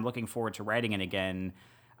go, and I'm looking forward to riding it again.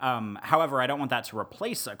 However, I don't want that to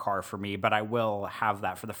replace a car for me, but I will have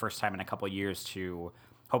that for the first time in a couple of years to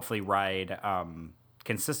hopefully ride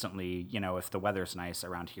consistently, if the weather's nice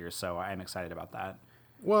around here. So I'm excited about that.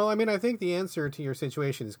 Well, I mean, I think the answer to your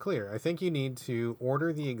situation is clear. I think you need to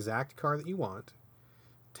order the exact car that you want.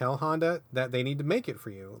 Tell Honda that they need to make it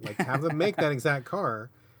for you. Like, have them make that exact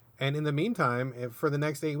car. And in the meantime, for the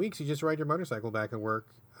next 8 weeks, you just ride your motorcycle back and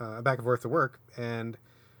forth to work. And,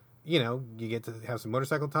 you get to have some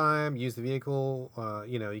motorcycle time, use the vehicle.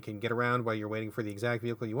 You can get around while you're waiting for the exact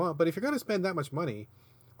vehicle you want. But if you're going to spend that much money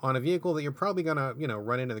on a vehicle that you're probably going to,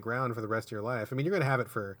 run into the ground for the rest of your life, I mean, you're going to have it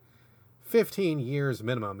for 15 years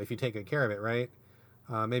minimum if you take good care of it, right?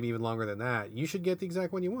 Maybe even longer than that. You should get the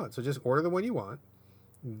exact one you want. So just order the one you want.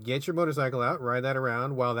 Get your motorcycle out, ride that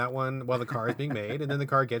around while the car is being made, and then the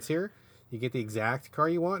car gets here. You get the exact car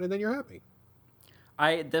you want, and then you're happy.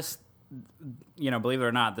 Believe it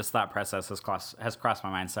or not, this thought process has crossed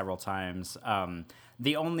my mind several times.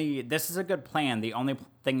 This is a good plan. The only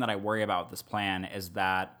thing that I worry about with this plan is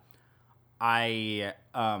that I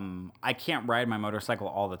can't ride my motorcycle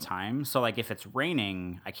all the time. So, like, if it's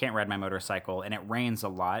raining, I can't ride my motorcycle, and it rains a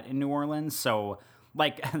lot in New Orleans. So,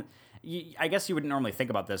 like, I guess you wouldn't normally think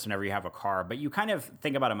about this whenever you have a car, but you kind of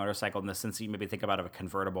think about a motorcycle in the sense that you maybe think about a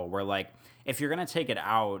convertible, where, like, if you're going to take it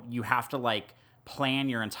out, you have to, like, plan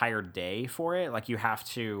your entire day for it. Like, you have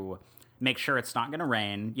to make sure it's not going to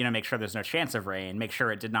rain, make sure there's no chance of rain, make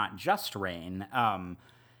sure it did not just rain,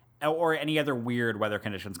 or any other weird weather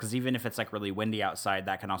conditions, because even if it's like really windy outside,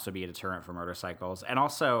 that can also be a deterrent for motorcycles. And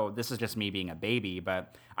also, this is just me being a baby,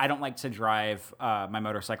 but I don't like to drive my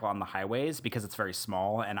motorcycle on the highways because it's very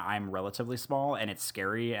small, and I'm relatively small, and it's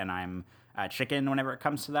scary, and I'm a chicken whenever it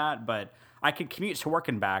comes to that. But I could commute to work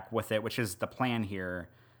and back with it, which is the plan here.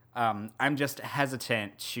 I'm just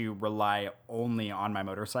hesitant to rely only on my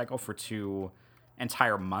motorcycle for 2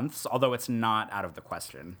 entire months, although it's not out of the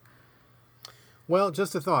question. Well,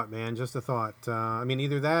 just a thought, man. Just a thought. I mean,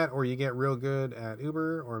 either that, or you get real good at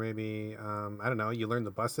Uber, or maybe I don't know, you learn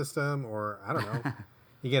the bus system, or I don't know,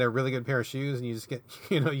 you get a really good pair of shoes, and you just get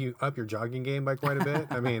you up your jogging game by quite a bit.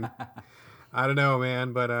 I mean, I don't know,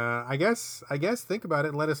 man, but I guess think about it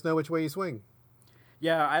and let us know which way you swing.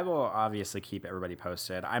 Yeah, I will obviously keep everybody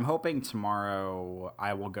posted. I'm hoping tomorrow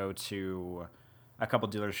I will go to a couple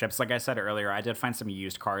dealerships. Like I said earlier, I did find some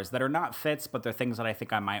used cars that are not fits, but they're things that I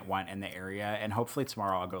think I might want in the area. And hopefully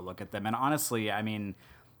tomorrow I'll go look at them. And honestly, I mean,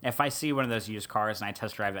 if I see one of those used cars and I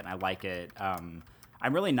test drive it and I like it, I'm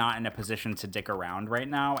really not in a position to dick around right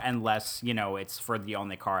now unless, it's for the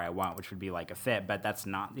only car I want, which would be like a fit. But that's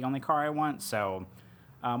not the only car I want. So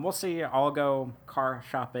we'll see. I'll go car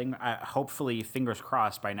shopping. Hopefully, fingers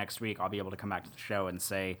crossed, by next week, I'll be able to come back to the show and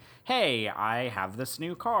say, hey, I have this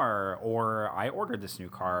new car, or I ordered this new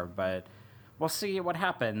car. But we'll see what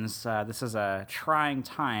happens. This is a trying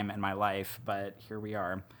time in my life, but here we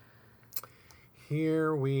are.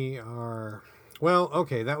 Here we are. Well,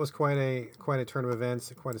 okay, that was quite a turn of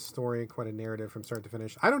events, quite a story, quite a narrative from start to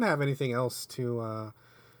finish. I don't have anything else to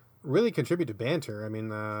really contribute to banter. I mean,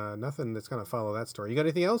 nothing that's going to follow that story. You got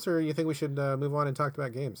anything else, or you think we should move on and talk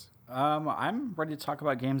about games? I'm ready to talk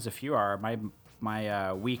about games if you are.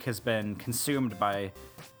 My week has been consumed by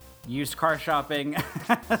used car shopping,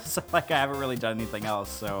 so I haven't really done anything else.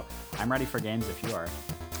 So I'm ready for games if you are.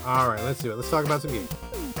 All right, let's do it. Let's talk about some games.